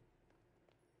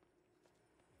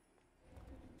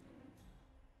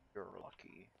 You're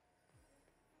lucky.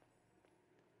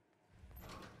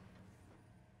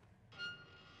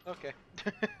 Okay.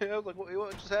 I was like,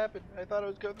 what just happened? I thought I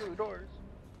was going through the doors.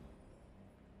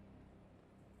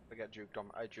 I got juked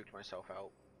on. I juked myself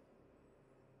out.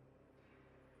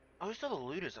 Oh, still the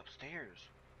loot is upstairs.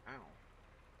 Wow.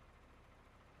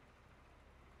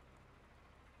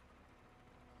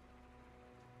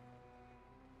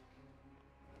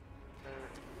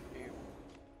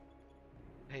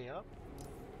 Hey up.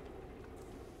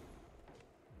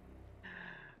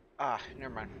 Ah,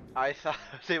 never mind. I thought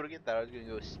I was able to get that. I was gonna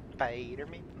go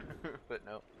Spider-Man, but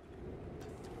no.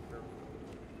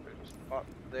 There's a spot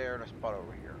there and a spot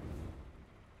over here.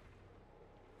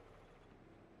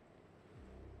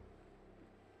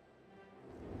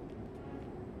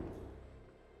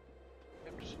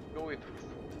 I'm just going through.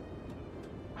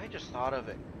 I just thought of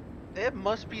it. It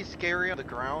must be scary on the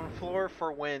ground floor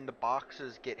for when the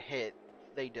boxes get hit,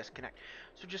 they disconnect.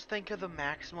 So just think of the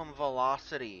maximum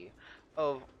velocity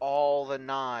of all the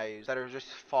knives that are just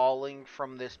falling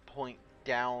from this point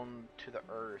down to the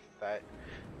earth, that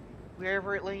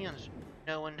wherever it lands,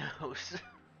 no one knows.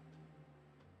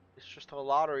 It's just a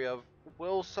lottery of,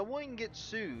 will someone get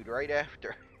sued right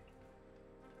after?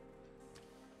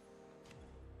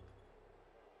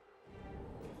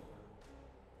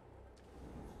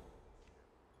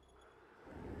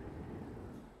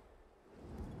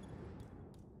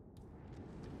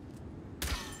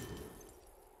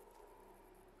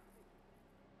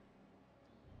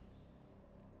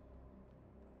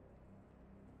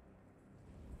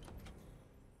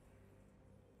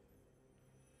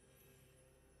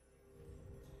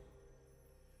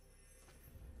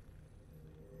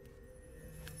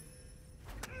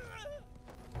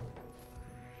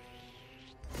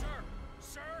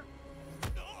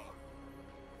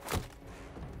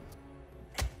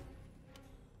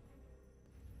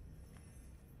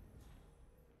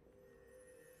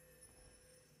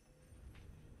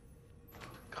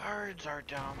 Guards are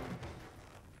dumb,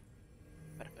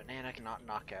 but a banana cannot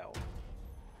knock out.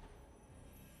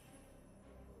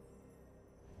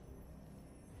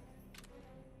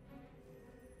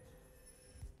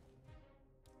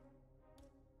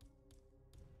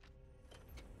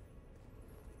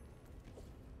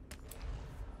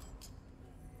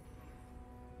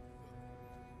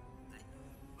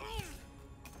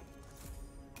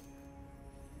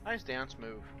 Nice dance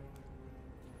move.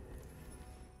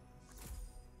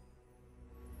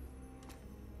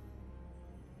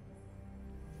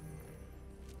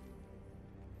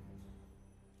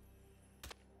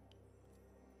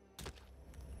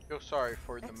 Feel sorry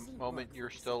for the moment you're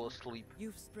still asleep.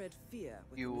 You've spread fear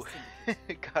with You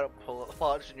got a bullet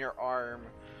lodged in your arm,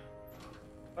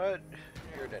 but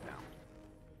you're dead now.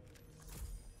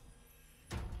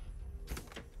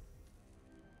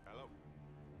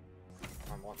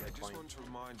 I'm wanting to I just claim. want to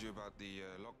remind you about the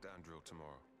lockdown drill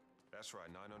tomorrow. That's right,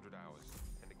 900 hours.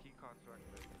 And the key cards to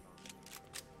activate the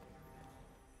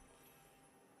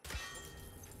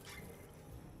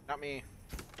Not me.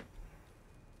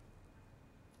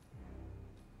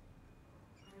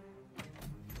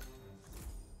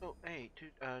 Oh, hey, dude,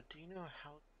 do you know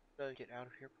how to get out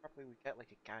of here properly? We got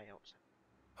like a guy outside.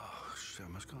 Oh shit!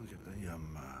 I was going to get the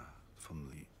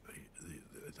from the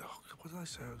what did I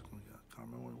say? I was going to get. I can't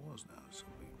remember what it was now.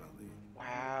 Something about the.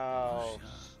 Wow,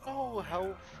 so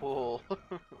helpful. I'll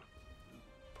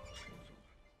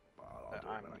do it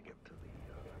when I get to the.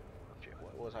 Shit,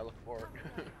 what was I looking for?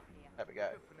 Have a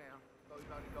guy. Good for now. Though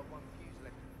we've only got one fuse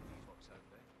left in the fuse box over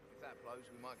there. If that blows,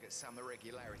 we might get some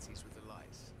irregularities with the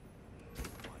lights.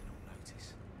 Might not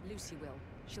notice. Lucy will.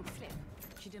 She'll flip.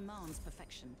 She demands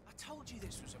perfection. I told you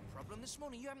this was a problem this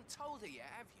morning. You haven't told her yet,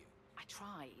 have you? I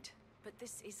tried, but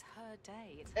this is her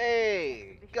day. It's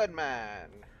Hey, good man.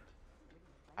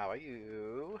 How are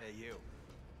you? Hey, you.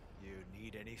 You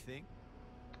need anything?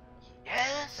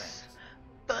 Yes.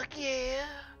 Fuck yeah.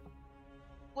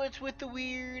 What's with the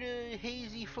weird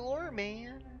hazy floor,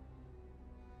 man?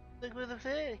 Like what the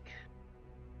fuck?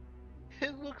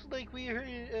 It looks like we are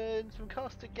in some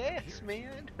caustic gas,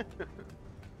 man.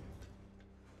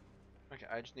 Okay,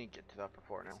 I just need to get to the upper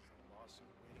floor now.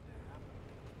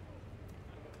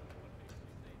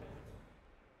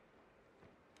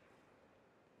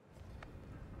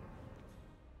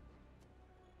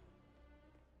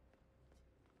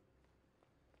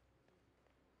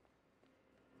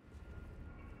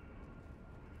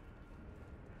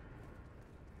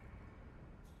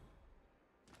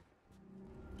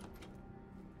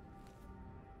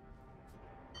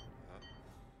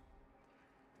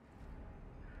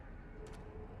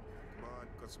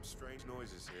 Got some strange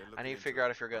noises here. I need to figure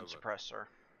out if you're getting suppressed, sir.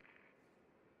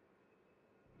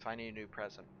 If I need a new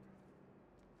present.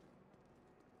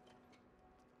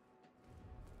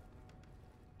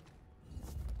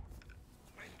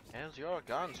 Is your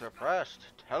gun suppressed?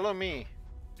 Tell me.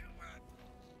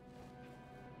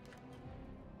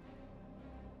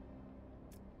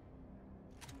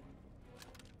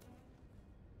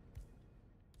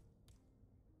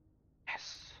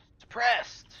 Yes,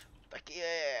 suppressed. Fuck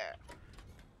yeah.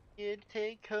 You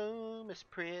take home is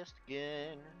pressed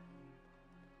again.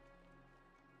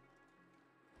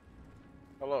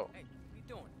 Hello. Hey, what are you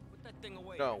doing? Put that thing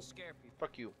away. No. And scare people.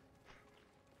 Fuck you.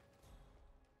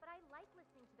 But I like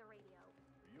listening to the radio.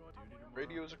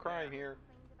 Radio's a crime here.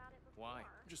 Why?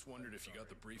 Just wondered if you got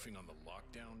the briefing on the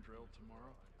lockdown drill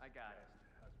tomorrow. I got it.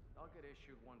 I'll get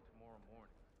issued one tomorrow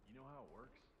morning. You know how it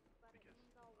works? Because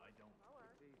I don't.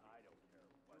 I don't care.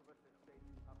 Two of us are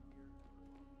stationed up here.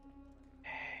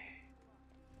 Hey.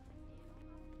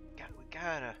 We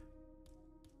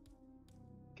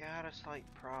got a slight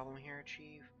problem here,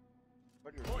 Chief.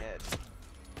 What are your head?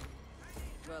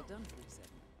 Well done, 47.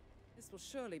 This will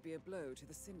surely be a blow to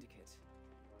the Syndicate.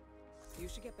 You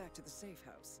should get back to the safe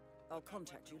house. I'll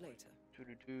contact you later.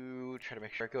 Try to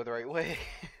make sure I go the right way.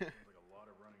 Like a lot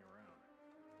of running around.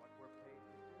 What we're paid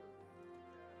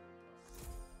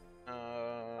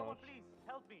Someone please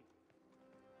help me.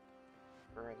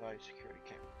 Where are the security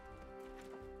cameras?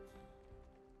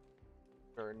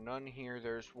 There are none here.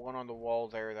 There's one on the wall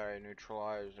there that I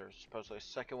neutralized. There's supposedly a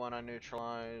second one I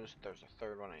neutralized. There's a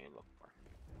third one I need to look for.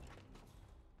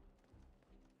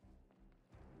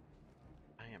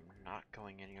 I am not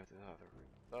going any of the other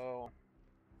routes, though.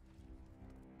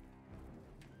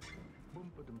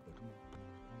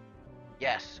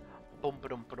 Yes! Boom ba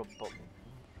dum ba dum boom.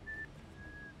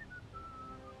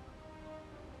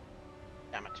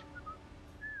 Damn it.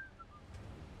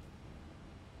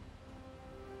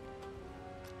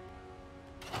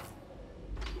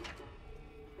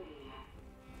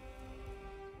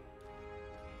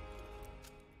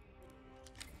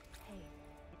 Hey,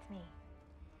 it's me.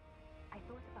 I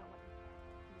thought about what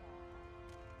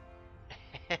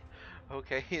you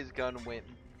Okay, his gun went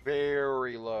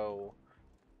very low.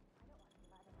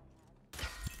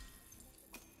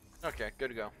 Okay, good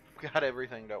to go. Got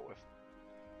everything dealt with.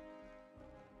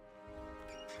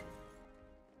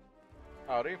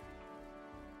 Howdy.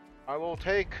 I will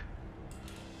take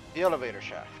the elevator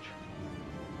shaft.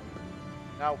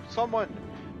 Now, someone,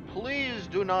 please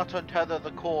do not untether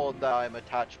the cord that I'm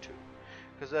attached to.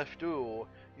 Because if do,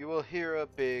 you will hear a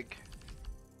big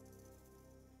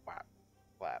whap,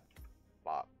 flap,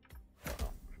 flop.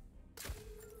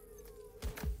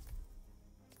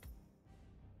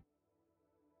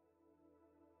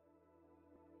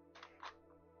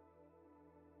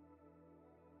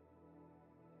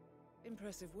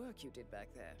 Impressive work you did back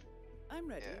there. I'm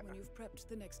ready when you've prepped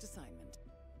the next assignment.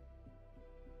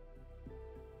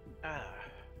 Ah.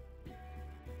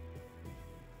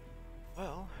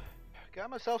 Well, got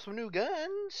myself some new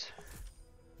guns.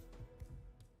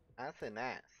 That's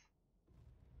nice.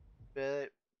 But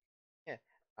yeah,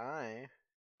 I'm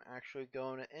actually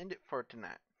going to end it for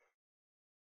tonight.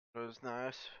 It was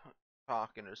nice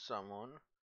talking to someone.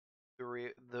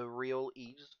 The real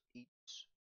eats.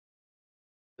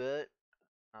 But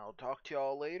I'll talk to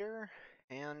y'all later,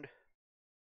 and